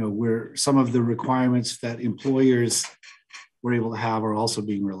 where some of the requirements that employers were able to have are also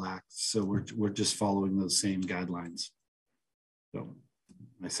being relaxed. So we're just following those same guidelines. So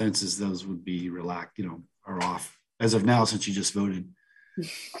my sense is those would be relaxed, are off as of now, since you just voted.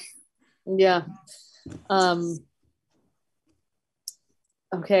 Yeah.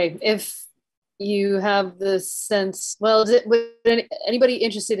 Okay. If you have the sense, well, would anybody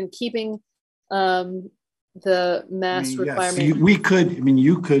interested in keeping the mask requirement? Yes,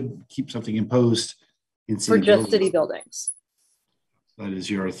 you could keep something imposed in city for just buildings. city buildings. That is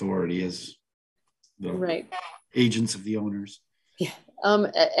your authority as the right agents of the owners. Yeah.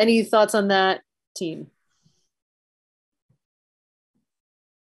 Any thoughts on that, team?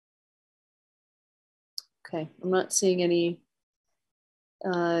 Okay, I'm not seeing any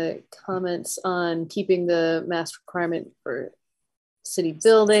comments on keeping the mask requirement for city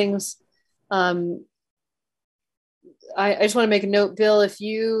buildings. I just want to make a note, Bill, if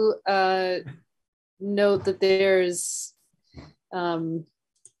you note that there's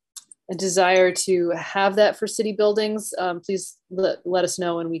a desire to have that for city buildings, please let us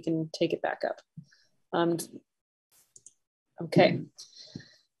know and we can take it back up. Okay.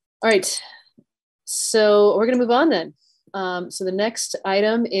 All right. So we're going to move on then. So the next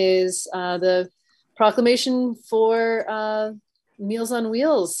item is the proclamation for Meals on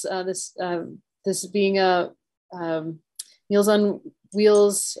Wheels. This being a Meals on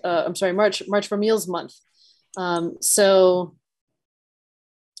Wheels, March for Meals month. So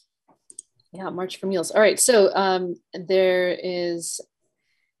yeah, March for Meals. All right, so there is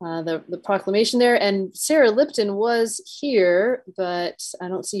the proclamation there, and Sarah Lipton was here, but I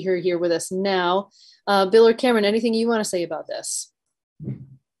don't see her here with us now. Bill or Cameron, anything you want to say about this?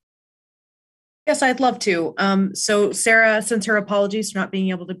 Yes, I'd love to. So Sarah sends her apologies for not being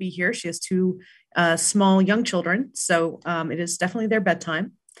able to be here. She has 2 small young children, so it is definitely their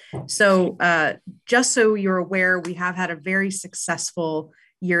bedtime. So just so you're aware, we have had a very successful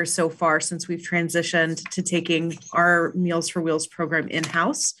year so far since we've transitioned to taking our Meals for Wheels program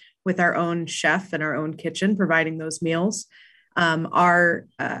in-house with our own chef and our own kitchen providing those meals.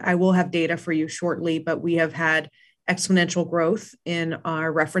 I will have data for you shortly, but we have had exponential growth in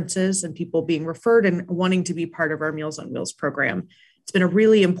our references and people being referred and wanting to be part of our Meals on Wheels program. It's been a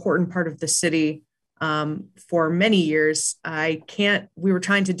really important part of the city for many years. We were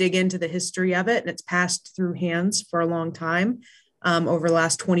trying to dig into the history of it, and it's passed through hands for a long time. Over the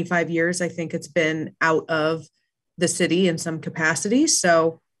last 25 years, I think it's been out of the city in some capacity.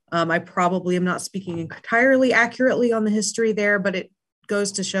 So I probably am not speaking entirely accurately on the history there, but it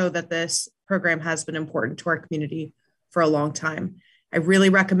goes to show that this program has been important to our community for a long time. I really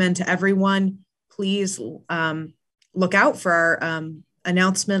recommend to everyone, please look out for our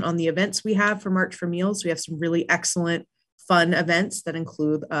announcement on the events we have for March for Meals. We have some really excellent, fun events that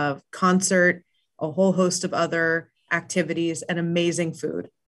include a concert, a whole host of other activities, and amazing food.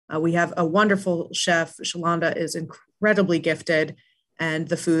 We have a wonderful chef. Shalonda is incredibly gifted, and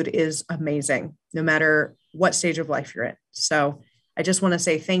the food is amazing, no matter what stage of life you're in. So I just want to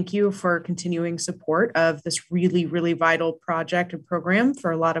say thank you for continuing support of this really, really vital project and program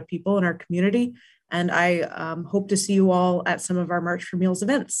for a lot of people in our community. And I hope to see you all at some of our March for Meals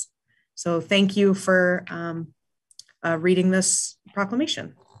events. So thank you for reading this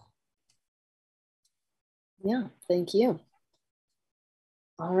proclamation. Yeah, thank you.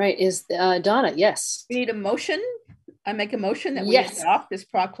 All right, is Donna? Yes. We need a motion. I make a motion that we adopt this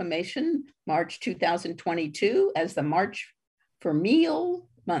proclamation, March 2022, as the March for Meal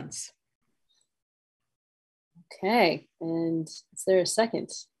months. Okay, and is there a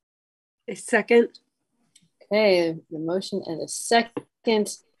second? A second. Okay, the motion and a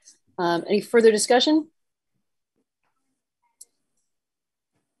second. Any further discussion?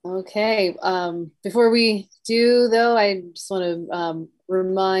 Okay, before we do though, I just want to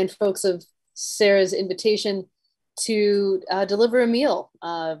remind folks of Sarah's invitation to deliver a meal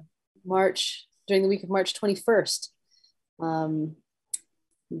during the week of March 21st.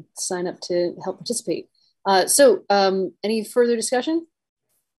 Sign up to help participate. So any further discussion?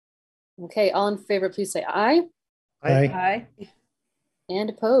 Okay, all in favor, please say aye. Aye. Aye. And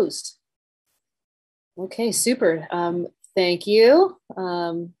opposed? Okay, super. Thank you.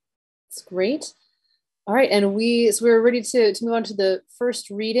 It's great. All right, and we're ready to move on to the first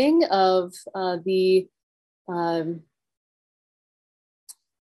reading of the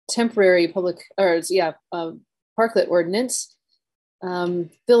temporary parklet ordinance.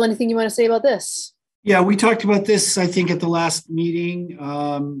 Bill, anything you want to say about this? Yeah, we talked about this, I think, at the last meeting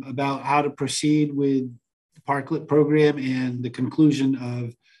about how to proceed with the parklet program, and the conclusion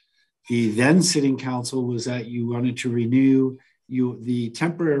of the then sitting council was that you wanted to renew the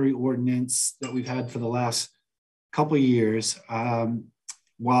temporary ordinance that we've had for the last couple of years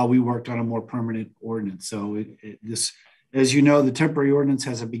while we worked on a more permanent ordinance. So this, as you know, the temporary ordinance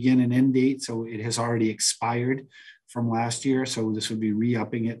has a begin and end date, so it has already expired from last year. So this would be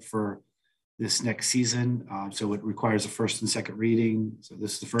re-upping it for this next season. So it requires a first and second reading. So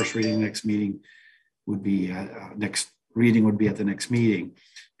this is the first reading. Next meeting would be next reading would be at the next meeting,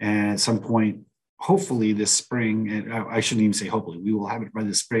 and at some point, hopefully this spring. And I shouldn't even say hopefully. We will have it by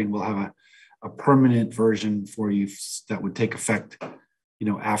this spring. We'll have a permanent version for you that would take effect,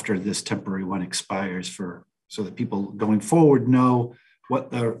 after this temporary one expires, so that people going forward know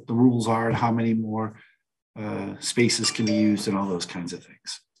what the rules are and how many more spaces can be used and all those kinds of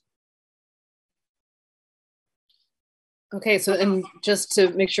things. Okay, so and just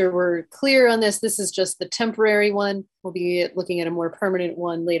to make sure we're clear on this is just the temporary one. We'll be looking at a more permanent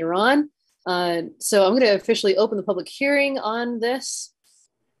one later on. So I'm going to officially open the public hearing on this.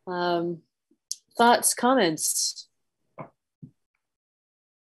 Thoughts, comments?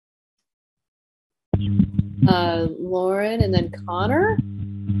 Lauren and then Connor.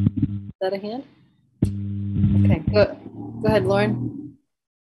 Is that a hand? Okay, go ahead, Lauren.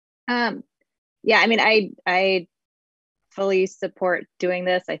 Yeah, I mean, I fully support doing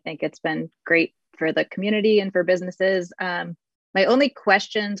this. I think it's been great for the community and for businesses. My only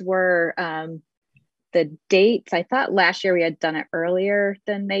questions were the dates. I thought last year we had done it earlier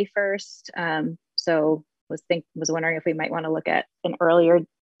than May 1st. So was wondering if we might want to look at an earlier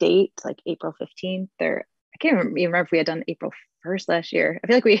date, like April 15th, or I can't even remember if we had done April 1st last year. I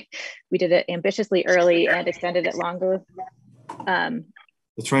feel like we did it ambitiously early and extended it longer.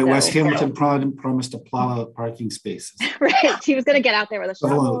 That's right. So, West Hamilton promised to plow out parking spaces. Right. He was going to get out there with a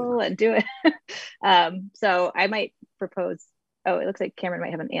shovel and do it. So I might propose. Oh, it looks like Cameron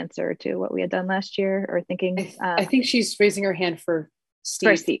might have an answer to what we had done last year or thinking. I think she's raising her hand for Steve.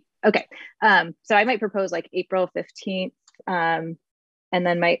 For Steve. Okay. So I might propose like April 15th. And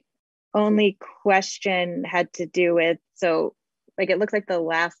then my only question had to do with, so like it looks like the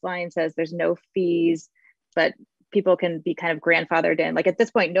last line says there's no fees, but people can be kind of grandfathered in. Like at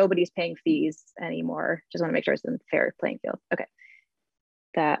this point, nobody's paying fees anymore. Just want to make sure it's in fair playing field. Okay.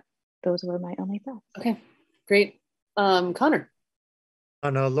 Those were my only thoughts. Okay, great. Connor.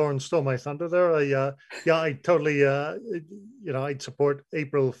 And Lauren stole my thunder there. I totally, I'd support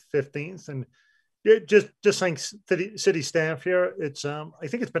April 15th, and just thanks to city staff here. It's, I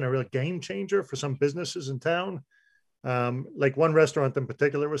think it's been a real game changer for some businesses in town. Like one restaurant in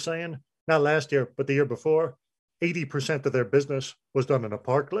particular was saying, not last year, but the year before, 80% of their business was done in a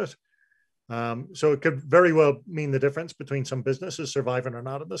parklet. So it could very well mean the difference between some businesses surviving or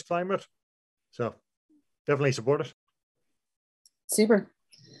not in this climate. So definitely support it. Super.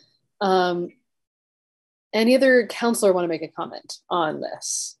 Any other counselor want to make a comment on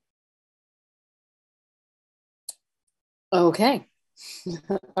this? Okay.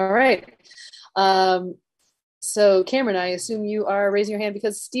 All right. So Cameron, I assume you are raising your hand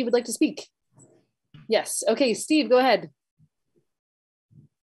because Steve would like to speak. Yes. Okay, Steve, go ahead.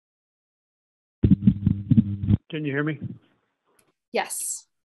 Can you hear me? Yes.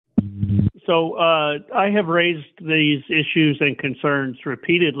 So I have raised these issues and concerns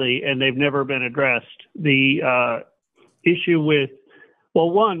repeatedly, and they've never been addressed. The issue with, well,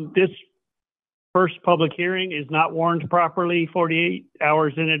 one, this first public hearing is not warned properly 48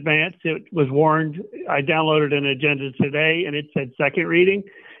 hours in advance. It was warned. I downloaded an agenda today, and it said second reading.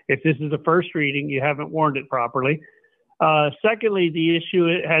 If this is the first reading, you haven't warned it properly. Secondly, the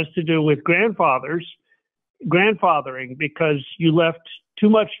issue has to do with grandfathering, because you left too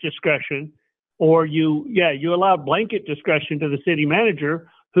much discretion, or you allowed blanket discretion to the city manager,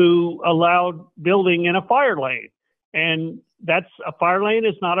 who allowed building in a fire lane. And that's a fire lane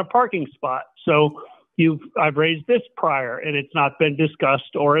is not a parking spot. So I've raised this prior, and it's not been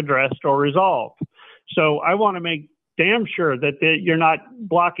discussed or addressed or resolved. So I want to make damn sure that you're not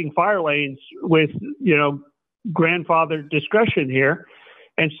blocking fire lanes with, grandfathered discretion here.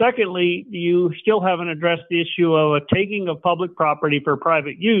 And secondly, you still haven't addressed the issue of a taking of public property for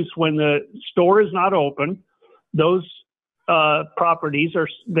private use when the store is not open. Those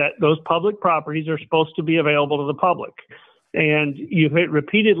those public properties are supposed to be available to the public. And you've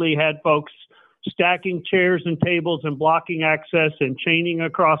repeatedly had folks stacking chairs and tables and blocking access and chaining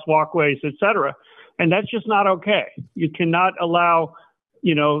across walkways, et cetera. And that's just not okay. You cannot allow,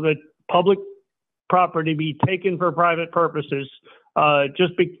 the public property be taken for private purposes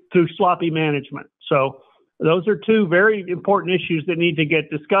through sloppy management. So those are two very important issues that need to get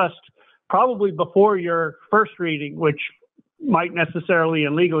discussed probably before your first reading, which might necessarily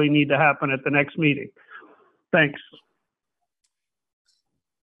and legally need to happen at the next meeting. Thanks.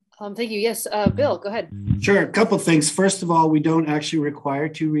 Thank you. Yes, Bill, go ahead. Sure. A couple of things. First of all, we don't actually require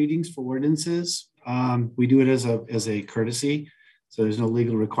 2 readings for ordinances. We do it as a courtesy. So there's no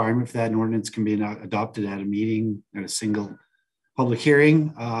legal requirement for that. An ordinance can be adopted at a meeting, at a single public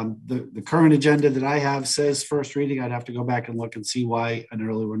hearing. The current agenda that I have says first reading. I'd have to go back and look and see why an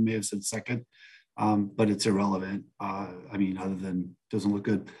earlier one may have said second, but it's irrelevant. Other than doesn't look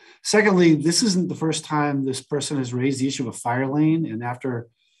good. Secondly, this isn't the first time this person has raised the issue of a fire lane. And after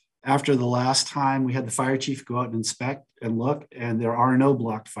the last time, we had the fire chief go out and inspect and look, and there are no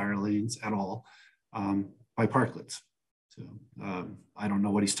blocked fire lanes at all by parklets. So I don't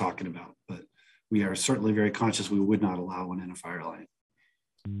know what he's talking about, but we are certainly very conscious we would not allow one in a fire lane.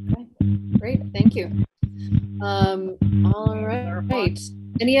 Okay, great, thank you. All right,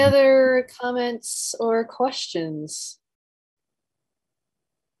 any other comments or questions?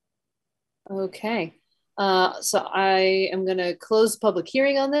 Okay, so I am going to close the public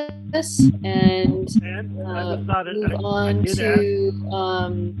hearing on this and move on to.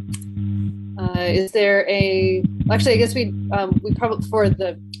 Is there actually, I guess we probably, for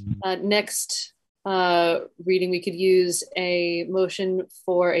the next reading, we could use a motion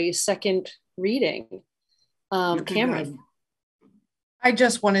for a second reading. Cameron. I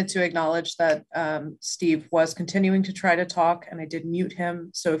just wanted to acknowledge that Steve was continuing to try to talk, and I did mute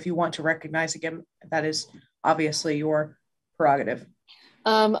him. So if you want to recognize him, that is obviously your prerogative.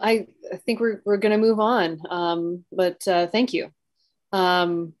 I think we're going to move on, but thank you.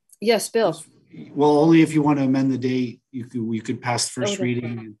 Yes, Bill. Well, only if you want to amend the date, you could pass the first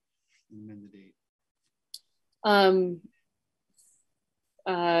reading and amend the date.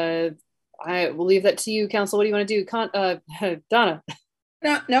 I will leave that to you, Council. What do you want to do? Donna.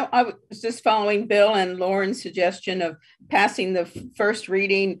 No, I was just following Bill and Lauren's suggestion of passing the first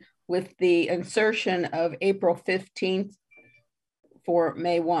reading with the insertion of April 15th for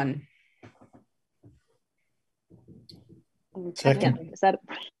May 1. Second. Is that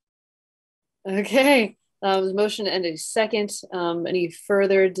Okay. Motion and a second. Any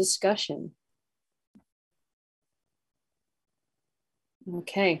further discussion?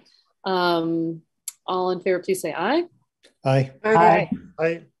 Okay. All in favor, please say aye. Aye. Aye.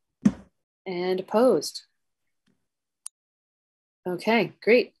 Aye. And opposed? Okay,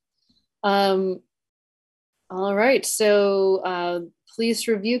 great. All right, so police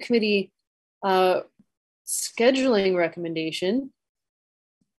review committee scheduling recommendation.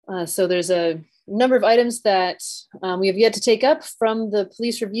 So there's a number of items that we have yet to take up from the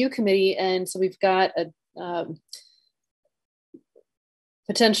police review committee, and so we've got a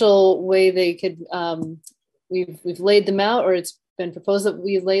potential way they could, we've laid them out, or it's been proposed that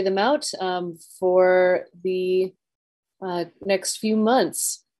we lay them out for the next few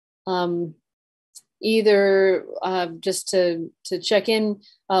months. Either just to check in,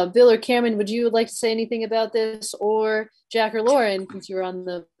 Bill or Cameron, would you like to say anything about this, or Jack or Lauren, since you're on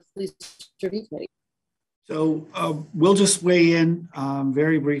the police review committee? So we'll just weigh in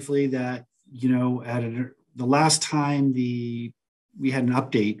very briefly that, you know, the last time we had an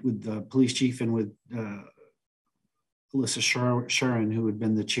update with the police chief and with Alyssa Sharon, who had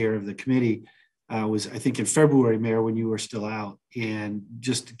been the chair of the committee, was, I think, in February, Mayor, when you were still out, and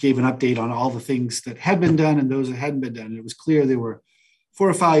just gave an update on all the things that had been done and those that hadn't been done. And it was clear there were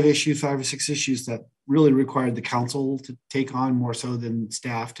 5 or 6 issues that really required the council to take on more so than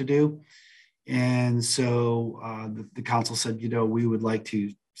staff to do. And so the council said, you know, we would like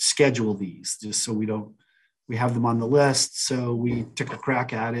to schedule these just so we have them on the list. So we took a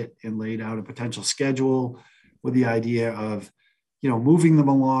crack at it and laid out a potential schedule with the idea of, you know, moving them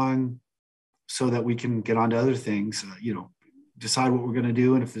along so that we can get on to other things, you know, decide what we're going to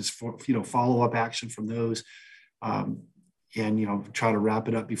do. And if there's, you know, follow-up action from those, and, you know, try to wrap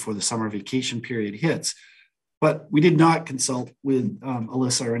it up before the summer vacation period hits. But we did not consult with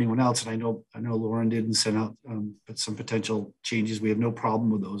Alyssa or anyone else. And I know Lauren did and sent out some potential changes. We have no problem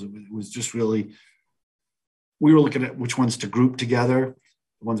with those. It was just really, we were looking at which ones to group together,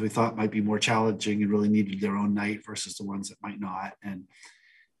 the ones we thought might be more challenging and really needed their own night versus the ones that might not. And,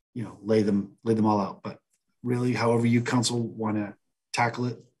 you know, lay them all out. But really, however you council want to tackle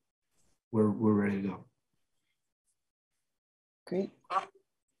it, we're ready to go. Great.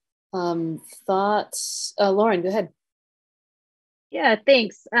 Thoughts? Lauren, go ahead. Yeah,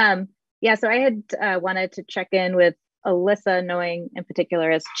 thanks. Yeah, so I had wanted to check in with Alyssa, knowing in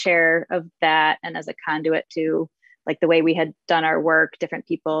particular as chair of that and as a conduit to like the way we had done our work, different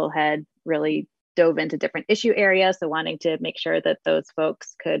people had really dove into different issue areas. So wanting to make sure that those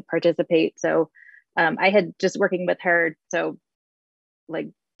folks could participate. So I had just working with her. So like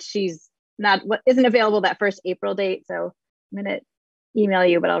she's isn't available that first April date. So I'm going to email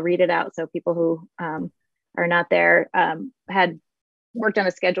you, but I'll read it out. So people who are not there had worked on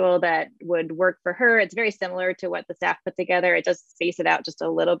a schedule that would work for her. It's very similar to what the staff put together. It does space it out just a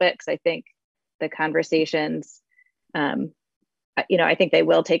little bit because I think the conversations, you know, I think they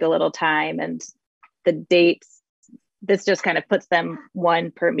will take a little time, and the dates, this just kind of puts them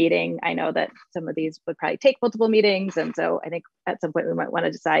one per meeting. I know that some of these would probably take multiple meetings. And so I think at some point we might want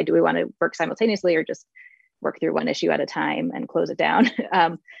to decide, do we want to work simultaneously or just work through one issue at a time and close it down?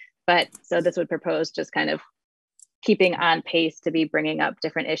 But so this would propose just kind of keeping on pace to be bringing up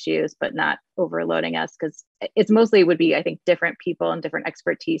different issues, but not overloading us, because it's mostly would be, I think, different people and different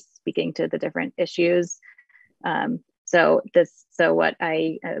expertise speaking to the different issues. So what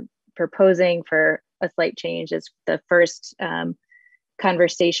I proposing for a slight change is the first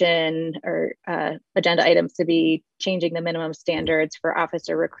conversation or agenda items to be changing the minimum standards for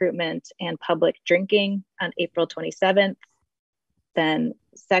officer recruitment and public drinking on April 27th, then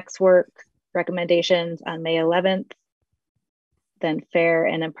sex work recommendations on May 11th, then fair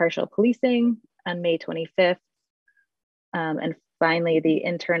and impartial policing on May 25th, and finally the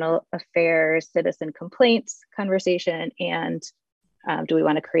internal affairs citizen complaints conversation, and do we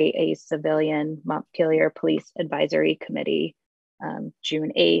want to create a civilian Montpelier Police Advisory Committee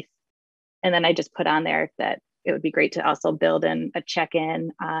June 8th. And then I just put on there that it would be great to also build in a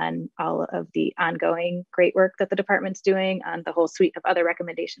check-in on all of the ongoing great work that the department's doing on the whole suite of other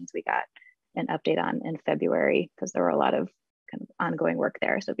recommendations we got an update on in February, because there were a lot of kind of ongoing work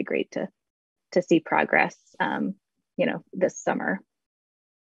there. So it'd be great to see progress, you know, this summer.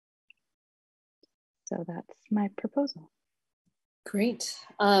 So that's my proposal. Great.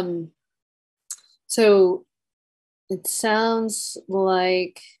 So it sounds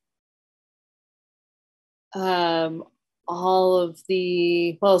like all of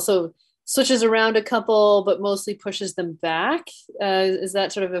the, well, so switches around a couple, but mostly pushes them back. Is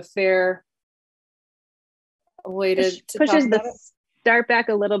that sort of a fair way to pushes talk about the it? start back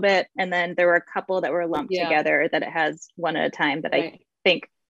a little bit, and then there were a couple that were lumped together that it has one at a time that I think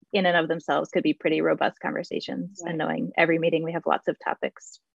in and of themselves could be pretty robust conversations. And knowing every meeting we have lots of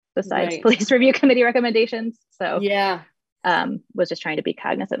topics besides police review committee recommendations. So was just trying to be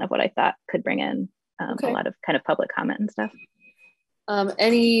cognizant of what I thought could bring in a lot of kind of public comment and stuff.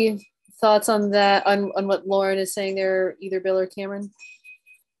 Any thoughts on that, on what Lauren is saying there, either Bill or Cameron?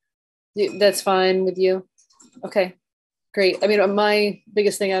 That's fine with you? Okay, great. I mean, my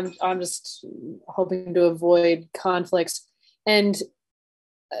biggest thing, I'm just hoping to avoid conflicts. And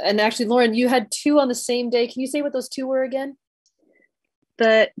actually, Lauren, you had 2 on the same day. Can you say what those 2 were again?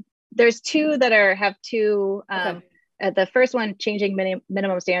 There's 2 that have 2. The first one, changing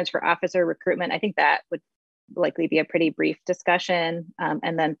minimum standards for officer recruitment. I think that would likely be a pretty brief discussion.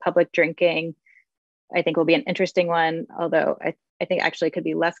 And then public drinking, I think will be an interesting one, although I think actually could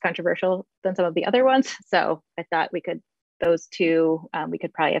be less controversial than some of the other ones. So I thought those 2, we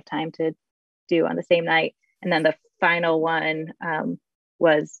could probably have time to do on the same night. And then the final one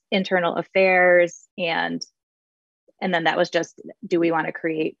was internal affairs. And then that was just, do we want to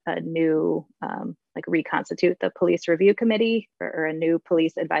create a new, like reconstitute the police review committee or a new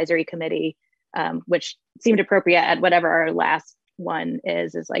police advisory committee, which seemed appropriate at whatever our last one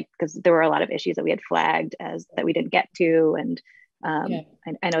is like, because there were a lot of issues that we had flagged as that we didn't get to. And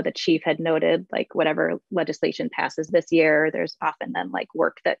I know the chief had noted, like, whatever legislation passes this year, there's often then like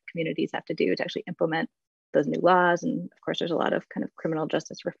work that communities have to do to actually implement those new laws. And of course, there's a lot of kind of criminal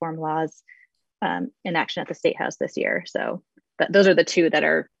justice reform laws in action at the State House this year. So those are the 2 that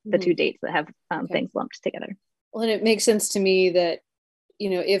are the 2 dates that have things lumped together. Well, and it makes sense to me that,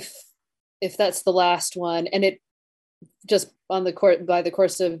 if that's the last one, and it just on the court by the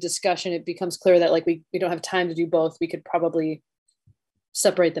course of discussion, it becomes clear that like we don't have time to do both. We could probably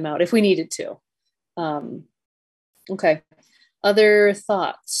separate them out if we needed to. Okay. Other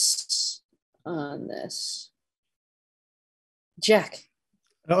thoughts on this? Jack.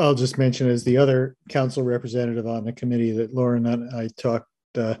 I'll just mention as the other council representative on the committee that Lauren and I talked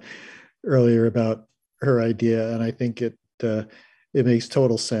earlier about her idea, and I think it makes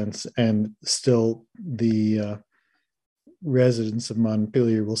total sense. And still, the residents of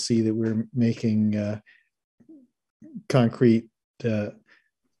Montpelier will see that we're making concrete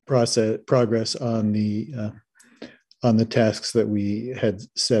progress on the tasks that we had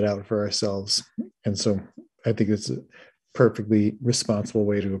set out for ourselves. And so I think it's a perfectly responsible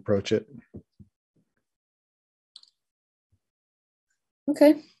way to approach it.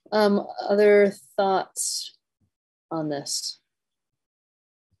 Okay. Other thoughts on this?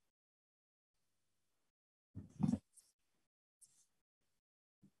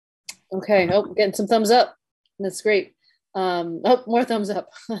 Okay. Oh, getting some thumbs up. That's great. Oh, more thumbs up.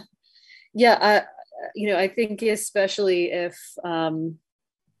 Yeah. I think especially if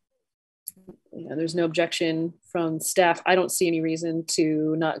there's no objection from staff, I don't see any reason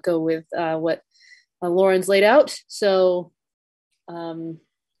to not go with what Lauren's laid out. So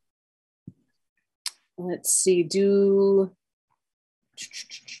let's see, it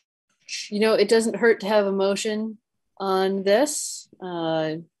doesn't hurt to have a motion on this.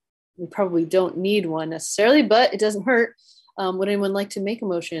 We probably don't need one necessarily, but it doesn't hurt. Would anyone like to make a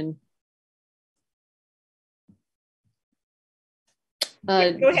motion?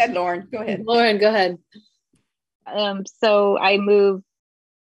 Go ahead, Lauren. Go ahead. Lauren, go ahead. So I move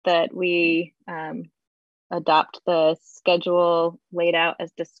that we adopt the schedule laid out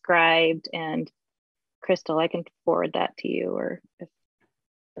as described. And Crystal, I can forward that to you, or if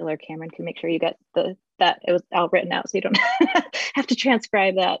Bill or Cameron can make sure you get that it was all written out so you don't have to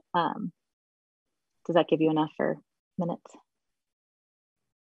transcribe that. Does that give you enough for minutes?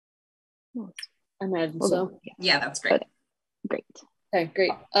 I imagine so. Yeah, that's great. Great. Okay,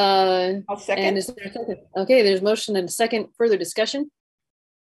 great. I'll second. And is there a second? Okay, there's motion and a second. Further discussion?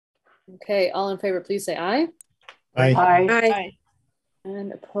 Okay, all in favor, please say aye. Aye. Aye. Aye.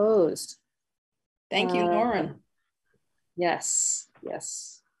 And opposed? Thank you, Lauren. Yes,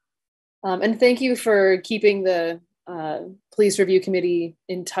 yes. And thank you for keeping the police review committee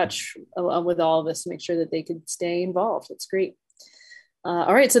in touch with all of us to make sure that they could stay involved. That's great.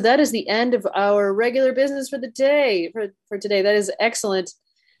 All right, so that is the end of our regular business for the day, for today. That is excellent.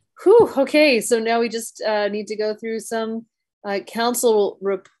 Whew, okay, so now we just need to go through some council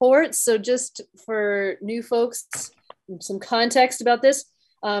reports. So just for new folks, some context about this.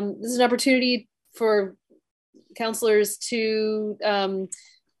 This is an opportunity for councilors to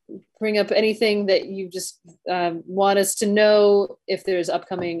bring up anything that you just want us to know, if there's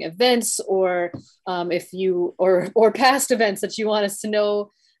upcoming events, or if you or past events that you want us to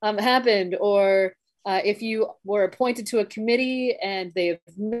know happened, or if you were appointed to a committee and they have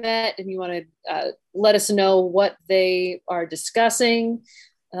met and you want to let us know what they are discussing.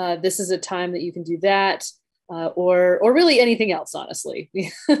 This is a time that you can do that, or really anything else, honestly.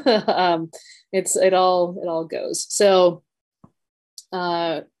 It all goes. So,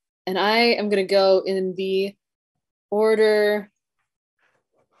 and I am going to go in the order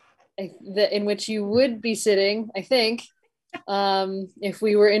in which you would be sitting, I think, if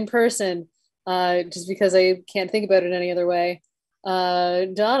we were in person, just because I can't think about it any other way.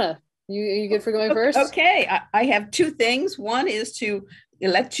 Donna, you good for going first? Okay, I have two things. One is to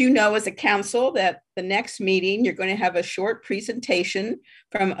let you know as a council that the next meeting, you're going to have a short presentation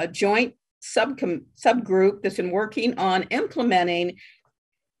from a joint subgroup that's been working on implementing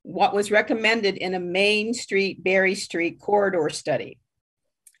what was recommended in a Main Street, Berry Street corridor study.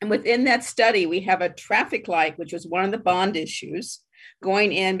 And within that study, we have a traffic light, which was one of the bond issues,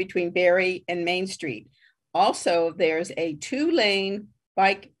 going in between Berry and Main Street. Also, there's a 2-lane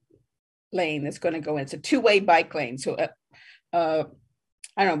bike lane that's going to go in. It's a 2-way bike lane. So,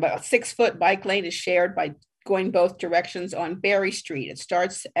 I don't know, about a 6-foot bike lane is shared by going both directions on Berry Street. It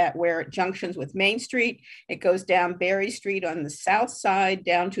starts at where it junctions with Main Street. It goes down Berry Street on the south side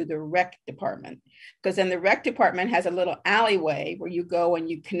down to the rec department, because then the rec department has a little alleyway where you go and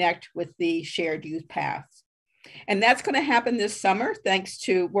you connect with the shared use paths. And that's going to happen this summer, thanks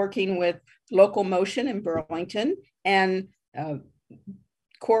to working with Local Motion in Burlington. And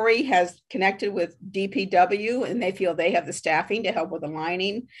Corey has connected with DPW, and they feel they have the staffing to help with the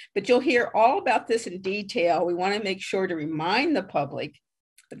lining. But you'll hear all about this in detail. We want to make sure to remind the public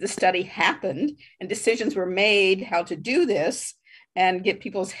that the study happened and decisions were made how to do this, and get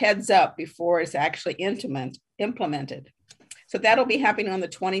people's heads up before it's actually implemented. So that'll be happening on the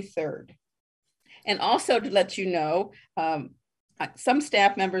 23rd. And also to let you know, some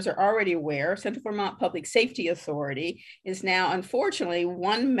staff members are already aware, Central Vermont Public Safety Authority is now unfortunately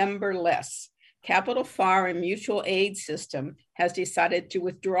 1 member less. Capital Fire and Mutual Aid System has decided to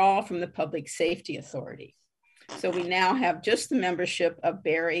withdraw from the Public Safety Authority. So we now have just the membership of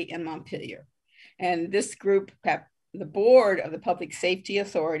Berry and Montpelier. And this group, the board of the Public Safety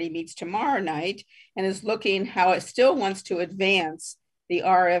Authority, meets tomorrow night and is looking how it still wants to advance the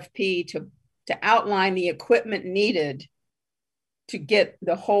RFP to outline the equipment needed to get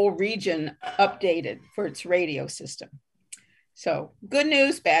the whole region updated for its radio system. So good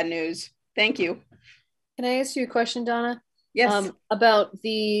news, bad news. Thank you. Can I ask you a question, Donna? Yes. About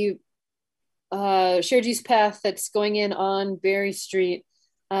the shared use path that's going in on Berry Street.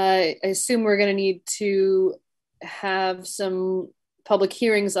 I assume we're going to need to have some public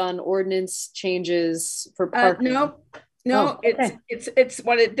hearings on ordinance changes for parking. No, Oh, okay. it's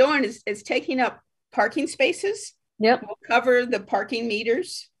what it's doing is it's taking up parking spaces. Yep. We'll cover the parking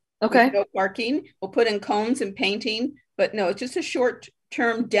meters. Okay. No parking. We'll put in cones and painting, but no, it's just a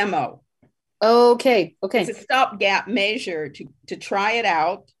short-term demo. Okay. Okay. It's a stopgap measure to try it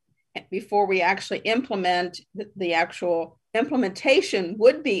out before we actually implement the actual implementation.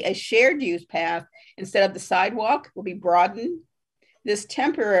 Would be a shared use path instead of the sidewalk will be broadened. This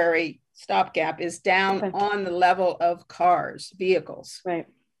temporary stopgap is down on the level of cars, vehicles. Right.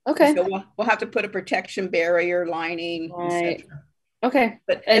 Okay. So we'll have to put a protection barrier lining. Right. Okay.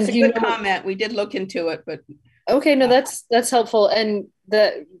 But it's a good comment. We did look into it, but okay, no, that's helpful. And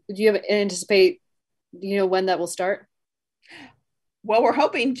do you anticipate, when that will start? Well, we're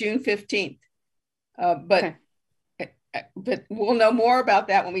hoping June 15th, but we'll know more about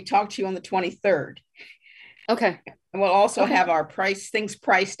that when we talk to you on the 23rd. Okay. And we'll also have our things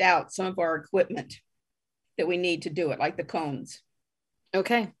priced out, some of our equipment that we need to do it, like the cones.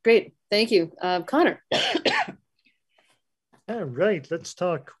 Okay, great. Thank you. Connor. All right, let's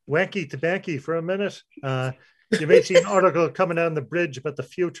talk wacky tobacco for a minute. You may see an article coming down the bridge about the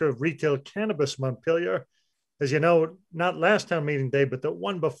future of retail cannabis in Montpelier. As you know, not last town meeting day, but the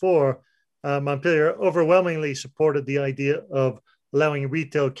one before, Montpelier overwhelmingly supported the idea of allowing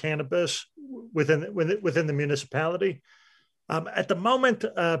retail cannabis within the municipality. At the moment,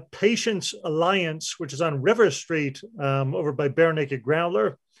 Patients Alliance, which is on River Street over by Bare Naked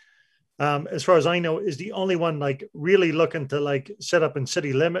Growler, as far as I know, is the only one really looking to set up in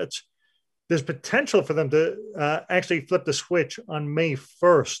city limits. There's potential for them to actually flip the switch on May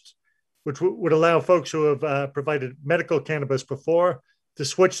 1st, which would allow folks who have provided medical cannabis before to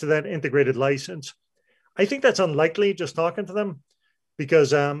switch to that integrated license. I think that's unlikely just talking to them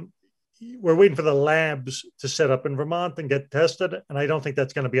because we're waiting for the labs to set up in Vermont and get tested. And I don't think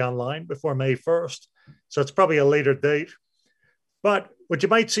that's going to be online before May 1st. So it's probably a later date. But what you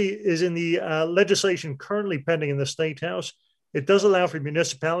might see is in the legislation currently pending in the State House, it does allow for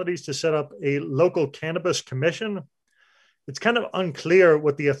municipalities to set up a local cannabis commission. It's kind of unclear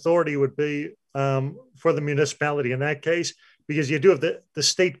what the authority would be for the municipality in that case, because you do have the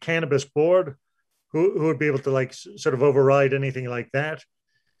state cannabis board who would be able to like sort of override anything like that.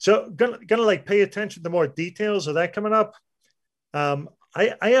 So gonna like pay attention to more details of that coming up. I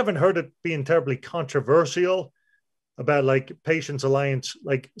haven't heard it being terribly controversial about like Patients Alliance,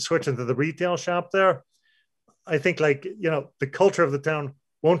 like switching to the retail shop there. I think like, you know, the culture of the town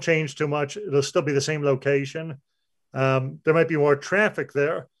won't change too much. It'll still be the same location. There might be more traffic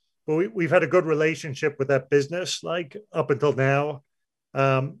there, but we've had a good relationship with that business, like up until now.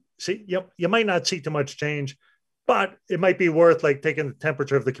 See, you might not see too much change, but it might be worth like taking the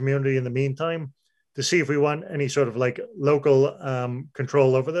temperature of the community in the meantime to see if we want any sort of like local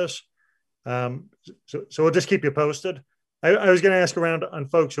control over this. So we'll just keep you posted. I was going to ask around on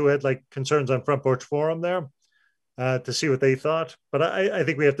folks who had like concerns on Front Porch Forum there to see what they thought, but I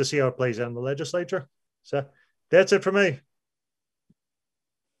think we have to see how it plays out in the legislature. So that's it for me.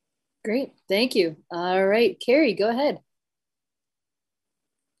 Great, thank you. All right, Carrie, go ahead.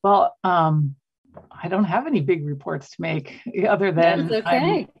 Well, I don't have any big reports to make other than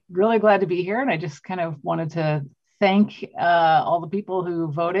I'm really glad to be here. And I just kind of wanted to thank all the people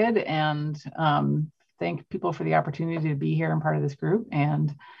who voted and thank people for the opportunity to be here and part of this group,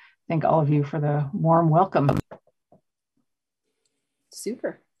 and thank all of you for the warm welcome.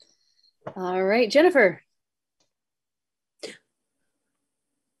 Super. All right, Jennifer.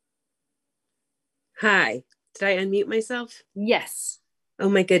 Hi, did I unmute myself? Yes. Oh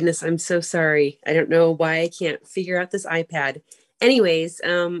my goodness, I'm so sorry. I don't know why I can't figure out this iPad. Anyways,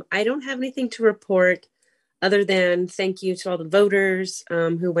 I don't have anything to report other than thank you to all the voters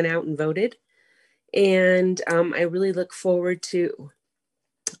who went out and voted. And I really look forward to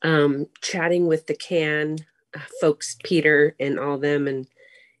chatting with the CAN folks, Peter and all of them, and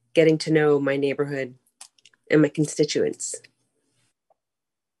getting to know my neighborhood and my constituents.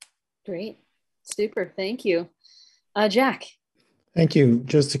 Great. Super. Thank you. Jack. Thank you.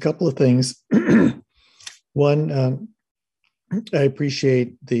 Just a couple of things. One, I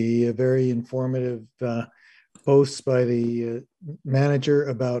appreciate the very informative posts by the manager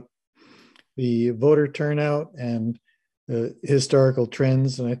about the voter turnout and the historical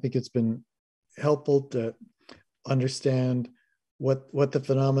trends. And I think it's been helpful to understand what the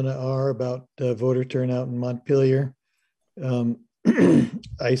phenomena are about voter turnout in Montpelier.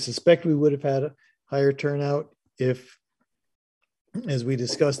 I suspect we would have had a higher turnout if, as we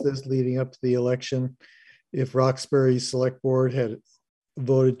discussed this leading up to the election, if Roxbury's select board had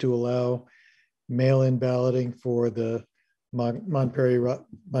voted to allow mail-in balloting for the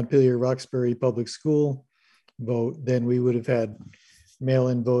Montpelier Roxbury Public School vote, then we would have had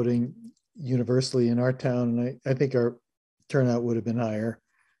mail-in voting universally in our town, and I think our turnout would have been higher.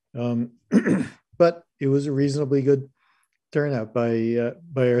 But it was a reasonably good turnout by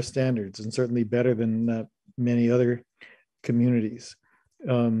our standards, and certainly better than many other communities.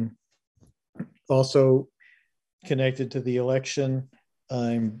 Also connected to the election,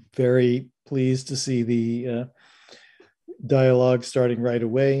 I'm very pleased to see the dialogue starting right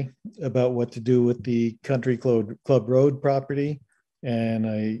away about what to do with the Country Club Road property. And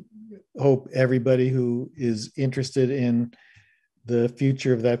I hope everybody who is interested in the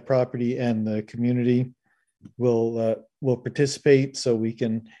future of that property and the community will participate, so we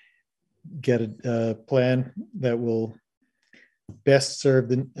can get a plan that will best serve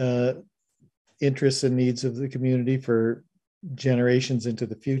the interests and needs of the community for generations into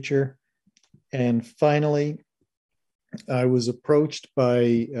the future. And finally, I was approached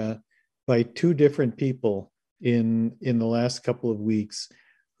by two different people in the last couple of weeks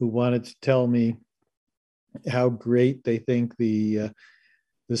who wanted to tell me how great they think the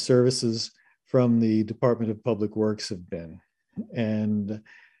services from the Department of Public Works have been. And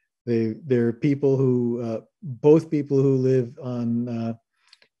there are people who, both people who live on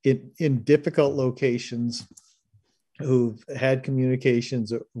in difficult locations, who've had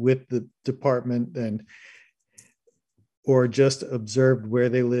communications with the department and or just observed where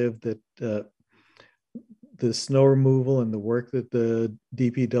they live, that the snow removal and the work that the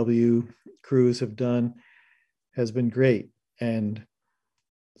DPW crews have done has been great. And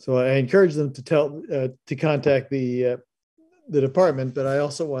so I encourage them to contact the department. But I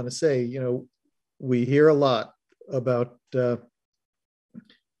also want to say, you know, we hear a lot about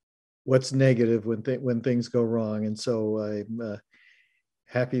what's negative when things go wrong, and so I'm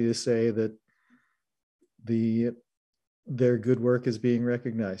happy to say that their good work is being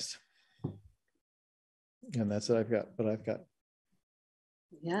recognized. And that's what I've got.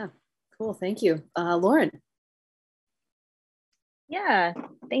 Yeah, cool. Thank you. Lauren. Yeah,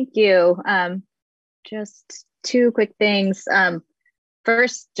 thank you. Just two quick things.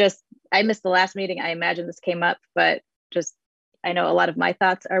 First, I missed the last meeting. I imagine this came up, but I know a lot of my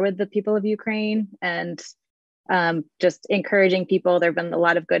thoughts are with the people of Ukraine, and just encouraging people. There have been a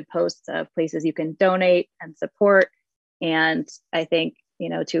lot of good posts of places you can donate and support. And I think,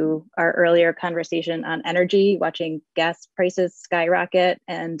 to our earlier conversation on energy, watching gas prices skyrocket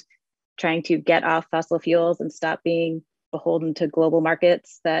and trying to get off fossil fuels and stop being beholden to global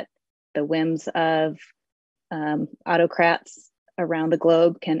markets, that the whims of autocrats around the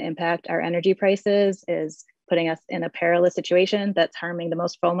globe can impact our energy prices, is putting us in a perilous situation that's harming the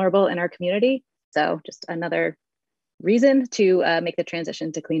most vulnerable in our community. So just another reason to make the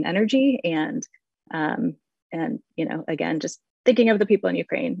transition to clean energy, and again, just thinking of the people in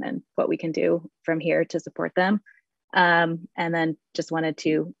Ukraine and what we can do from here to support them. And then just wanted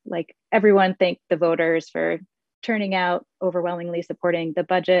to, like everyone, thank the voters for turning out, overwhelmingly supporting the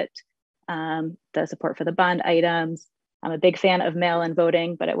budget, the support for the bond items. I'm a big fan of mail-in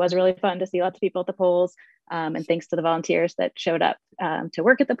voting, but it was really fun to see lots of people at the polls. And thanks to the volunteers that showed up to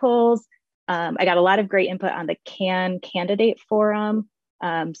work at the polls. I got a lot of great input on the CAN candidate forum.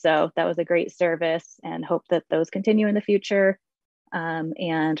 So that was a great service, and hope that those continue in the future.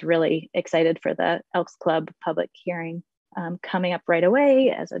 And really excited for the Elks Club public hearing coming up right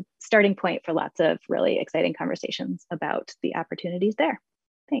away as a starting point for lots of really exciting conversations about the opportunities there.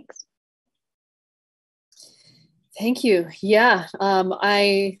 Thanks. Thank you. Yeah,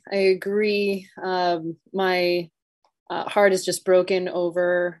 I agree. My heart is just broken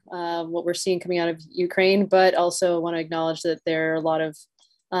over what we're seeing coming out of Ukraine, but also want to acknowledge that there are a lot of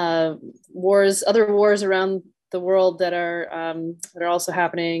other wars around the world that are also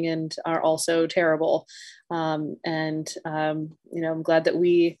happening and are also terrible. I'm glad that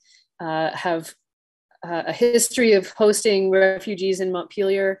we have a history of hosting refugees in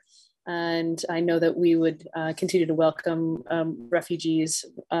Montpelier. And I know that we would continue to welcome refugees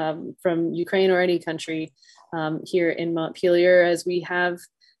from Ukraine or any country here in Montpelier as we have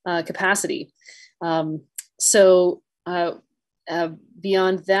capacity.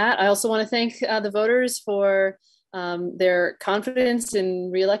 Beyond that, I also want to thank the voters for their confidence in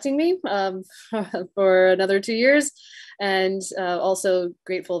re-electing me for another 2 years. And also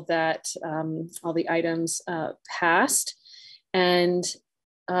grateful that all the items passed. And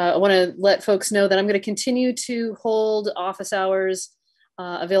I want to let folks know that I'm going to continue to hold office hours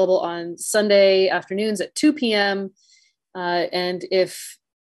available on Sunday afternoons at 2 p.m. And if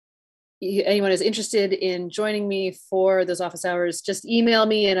anyone is interested in joining me for those office hours, just email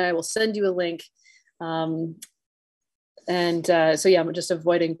me and I will send you a link. So yeah, I'm just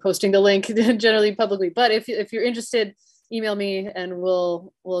avoiding posting the link generally publicly, but if you're interested, email me and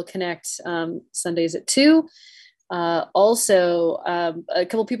we'll connect Sundays at 2. Also, a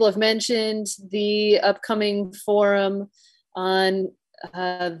couple people have mentioned the upcoming forum on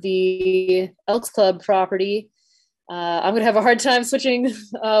the Elks Club property. I'm going to have a hard time switching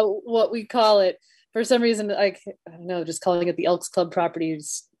what we call it. For some reason, I don't know, just calling it the Elks Club property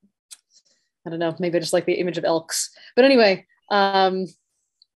is, I don't know, maybe I just like the image of elks. But anyway, that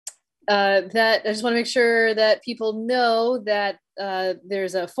I just want to make sure that people know that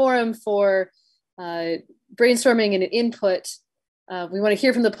there's a forum for brainstorming and input. We want to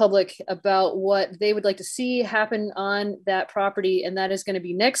hear from the public about what they would like to see happen on that property, and that is going to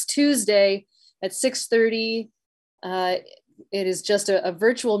be next Tuesday at 6:30. It is just a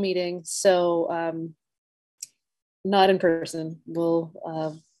virtual meeting, so not in person. We'll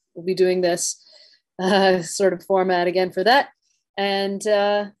be doing this sort of format again for that, and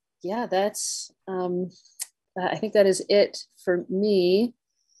yeah, that's I think that is it for me.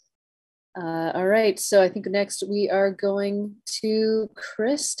 All right, so I think next we are going to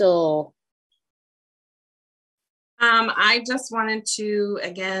Crystal. I just wanted to,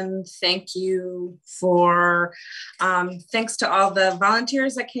 again, thank you for, thanks to all the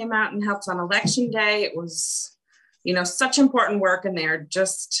volunteers that came out and helped on election day. It was, such important work, and they're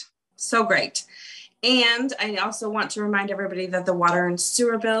just so great. And I also want to remind everybody that the water and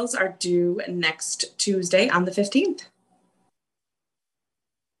sewer bills are due next Tuesday on the 15th.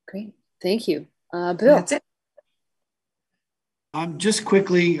 Great. Thank you. Bill. That's it. Just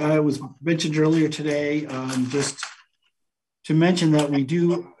quickly, it was mentioned earlier today, just to mention that we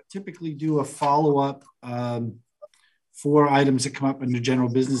do typically do a follow-up for items that come up under general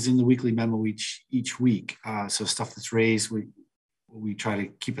business in the weekly memo each week. So stuff that's raised, we try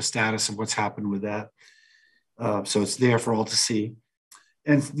to keep a status of what's happened with that. So it's there for all to see.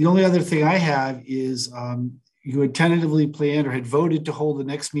 And the only other thing I have is you had tentatively planned or had voted to hold the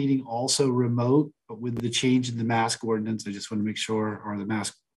next meeting also remote, but with the change in the mask ordinance, I just want to make sure, or the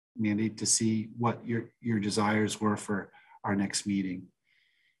mask mandate, to see what your desires were for our next meeting.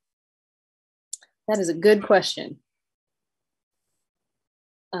 That is a good question.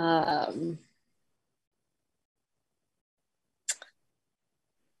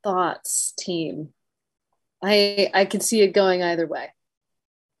 Thoughts, team. I could see it going either way.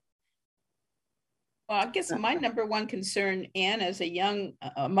 Well, I guess my number one concern, Anne, as a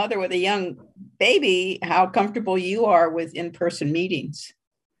mother with a young baby, how comfortable you are with in-person meetings.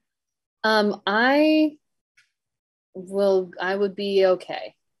 I would be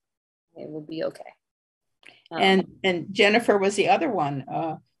okay. It would be okay. And Jennifer was the other one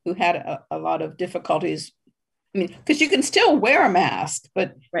who had a lot of difficulties. I mean, because you can still wear a mask,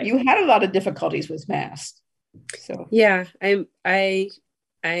 but right. You had a lot of difficulties with masks. So yeah, I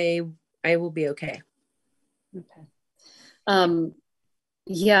will be okay. Okay.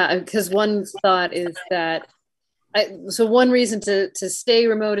 Yeah, because one thought is that so one reason to stay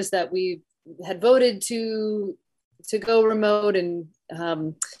remote is that we had voted to go remote, and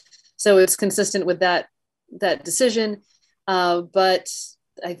so it's consistent with that decision. But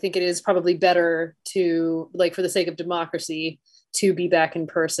I think it is probably better to, like, for the sake of democracy, to be back in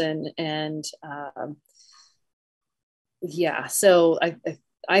person. And yeah, so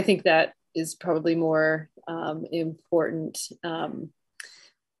I think that is probably more important.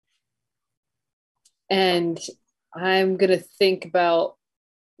 And I'm going to think about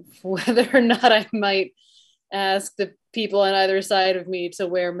whether or not I might ask the people on either side of me to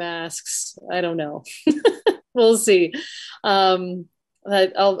wear masks. I don't know. We'll see. I'll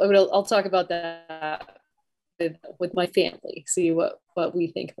talk about that with my family, see what we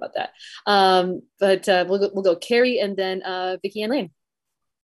think about that. But we'll go Carrie and then Vicki Ann Lane.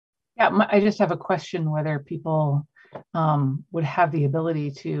 Yeah, I just have a question whether people would have the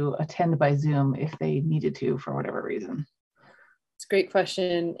ability to attend by Zoom if they needed to for whatever reason. It's a great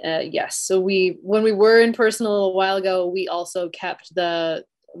question. Yes. So when we were in person a little while ago, we also kept the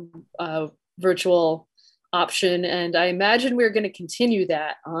virtual option. And I imagine we're going to continue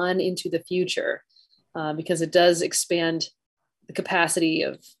that on into the future because it does expand the capacity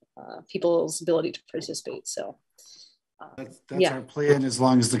of people's ability to participate. So that's yeah. Our plan, as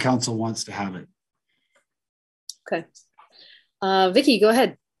long as the council wants to have it. Okay. Vicki, go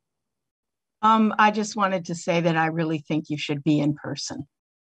ahead. I just wanted to say that I really think you should be in person.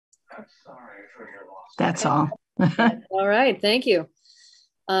 I'm sorry for your loss. That's all. All right, thank you.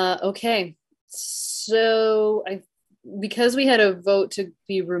 Okay, so because we had a vote to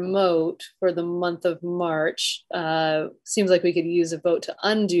be remote for the month of March, seems like we could use a vote to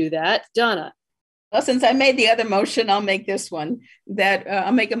undo that. Donna. Well, since I made the other motion, I'll make this one. That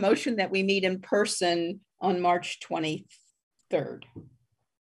I'll make a motion that we meet in person on March 23rd.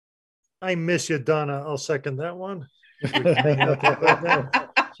 I miss you, Donna. I'll second that one. Side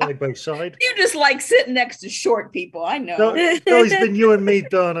by side. You just like sitting next to short people. I know. No, it's always been you and me,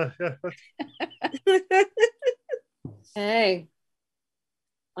 Donna. Hey.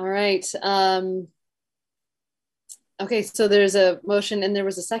 All right. Okay, so there's a motion and there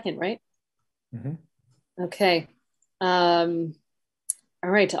was a second, right? Mm-hmm. Okay. All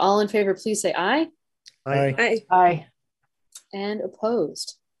right. All in favor, please say aye. Aye. Aye. Aye. And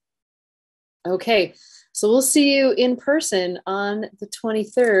opposed. Okay, so we'll see you in person on the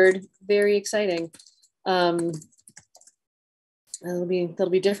 23rd. Very exciting. That'll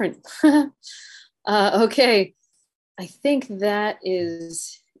be different. Okay, I think that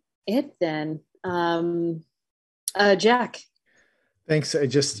is it then. Jack. Thanks.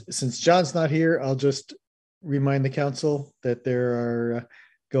 Since John's not here, I'll just remind the council that there are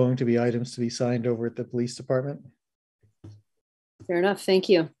going to be items to be signed over at the police department. Fair enough. Thank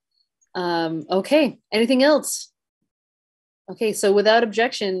you. Okay, anything else? Okay, so without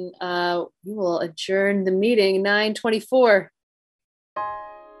objection, we will adjourn the meeting 9:24.